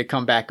easy for me to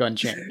come back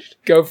unchanged.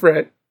 Go for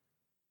it.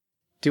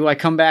 Do I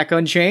come back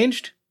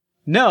unchanged?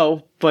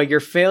 No, but your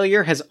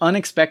failure has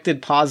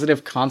unexpected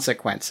positive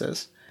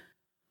consequences.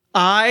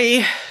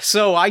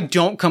 I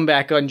don't come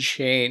back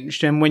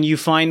unchanged, and when you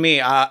find me,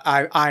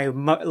 I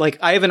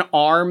have an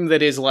arm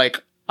that is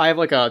like, I have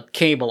like a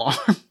cable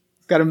arm,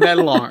 got a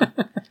metal arm,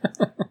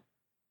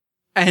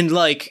 and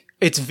like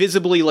it's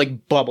visibly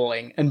like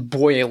bubbling and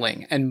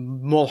boiling,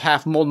 and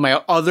half mold.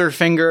 My other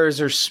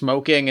fingers are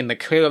smoking, and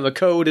the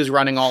code is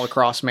running all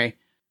across me,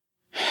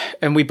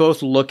 and we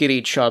both look at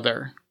each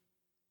other,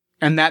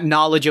 and that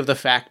knowledge of the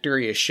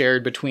factory is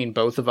shared between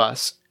both of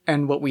us.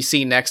 And what we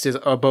see next is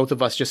both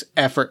of us just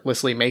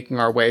effortlessly making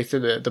our way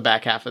through the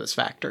back half of this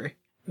factory.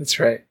 That's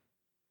right.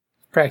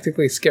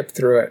 Practically skipped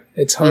through it.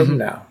 It's home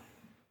now.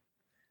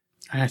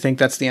 And I think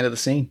that's the end of the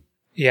scene.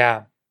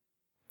 Yeah.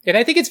 And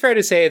I think it's fair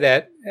to say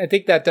that I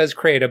think that does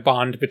create a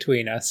bond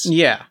between us.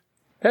 Yeah.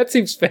 That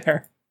seems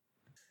fair.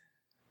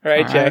 All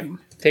right, Jeff.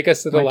 Take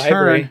us to the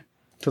library. Turn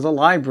to the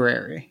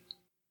library.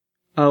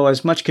 Oh,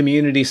 as much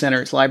community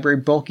center as library,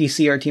 bulky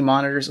CRT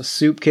monitors, a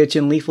soup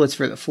kitchen, leaflets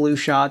for the flu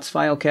shots,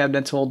 file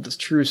cabinets hold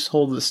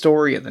the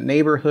story of the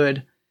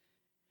neighborhood.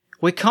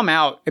 We come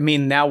out, I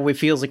mean, now it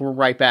feels like we're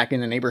right back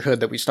in the neighborhood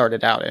that we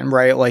started out in,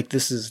 right? Like,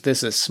 this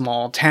is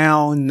small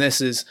town,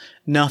 this is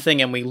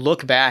nothing, and we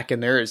look back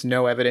and there is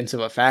no evidence of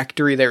a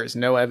factory, there is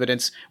no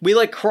evidence. We,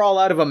 like, crawl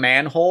out of a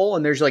manhole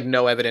and there's, like,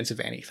 no evidence of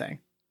anything.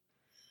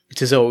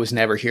 It's as though it was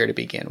never here to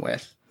begin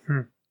with.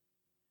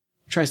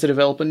 Tries to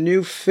develop a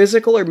new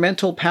physical or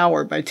mental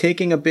power by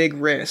taking a big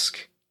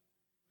risk.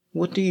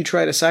 What do you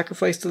try to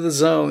sacrifice to the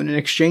zone in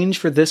exchange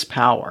for this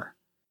power?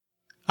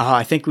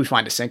 I think we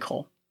find a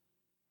sinkhole.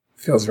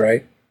 Feels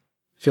right.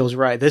 Feels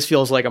right. This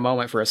feels like a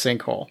moment for a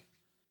sinkhole.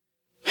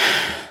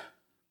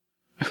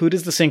 Who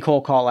does the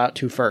sinkhole call out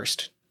to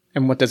first?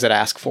 And what does it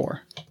ask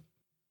for?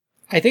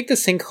 I think the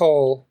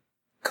sinkhole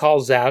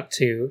calls out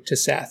to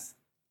Seth.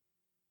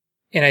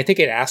 And I think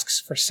it asks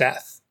for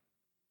Seth.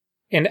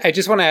 And I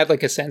just want to add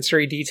like a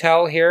sensory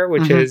detail here,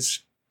 which is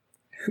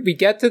we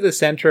get to the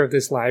center of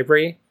this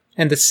library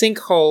and the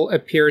sinkhole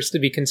appears to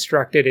be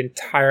constructed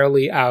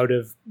entirely out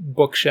of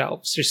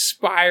bookshelves. They're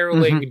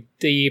spiraling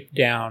deep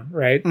down,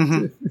 right?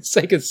 It's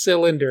like a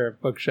cylinder of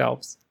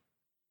bookshelves.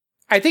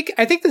 I think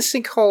the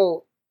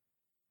sinkhole,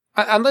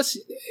 unless,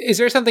 is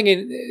there something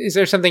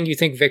you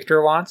think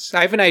Victor wants?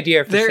 I have an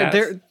idea for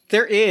Seth.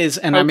 There is,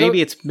 and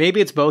maybe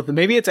it's both.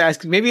 Maybe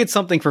it's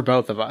something for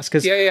both of us.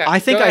 Because I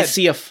think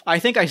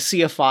I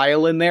see a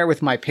file in there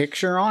with my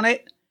picture on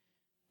it,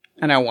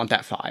 and I want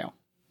that file.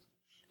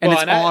 And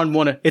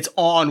it's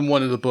on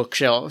one of the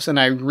bookshelves, and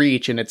I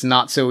reach, and it's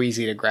not so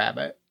easy to grab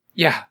it.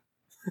 Yeah.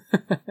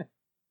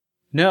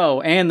 No,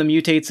 and the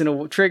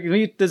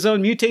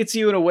zone mutates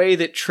you in a way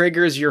that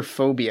triggers your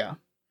phobia.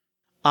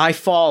 I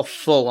fall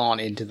full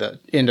on into the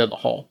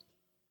hole,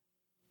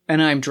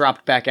 and I'm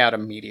dropped back out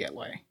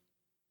immediately.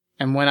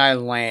 And when I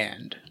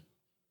land,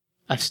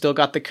 I've still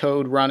got the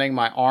code running,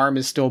 my arm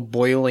is still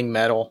boiling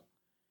metal,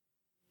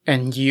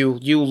 and you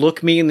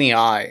look me in the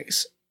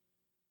eyes,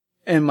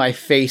 and my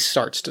face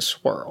starts to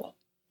swirl,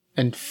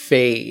 and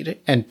fade,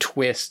 and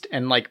twist,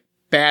 and like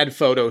bad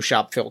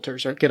Photoshop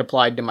filters get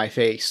applied to my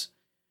face.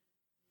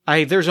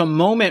 There's a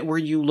moment where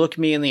you look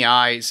me in the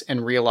eyes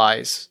and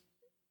realize,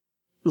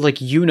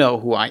 like, you know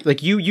who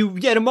you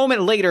at a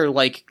moment later,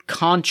 like,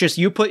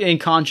 you put in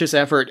conscious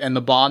effort, and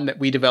the bond that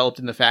we developed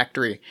in the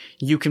factory,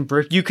 you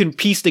can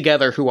piece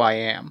together who I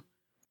am.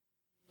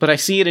 But I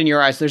see it in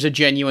your eyes, there's a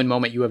genuine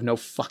moment you have no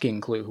fucking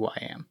clue who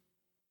I am.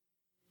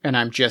 And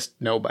I'm just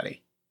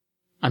nobody.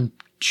 I'm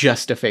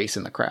just a face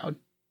in the crowd.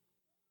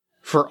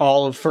 For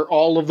all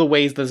of the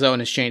ways the zone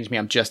has changed me,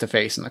 I'm just a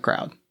face in the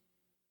crowd.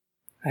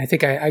 I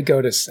think I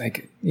go to,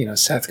 like,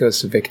 Seth goes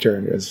to Victor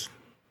and goes,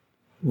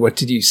 "What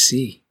did you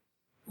see?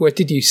 What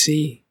did you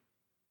see?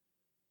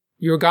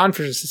 You were gone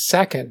for just a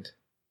second."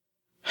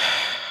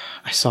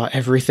 I saw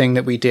everything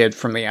that we did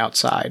from the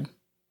outside.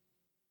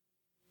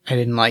 I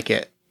didn't like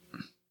it.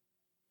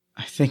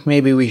 I think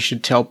maybe we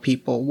should tell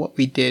people what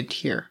we did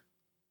here.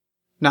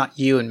 Not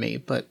you and me,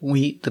 but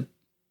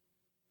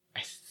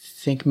I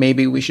think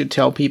maybe we should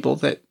tell people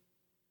that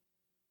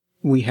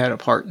we had a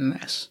part in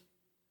this.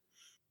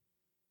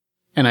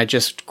 And I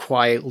just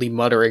quietly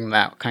muttering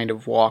that kind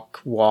of walk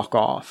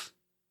off.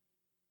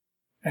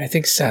 I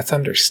think Seth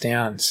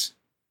understands.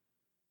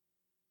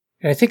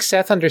 And I think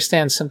Seth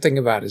understands something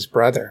about his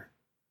brother.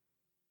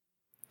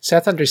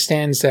 Seth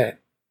understands that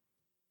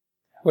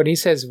when he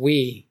says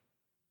we,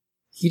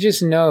 he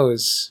just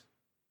knows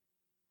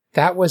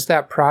that was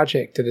that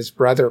project that his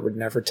brother would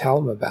never tell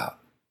him about.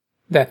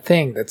 That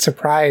thing, that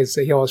surprise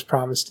that he always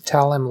promised to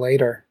tell him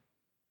later.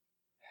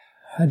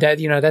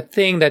 That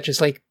thing that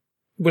just like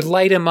would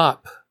light him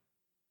up.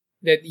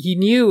 That he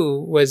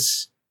knew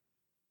was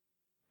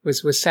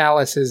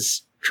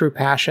Salus's true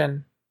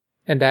passion.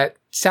 And that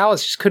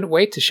Salus just couldn't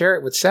wait to share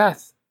it with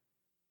Seth.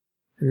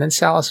 And then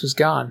Salus was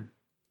gone.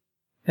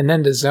 And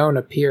then the zone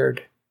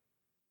appeared.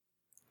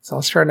 It's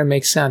all starting to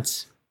make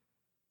sense.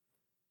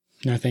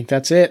 I think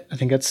that's it. I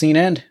think that's scene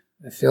end.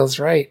 It feels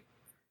right.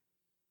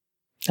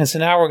 And so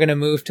now we're going to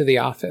move to the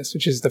office,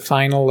 which is the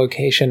final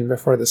location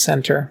before the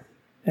center.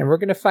 And we're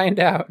going to find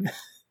out.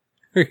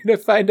 We're going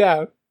to find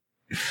out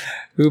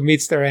who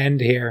meets their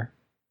end here.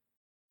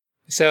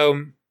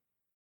 So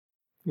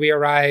we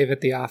arrive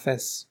at the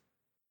office.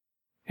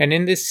 And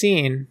in this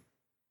scene,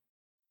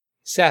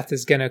 Seth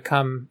is going to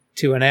come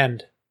to an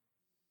end.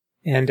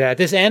 And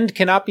this end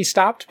cannot be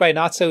stopped by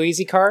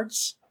not-so-easy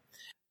cards.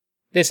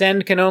 This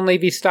end can only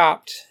be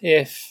stopped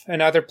if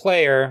another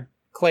player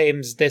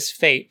claims this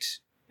fate.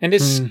 And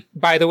this,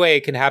 by the way,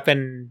 can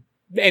happen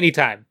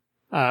anytime.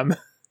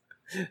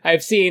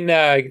 I've seen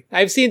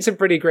some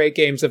pretty great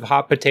games of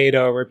hot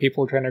potato where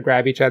people are trying to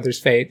grab each other's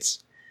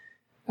fates.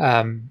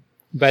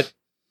 But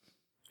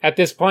at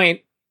this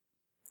point,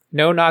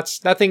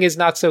 nothing is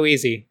not so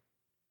easy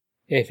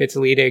if it's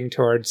leading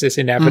towards this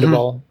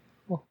inevitable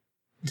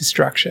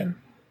destruction.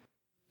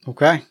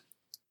 Okay.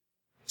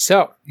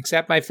 So,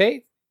 accept my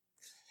fate.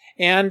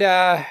 And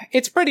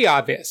it's pretty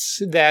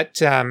obvious that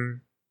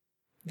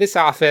this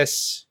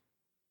office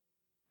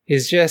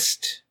is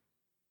just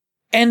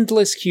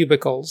endless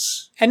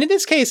cubicles. And in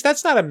this case,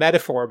 that's not a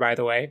metaphor, by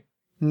the way.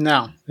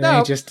 No.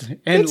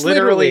 It's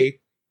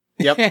literally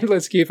yep.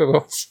 endless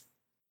cubicles.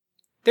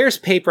 There's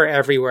paper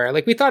everywhere.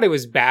 Like, we thought it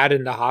was bad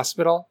in the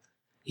hospital.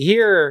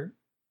 Here,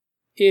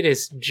 it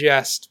is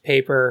just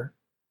paper,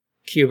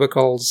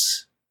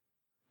 cubicles,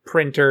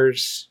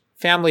 printers,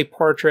 family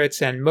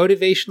portraits, and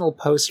motivational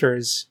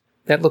posters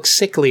that look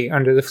sickly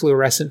under the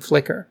fluorescent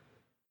flicker.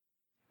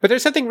 But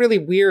there's something really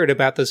weird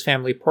about those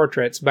family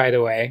portraits, by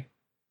the way,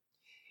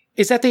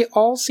 is that they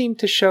all seem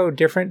to show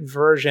different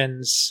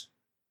versions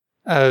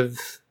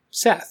of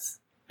Seth.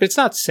 But it's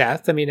not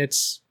Seth. I mean,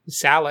 it's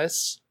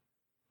Salis.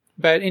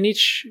 But in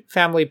each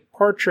family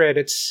portrait,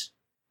 it's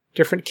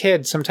different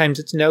kids. Sometimes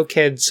it's no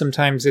kids.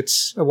 Sometimes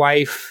it's a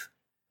wife.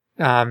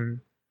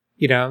 Sometimes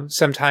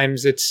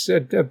it's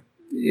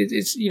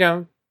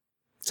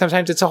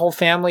sometimes it's a whole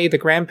family, the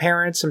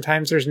grandparents.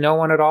 Sometimes there's no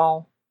one at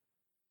all.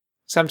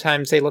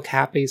 Sometimes they look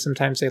happy.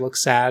 Sometimes they look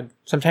sad.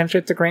 Sometimes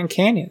they're at the Grand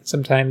Canyon.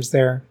 Sometimes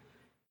they're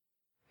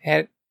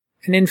at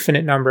an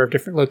infinite number of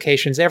different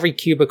locations. Every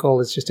cubicle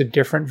is just a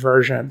different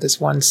version of this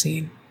one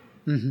scene.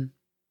 Mm-hmm.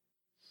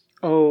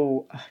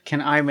 Oh, can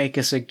I make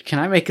a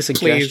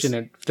suggestion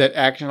Please. that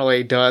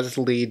actually does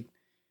lead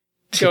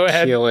to Go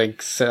ahead.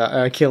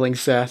 killing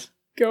Seth?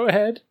 Go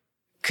ahead.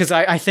 Because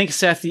I think,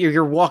 Seth,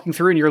 you're walking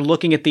through and you're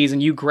looking at these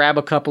and you grab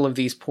a couple of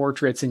these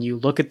portraits and you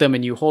look at them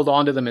and you hold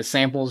on to them as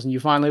samples and you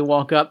finally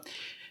walk up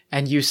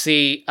and you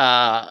see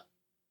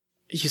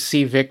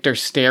Victor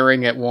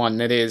staring at one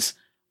that is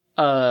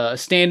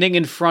standing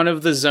in front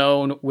of the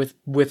zone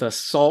with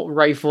assault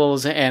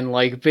rifles and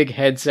like big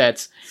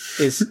headsets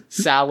is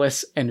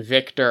Salis and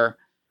Victor.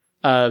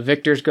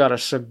 Victor's got a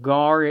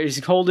cigar.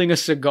 He's holding a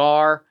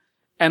cigar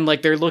and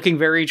like they're looking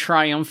very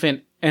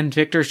triumphant and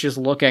Victor's just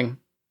looking.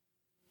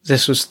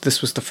 This was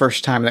the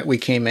first time that we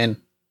came in.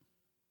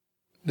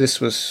 This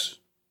was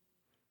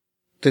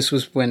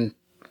when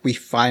we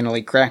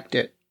finally cracked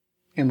it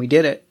and we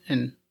did it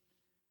and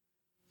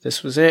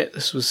this was it.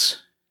 This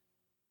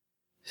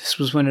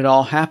was when it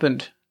all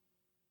happened.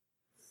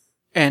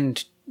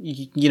 And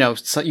you're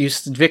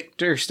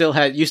still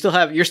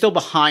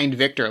behind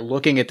Victor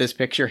looking at this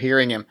picture,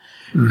 hearing him,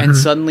 and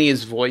suddenly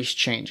his voice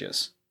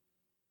changes.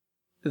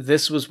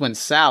 This was when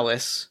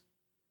Salis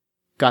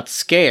got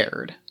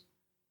scared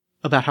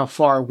about how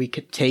far we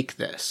could take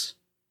this.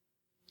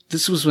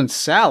 This was when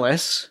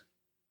Salis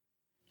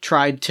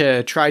tried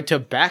to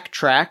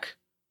backtrack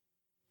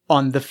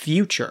on the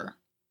future.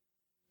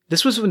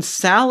 This was when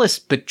Salis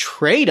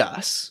betrayed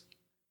us.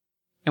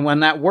 And when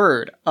that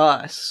word,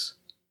 us,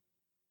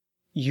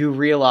 you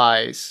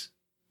realize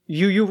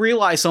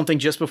something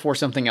just before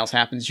something else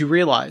happens. You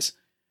realize,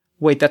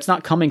 wait, that's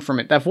not coming from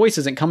it. That voice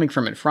isn't coming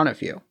from in front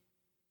of you.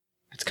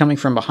 It's coming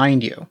from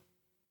behind you.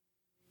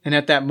 And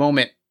at that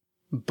moment,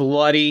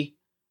 bloody,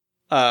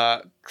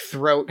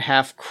 throat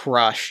half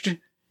crushed,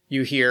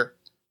 you hear,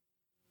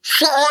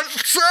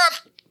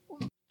 Seth,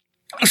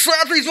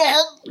 he's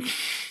on.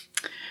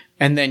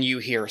 And then you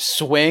hear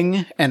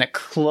swing and a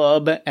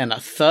club and a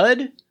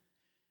thud,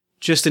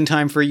 just in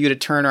time for you to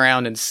turn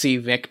around and see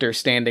Victor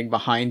standing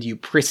behind you,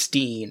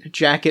 pristine,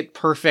 jacket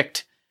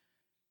perfect,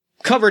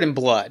 covered in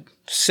blood,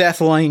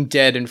 Seth lying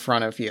dead in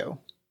front of you,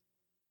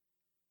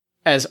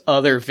 as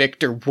other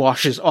Victor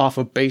washes off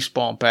a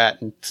baseball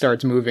bat and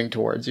starts moving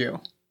towards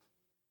you.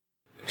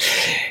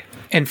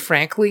 And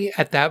frankly,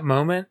 at that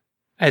moment,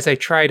 as I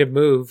try to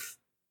move,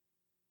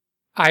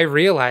 I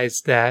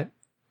realize that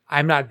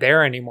I'm not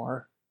there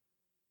anymore.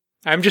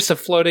 I'm just a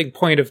floating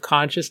point of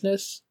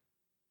consciousness,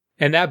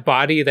 and that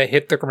body that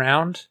hit the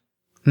ground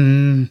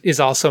is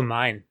also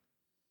mine.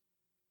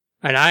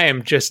 And I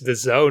am just the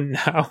zone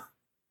now.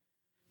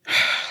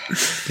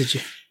 Did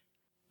you?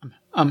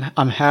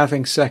 I'm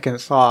having second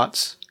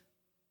thoughts.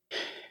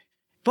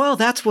 Well,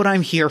 that's what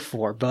I'm here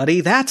for,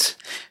 buddy. That's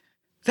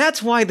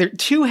why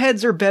two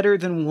heads are better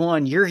than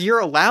one. You're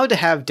allowed to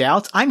have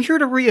doubts. I'm here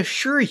to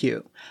reassure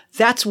you.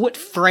 That's what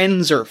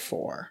friends are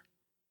for.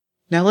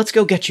 Now let's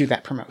go get you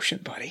that promotion,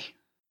 buddy.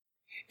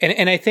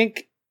 And I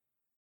think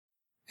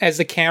as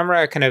the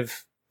camera kind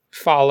of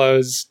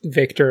follows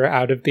Victor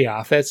out of the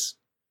office,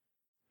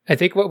 I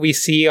think what we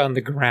see on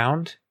the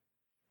ground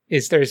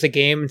is there's a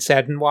game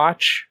Set and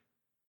Watch,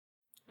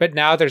 but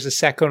now there's a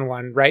second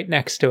one right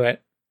next to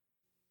it.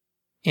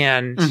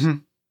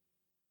 And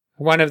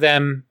one of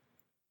them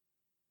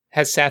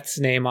has Seth's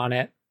name on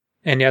it,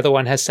 and the other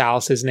one has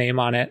Salus's name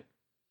on it.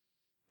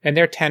 And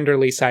they're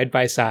tenderly side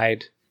by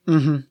side,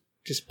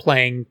 just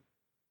playing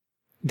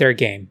their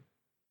game.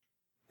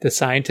 The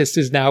scientist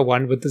is now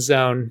one with the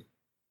zone.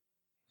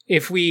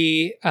 If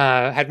we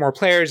had more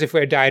players, if we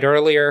had died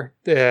earlier,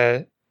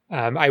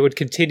 I would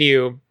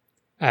continue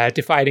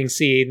dividing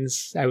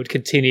scenes. I would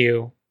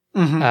continue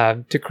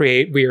to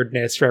create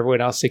weirdness for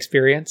everyone else to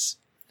experience.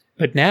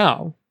 But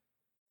now,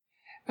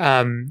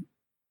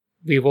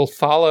 we will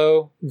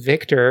follow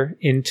Victor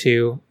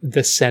into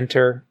the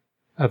center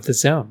of the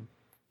zone.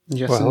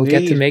 Yes, where he'll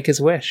get to make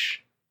his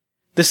wish.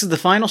 This is the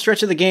final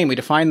stretch of the game. We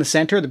define the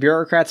center, the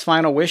bureaucrat's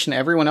final wish, and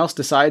everyone else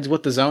decides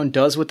what the zone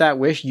does with that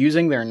wish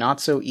using their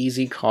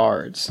not-so-easy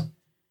cards.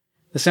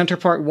 The center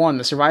part 1.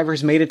 The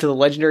survivors made it to the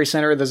legendary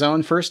center of the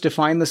zone. First,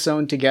 define the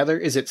zone together.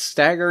 Is it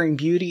staggering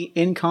beauty,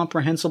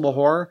 incomprehensible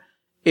horror,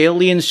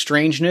 alien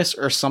strangeness,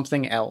 or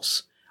something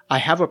else? I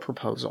have a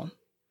proposal.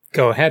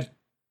 Go ahead.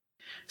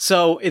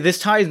 So this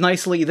ties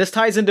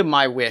into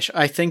my wish.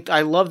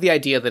 I love the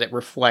idea that it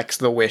reflects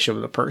the wish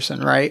of the person,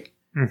 right?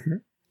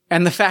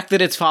 And the fact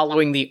that it's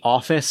following The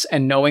Office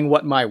and knowing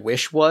what my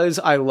wish was,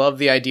 I love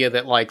the idea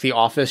that, like, The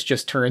Office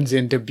just turns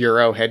into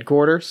bureau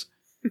headquarters.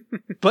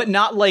 But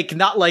not like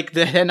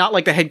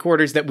the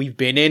headquarters that we've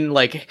been in,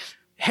 like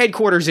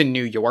headquarters in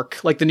New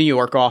York, like the New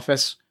York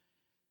office.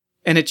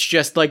 And it's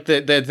just like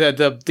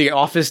the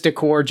office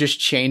decor just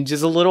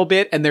changes a little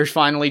bit, and there's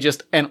finally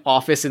just an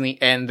office in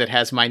the end that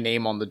has my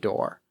name on the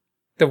door.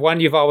 The one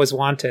you've always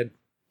wanted.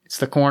 It's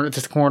the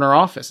corner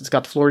office. It's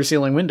got the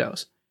floor-to-ceiling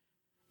windows.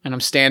 And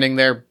I'm standing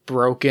there,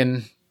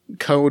 broken,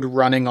 code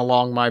running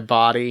along my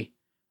body,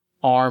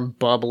 arm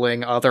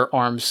bubbling, other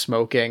arm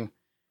smoking,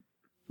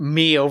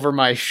 me over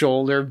my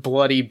shoulder,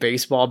 bloody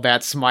baseball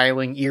bat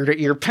smiling ear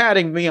to ear,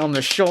 patting me on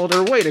the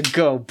shoulder. Way to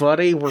go,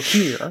 buddy. We're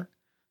here.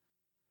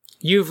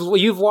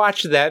 You've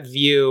watched that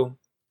view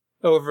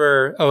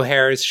over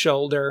O'Hara's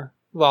shoulder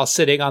while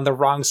sitting on the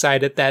wrong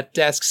side at that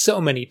desk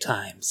so many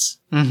times.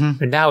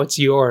 And now it's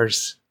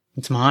yours.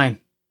 It's mine.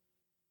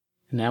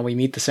 And now we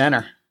meet the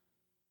center.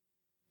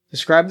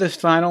 Describe the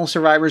final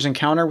survivor's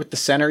encounter with the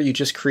center you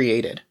just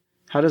created.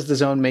 How does the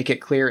zone make it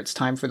clear it's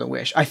time for the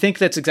wish? I think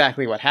that's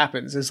exactly what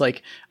happens. Is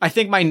like, I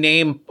think my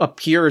name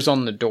appears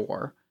on the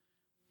door,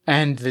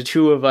 and the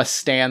two of us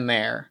stand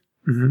there.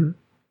 We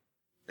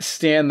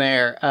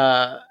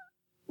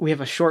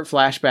have a short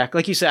flashback,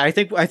 like you said. I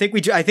think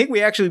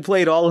we actually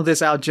played all of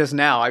this out just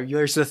now.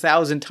 There's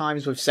 1,000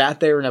 times we've sat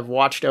there and have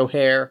watched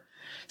O'Hare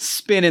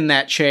spin in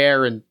that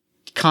chair and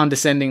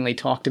condescendingly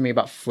talk to me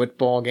about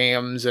football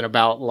games and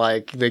about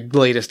like the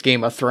latest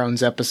Game of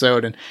Thrones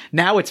episode. And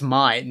now it's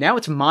mine. Now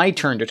it's my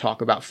turn to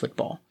talk about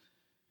football,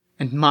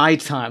 and my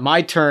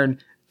turn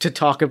to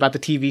talk about the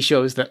TV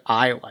shows that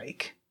I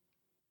like.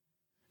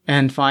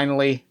 And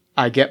finally,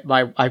 I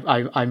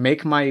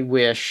make my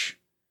wish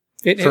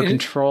for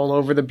control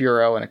over the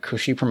bureau and a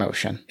cushy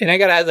promotion. And I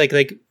gotta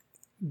like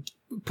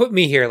put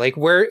me here. Like,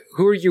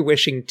 who are you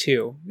wishing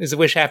to? Is the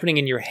wish happening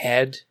in your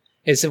head?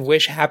 Is the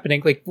wish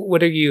happening? Like,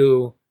 what are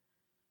you?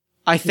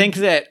 I think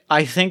that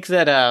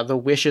the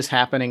wish is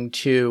happening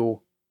to.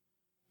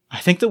 I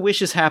think the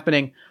wish is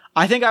happening.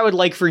 I think I would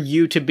like for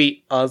you to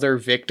be Other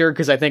Victor,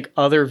 because I think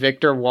Other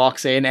Victor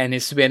walks in and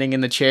is spinning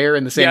in the chair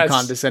in the same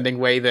condescending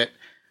way that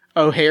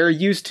O'Hare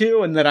used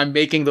to, and that I'm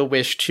making the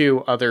wish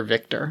to Other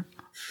Victor.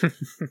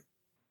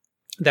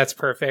 That's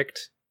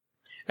perfect.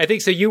 I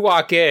think so. You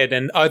walk in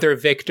and Other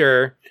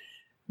Victor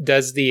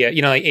does the,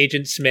 like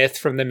Agent Smith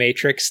from the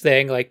Matrix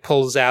thing, like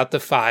pulls out the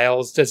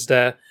files, does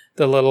the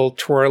little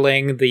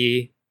twirling,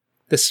 the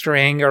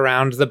string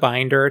around the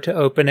binder to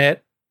open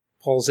it,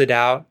 pulls it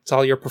out. It's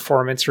all your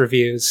performance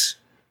reviews.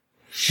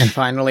 And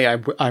finally,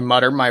 I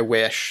mutter my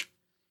wish.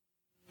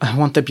 I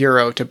want the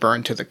bureau to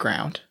burn to the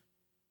ground.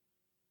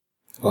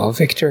 Well,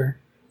 Victor,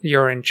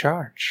 you're in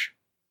charge.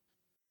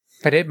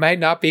 But it might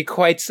not be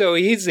quite so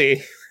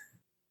easy.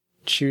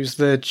 Choose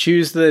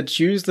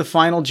the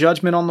final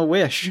judgment on the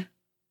wish.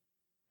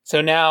 So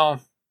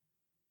now,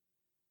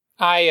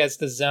 I, as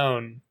the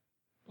zone,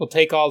 will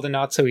take all the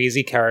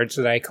not-so-easy cards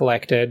that I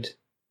collected,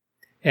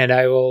 and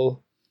I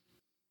will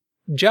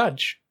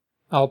judge.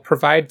 I'll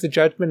provide the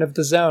judgment of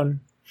the zone.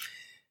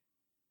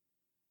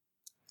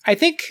 I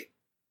think...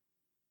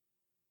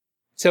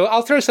 So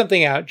I'll throw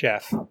something out,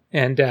 Jeff,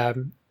 and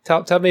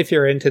tell me if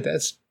you're into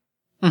this.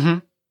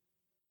 I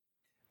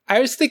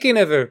was thinking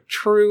of a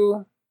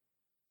true...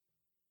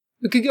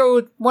 We could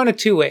go one of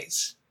two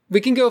ways. We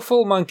can go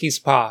full monkey's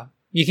paw.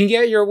 You can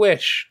get your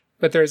wish,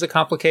 but there's a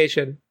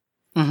complication.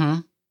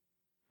 I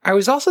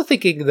was also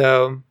thinking,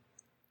 though,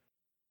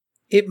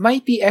 it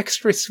might be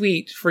extra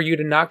sweet for you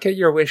to not get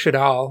your wish at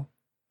all,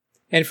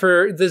 and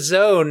for the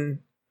zone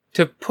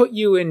to put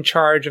you in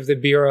charge of the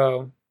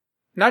bureau,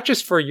 not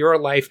just for your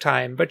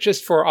lifetime, but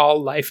just for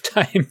all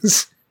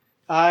lifetimes.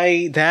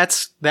 I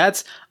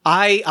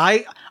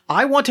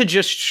I want to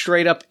just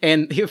straight up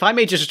end, if I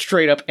may just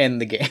straight up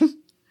end the game.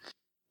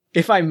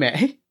 If I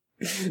may.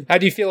 How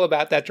do you feel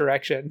about that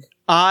direction?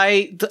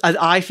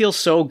 I feel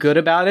so good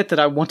about it that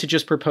I want to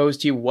just propose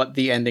to you what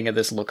the ending of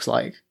this looks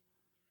like.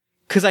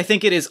 Because I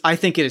think it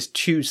is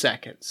 2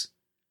 seconds.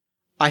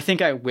 I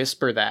think I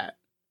whisper that.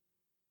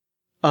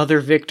 Other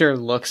Victor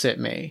looks at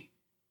me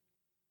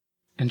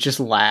and just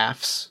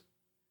laughs.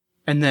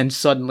 And then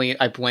suddenly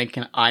I blink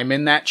and I'm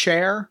in that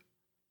chair.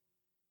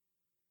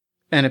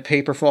 And a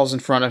paper falls in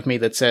front of me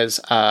that says,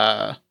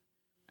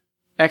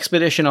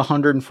 Expedition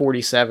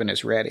 147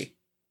 is ready.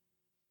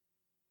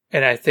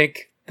 And I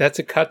think that's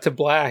a cut to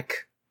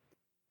black.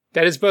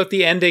 That is both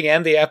the ending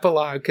and the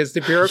epilogue, because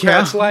the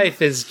bureaucrat's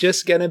life is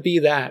just going to be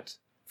that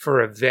for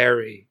a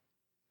very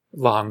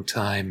long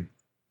time.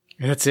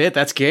 That's it.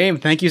 That's game.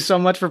 Thank you so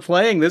much for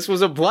playing. This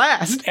was a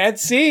blast. And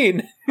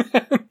scene.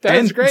 That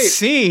was great.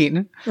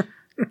 Scene.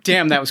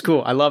 Damn, that was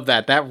cool. I love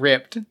that. That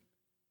ripped.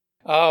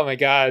 Oh my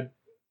God.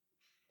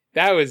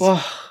 That was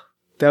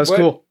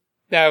cool.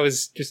 That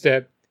was just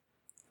a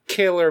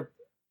killer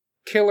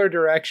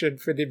direction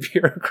for the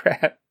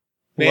bureaucrat.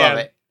 Man. Love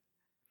it.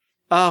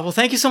 Well,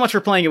 thank you so much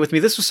for playing it with me.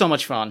 This was so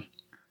much fun.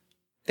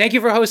 Thank you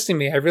for hosting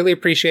me. I really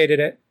appreciated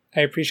it.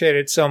 I appreciated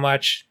it so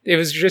much. It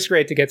was just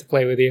great to get to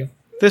play with you.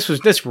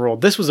 This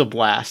ruled. This was a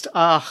blast.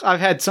 I've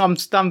had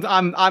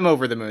I'm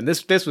over the moon.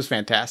 This was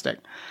fantastic.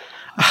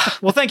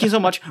 Well, thank you so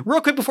much.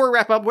 Real quick before we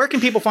wrap up, where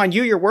can people find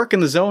you, your work,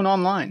 and the Zone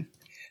online?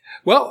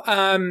 Well,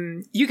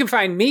 you can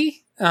find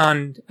me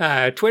on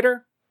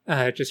Twitter,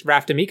 just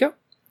Raftamiko,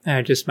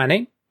 just my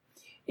name.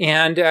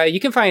 And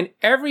you can find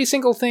every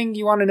single thing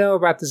you want to know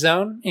about the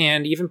Zone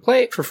and even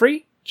play it for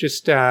free,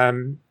 just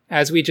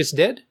as we just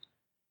did,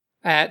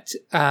 at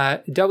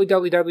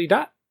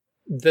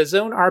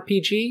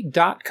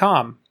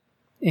www.thezonerpg.com.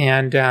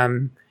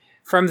 And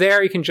from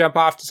there, you can jump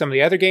off to some of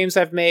the other games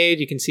I've made.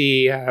 You can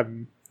see,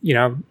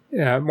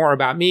 more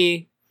about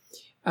me.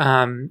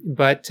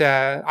 But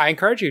I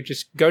encourage you,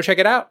 just go check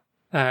it out.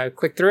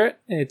 Click through it.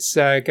 It's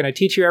going to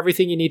teach you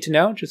everything you need to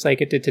know, just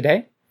like it did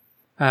today.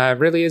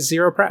 Really is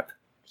zero prep.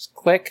 Just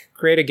click,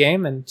 create a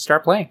game, and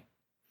start playing.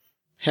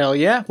 Hell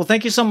yeah. Well,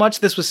 thank you so much.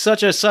 This was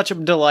such a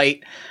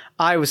delight.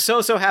 I was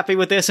so happy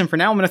with this, and for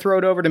now I'm going to throw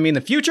it over to me in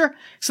the future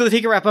so that he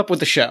can wrap up with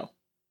the show.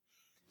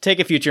 Take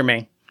it, future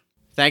me.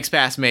 Thanks,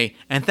 past me.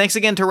 And thanks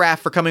again to Raph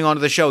for coming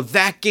onto the show.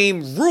 That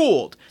game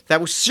ruled.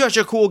 That was such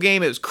a cool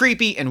game. It was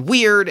creepy and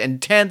weird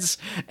and tense,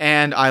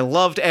 and I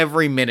loved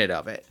every minute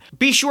of it.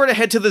 Be sure to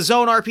head to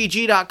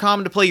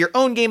thezonrpg.com to play your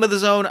own game of the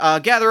Zone.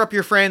 Gather up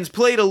your friends,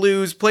 play to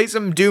lose, play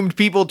some doomed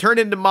people, turn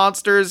into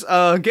monsters,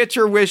 get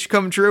your wish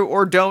come true,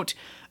 or don't.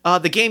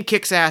 The game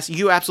kicks ass.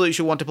 You absolutely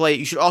should want to play it.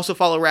 You should also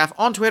follow Raph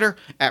on Twitter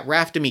at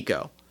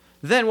RaphD'Amico.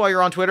 Then, while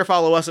you're on Twitter,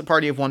 follow us at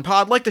Party of One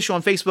Pod. Like the show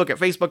on Facebook at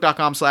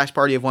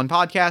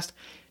facebook.com/PartyOfOnePodcast.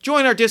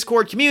 Join our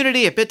Discord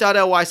community at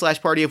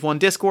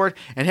bit.ly/PartyOfOneDiscord.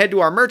 And head to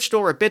our merch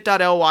store at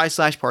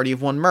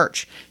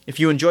bit.ly/PartyOfOneMerch.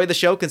 If you enjoy the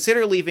show,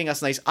 consider leaving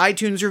us a nice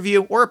iTunes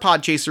review or a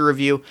Podchaser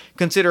review.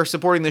 Consider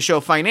supporting the show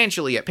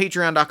financially at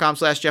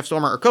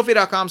patreon.com/JeffStormer or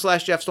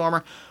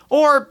ko-fi.com/JeffStormer.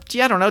 Or,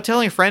 I don't know,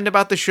 telling a friend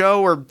about the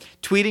show or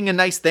tweeting a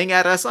nice thing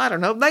at us. I don't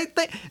know.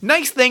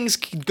 Nice things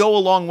go a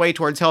long way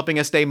towards helping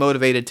us stay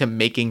motivated to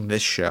making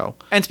this show.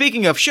 And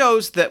speaking of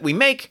shows that we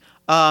make,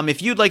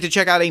 if you'd like to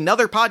check out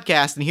another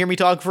podcast and hear me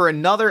talk for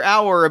another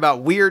hour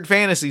about weird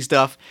fantasy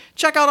stuff,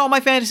 check out All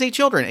My Fantasy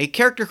Children, a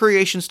character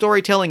creation,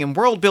 storytelling, and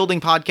world-building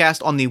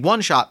podcast on the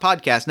One Shot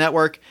Podcast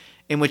Network,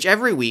 in which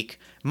every week,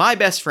 my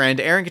best friend,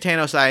 Aaron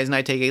Catano-Sias, and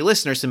I take a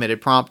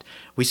listener-submitted prompt,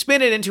 we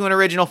spin it into an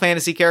original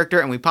fantasy character,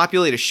 and we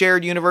populate a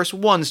shared universe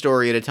one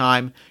story at a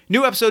time.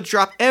 New episodes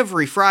drop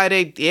every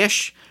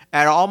Friday-ish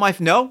at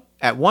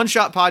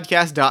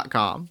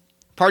oneshotpodcast.com.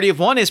 Party of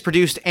One is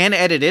produced and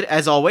edited,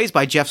 as always,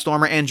 by Jeff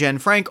Stormer and Jen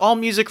Frank. All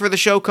music for the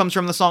show comes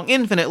from the song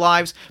Infinite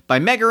Lives by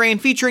Mega Rain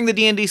featuring the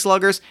D&D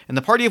Sluggers, and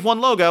the Party of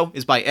One logo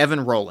is by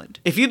Evan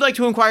Rowland. If you'd like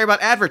to inquire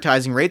about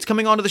advertising rates,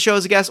 coming onto the show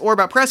as a guest, or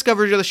about press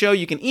coverage of the show,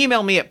 you can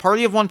email me at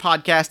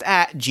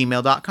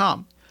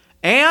partyofonepodcast@gmail.com.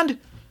 And,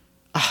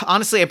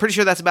 honestly, I'm pretty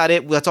sure that's about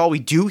it. That's all we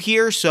do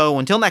here, so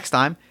until next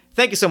time,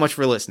 thank you so much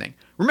for listening.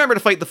 Remember to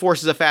fight the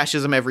forces of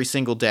fascism every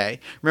single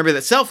day. Remember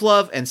that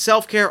self-love and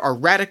self-care are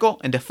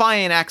radical and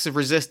defiant acts of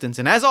resistance.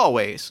 And as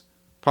always,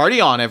 party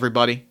on,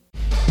 everybody.